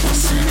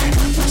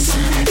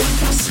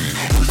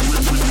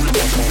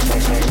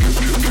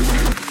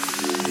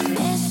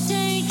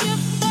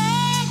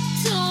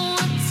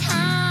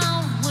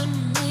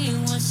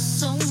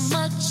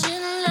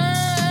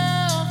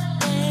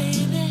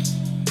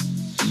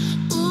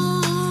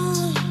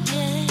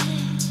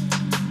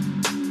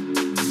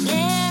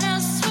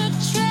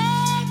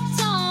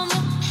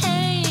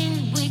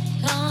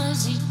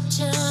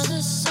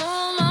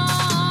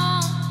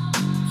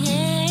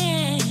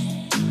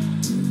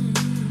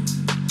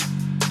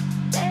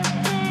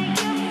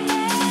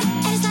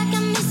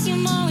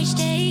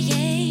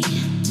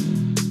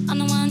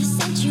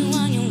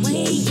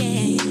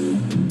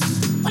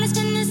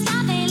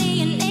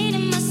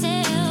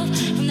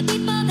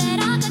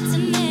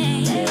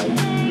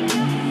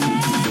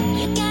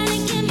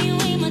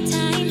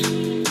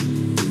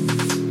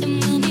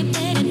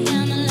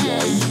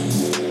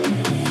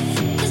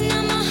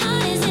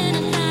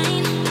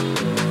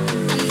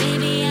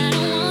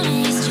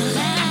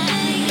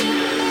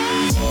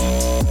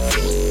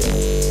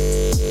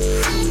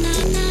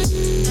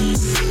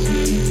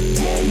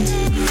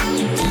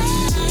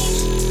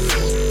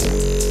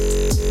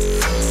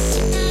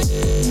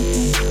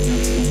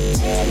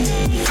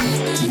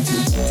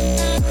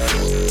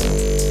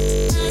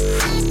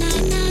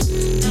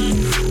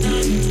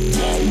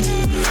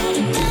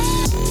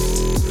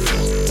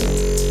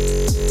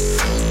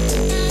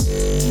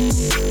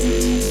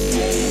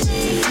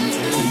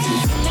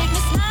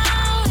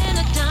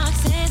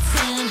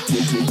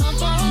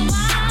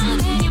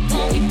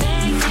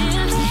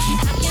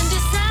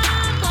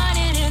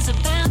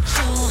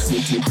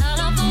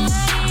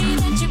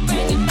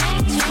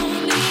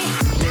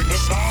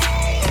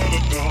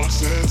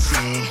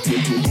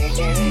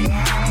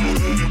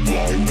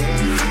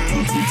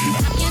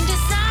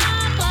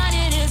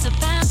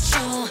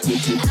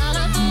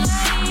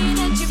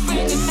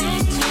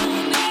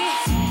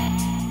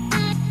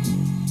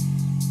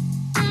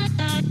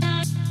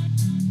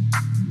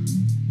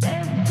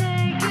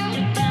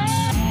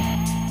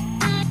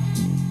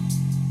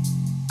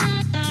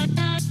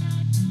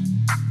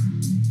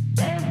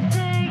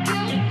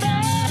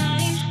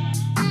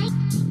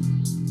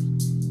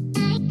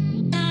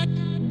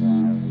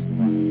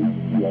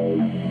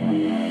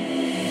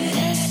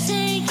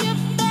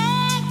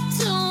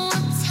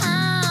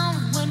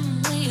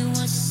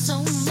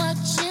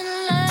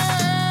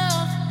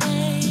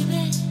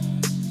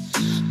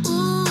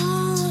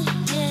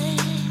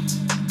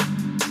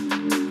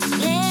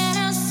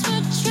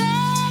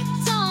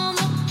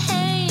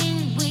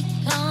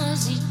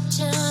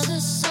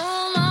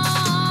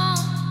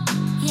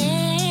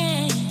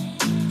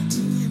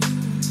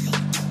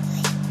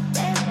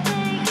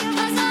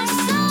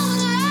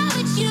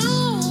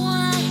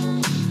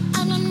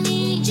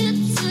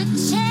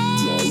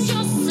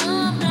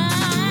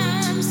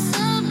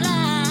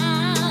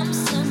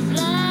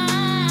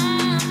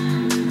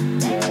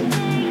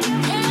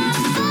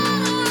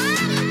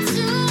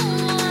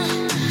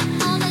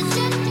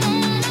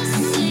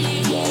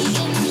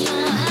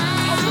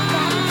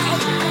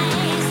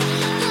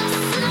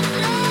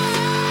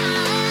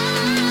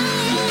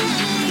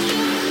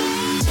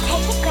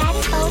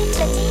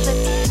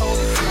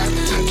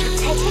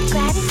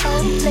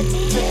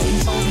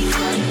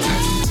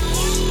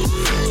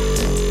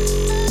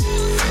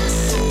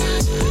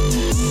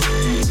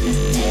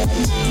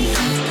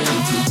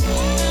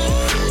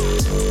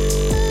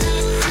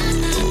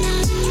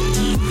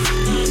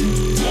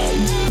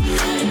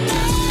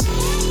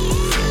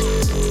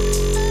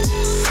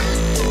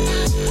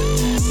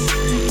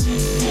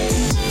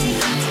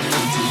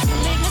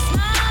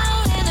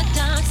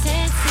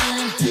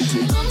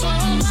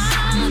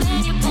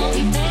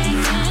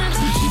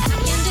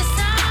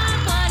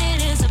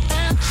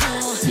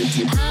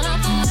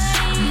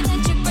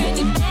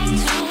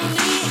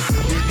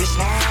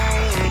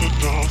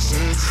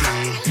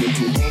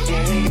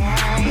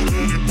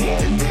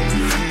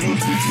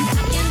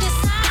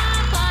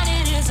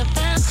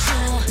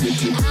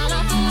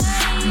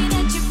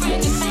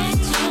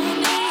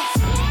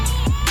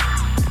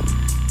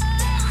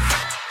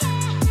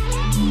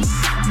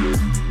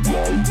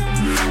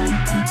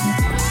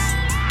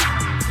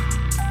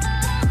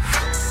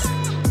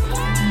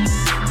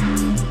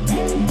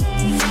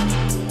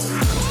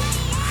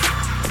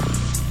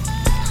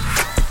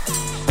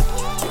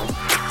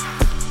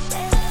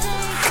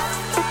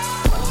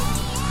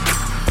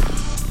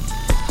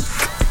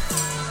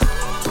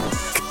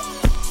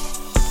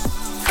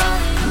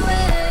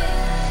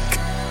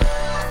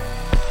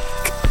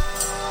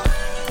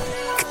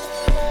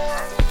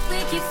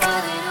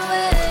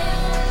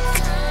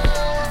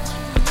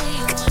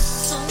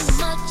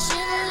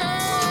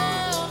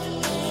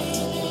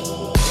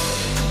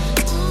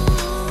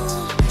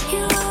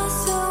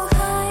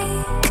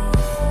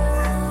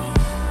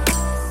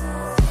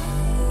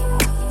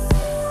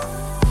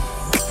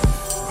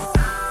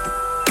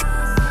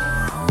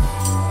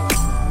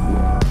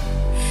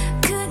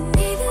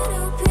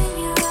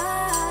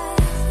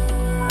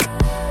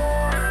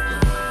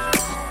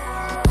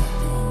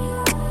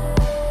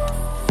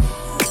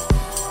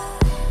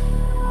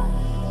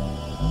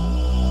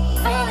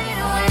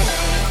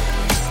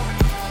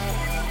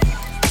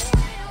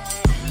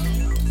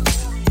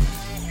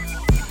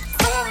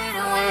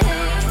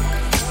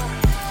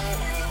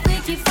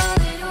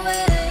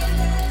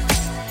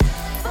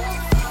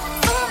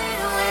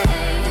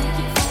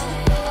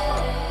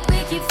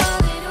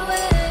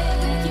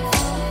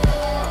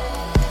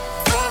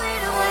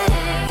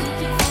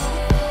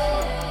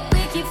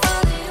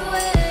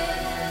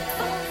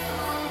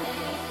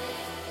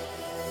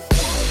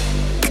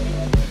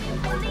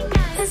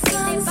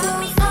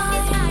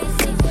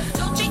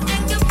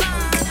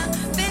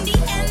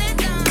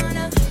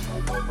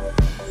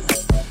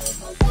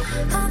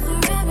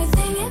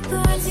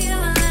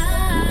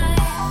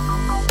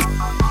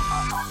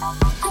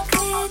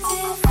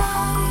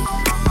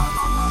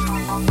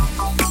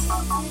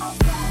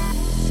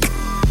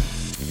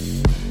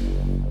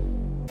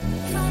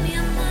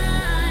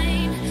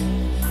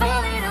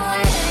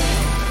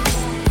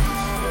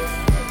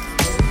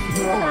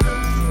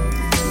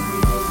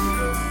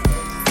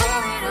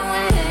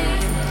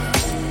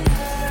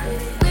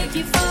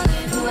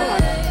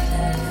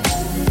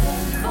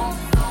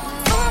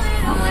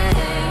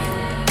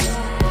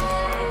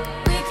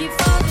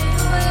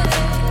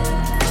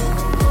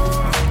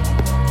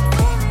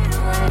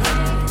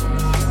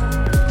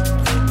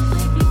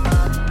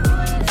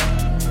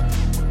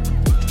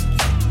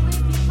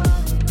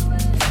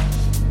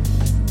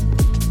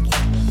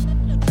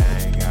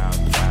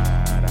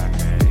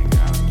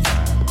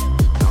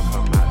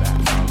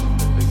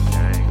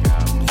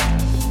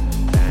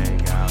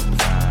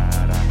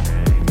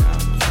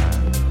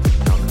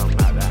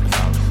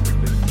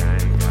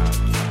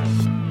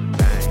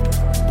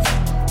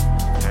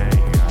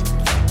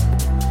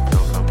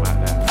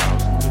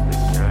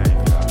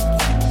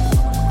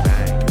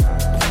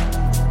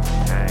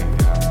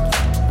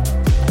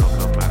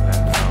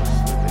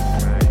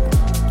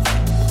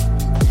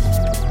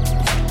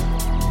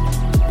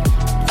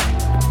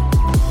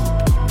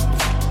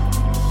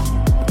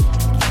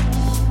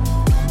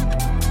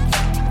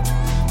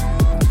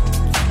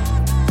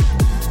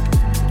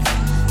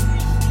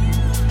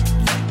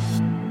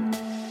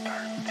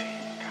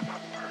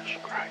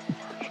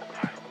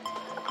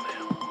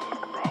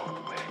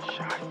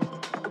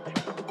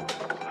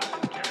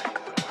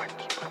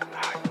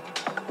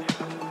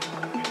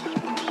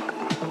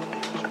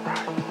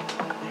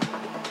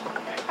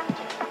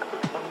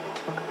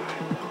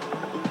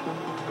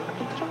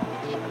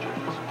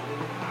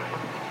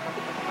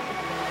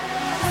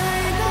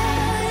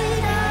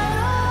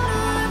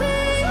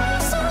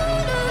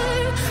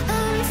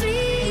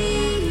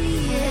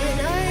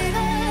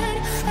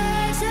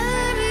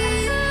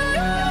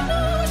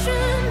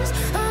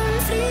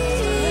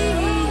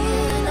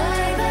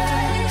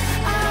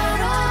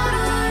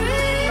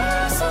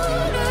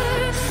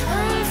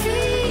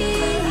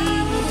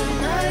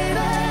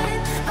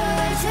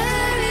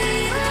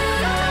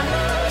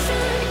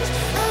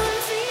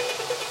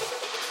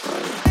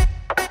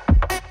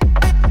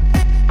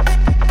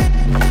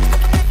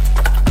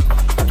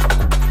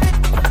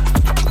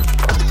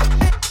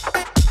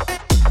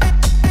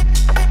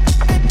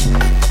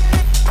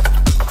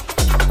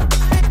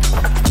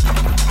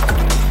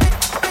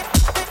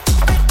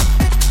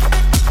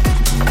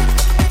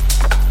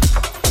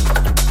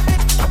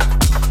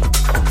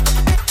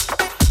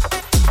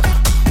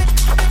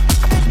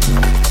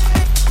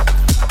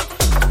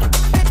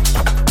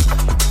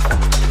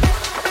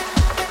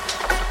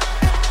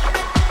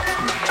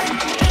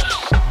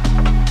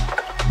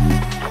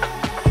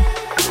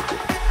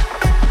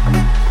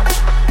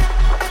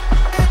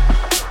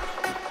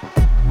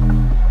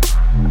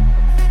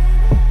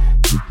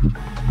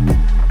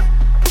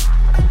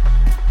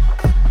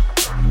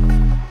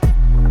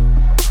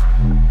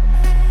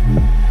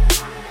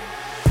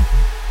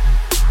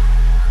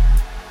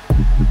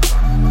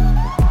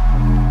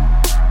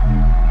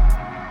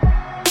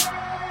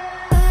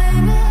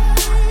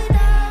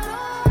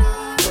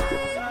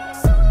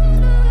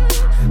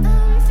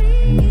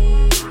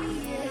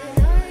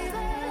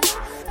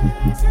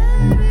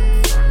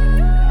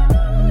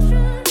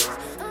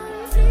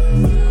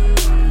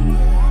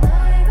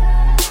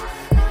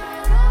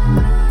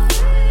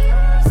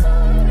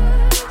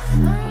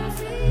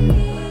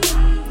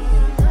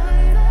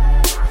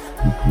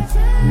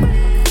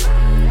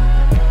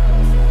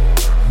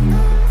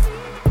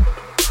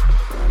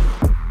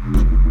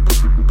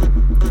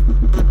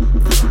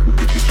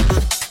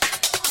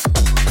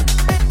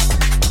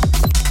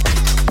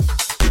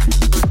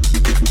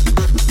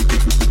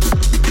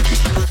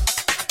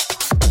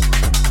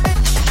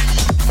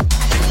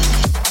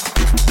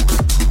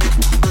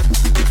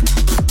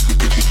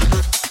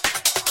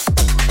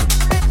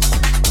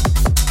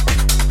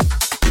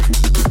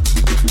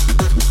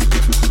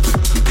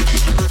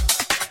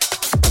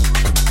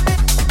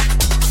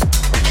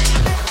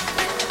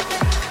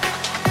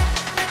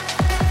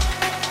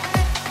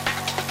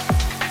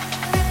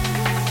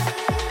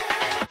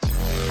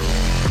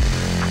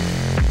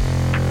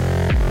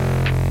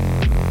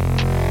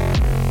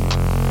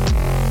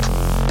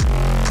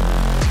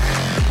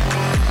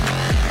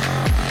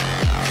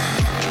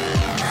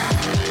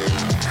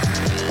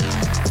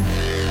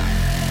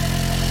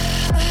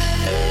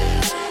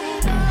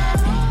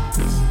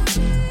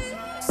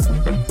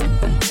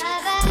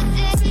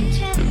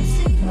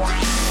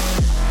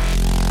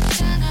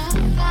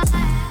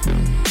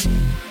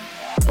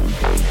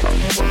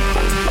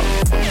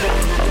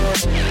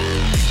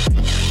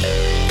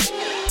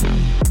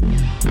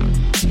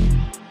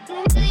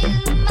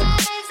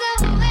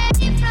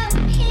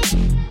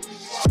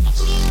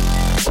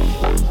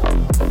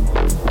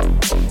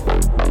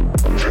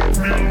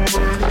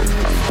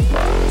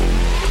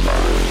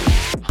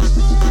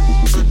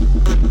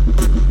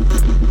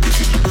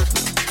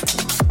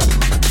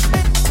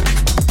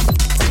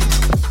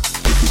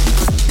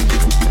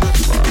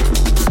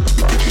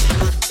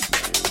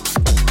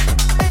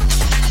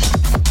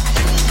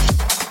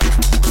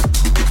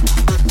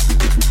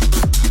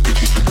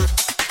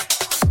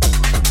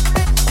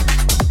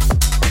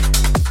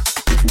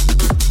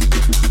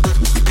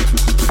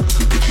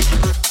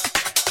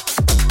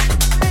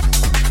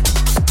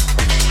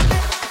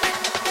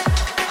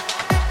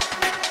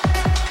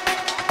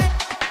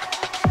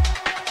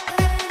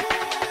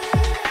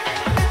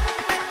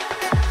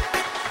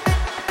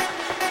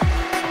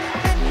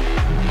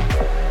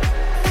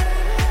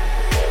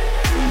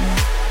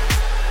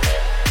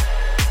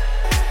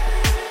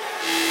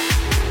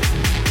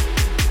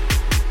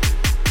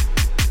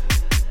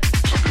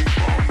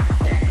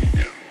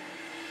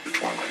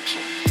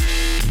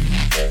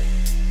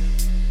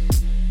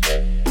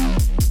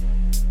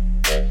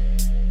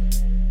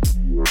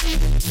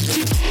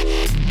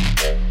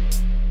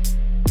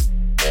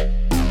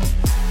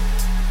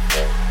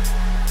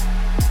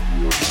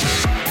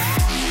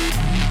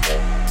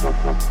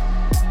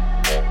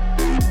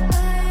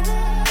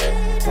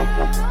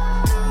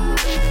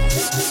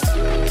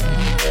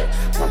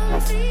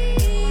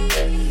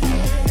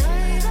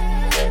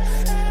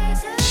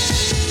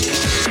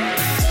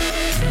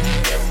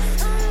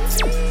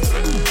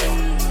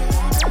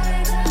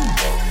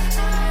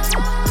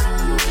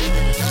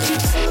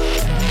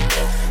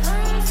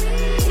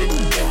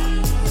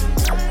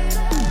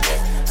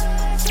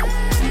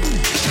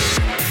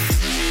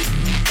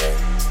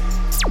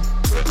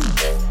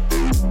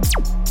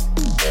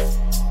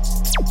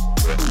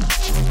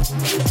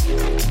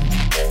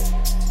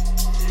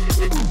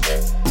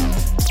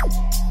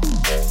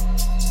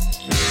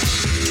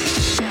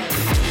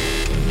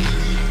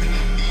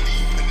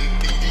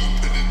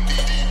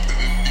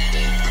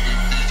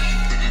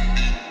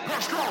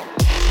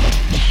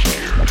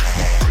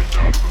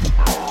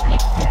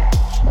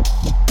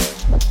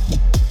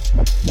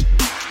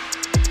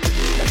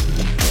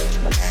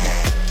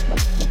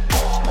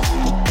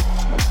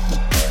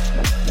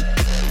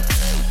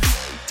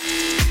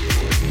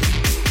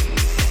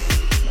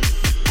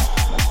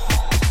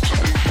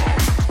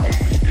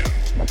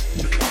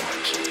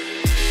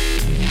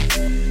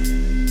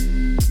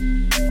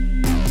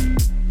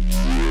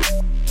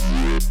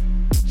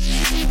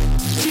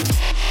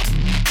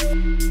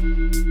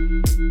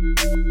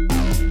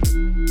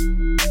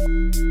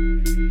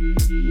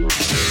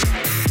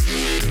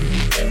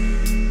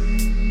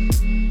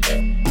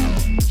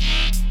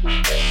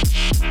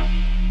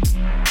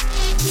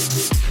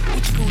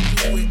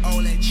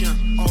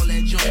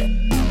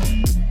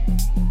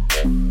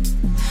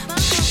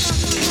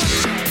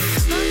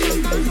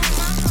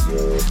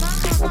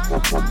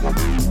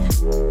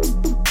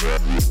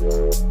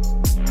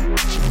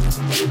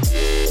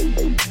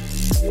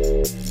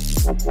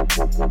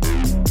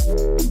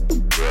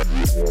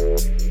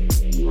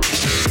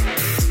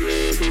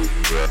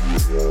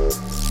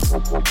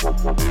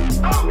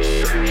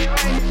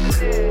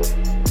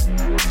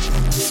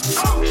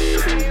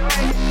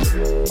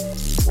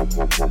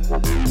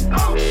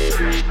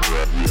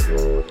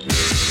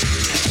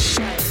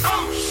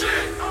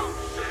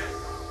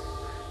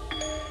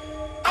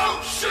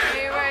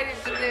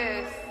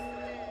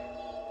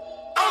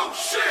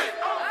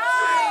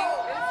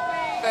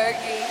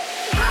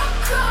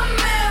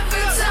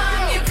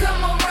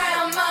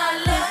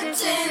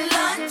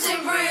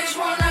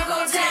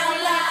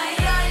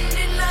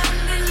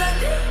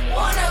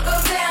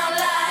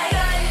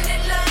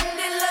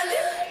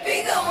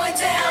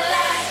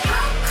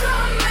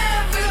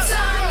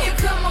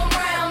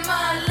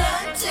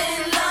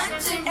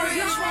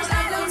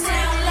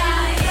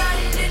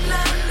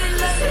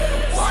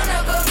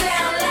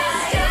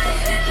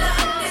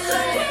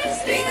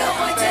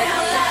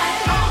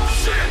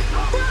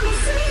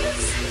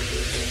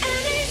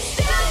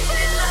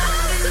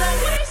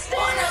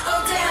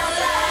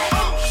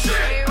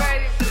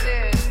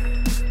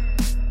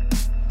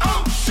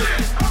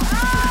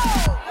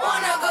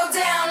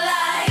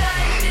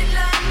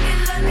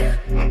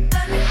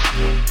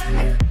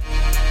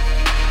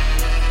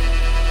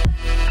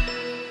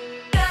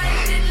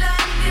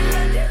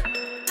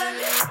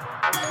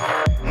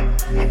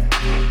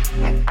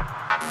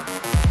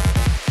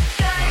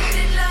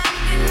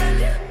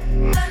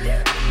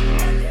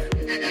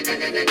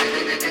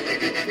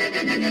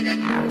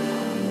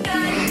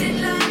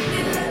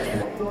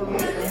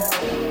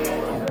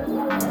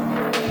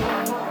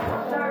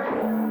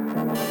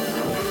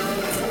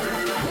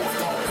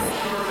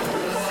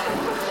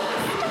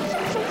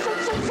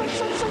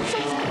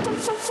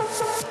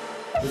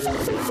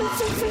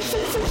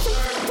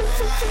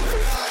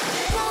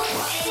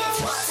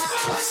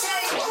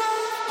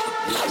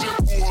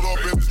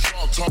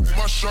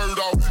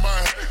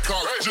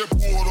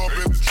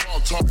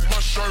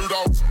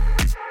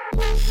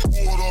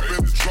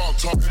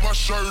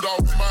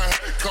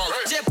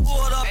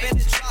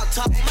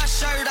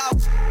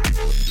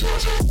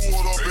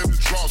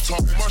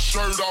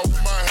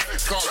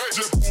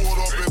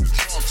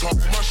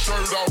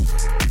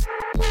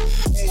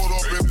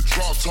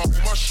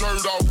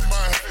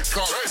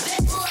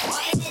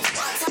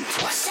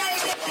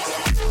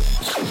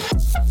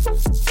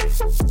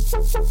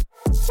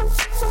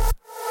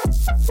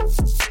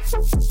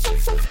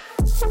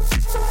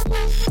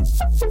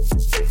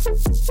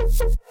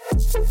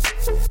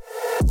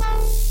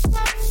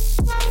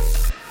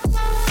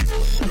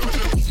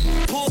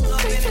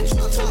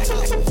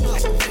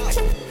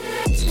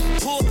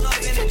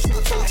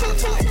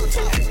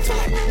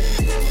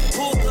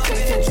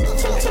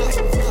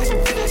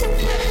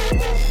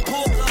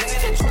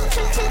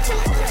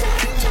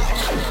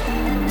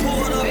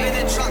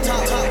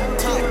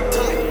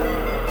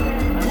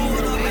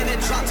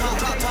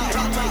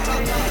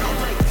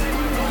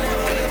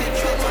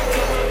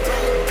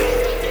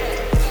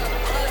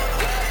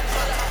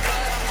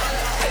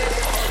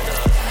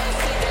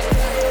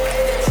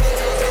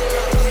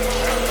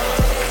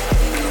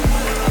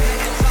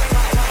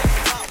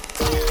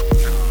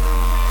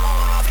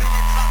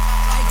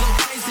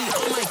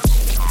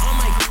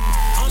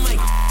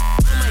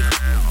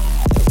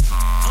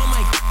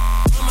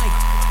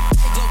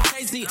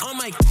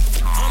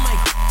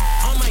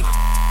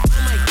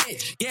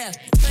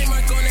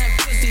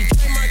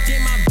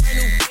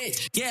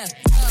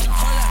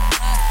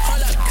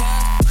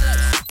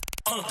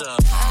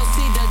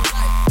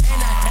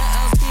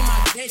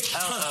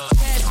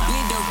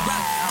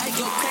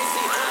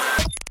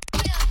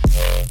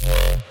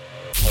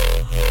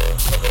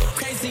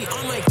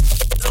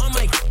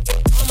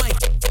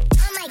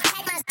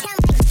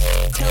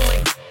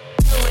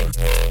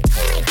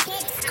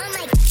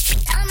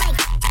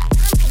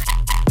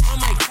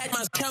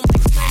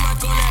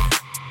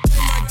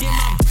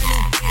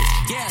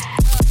 Yeah.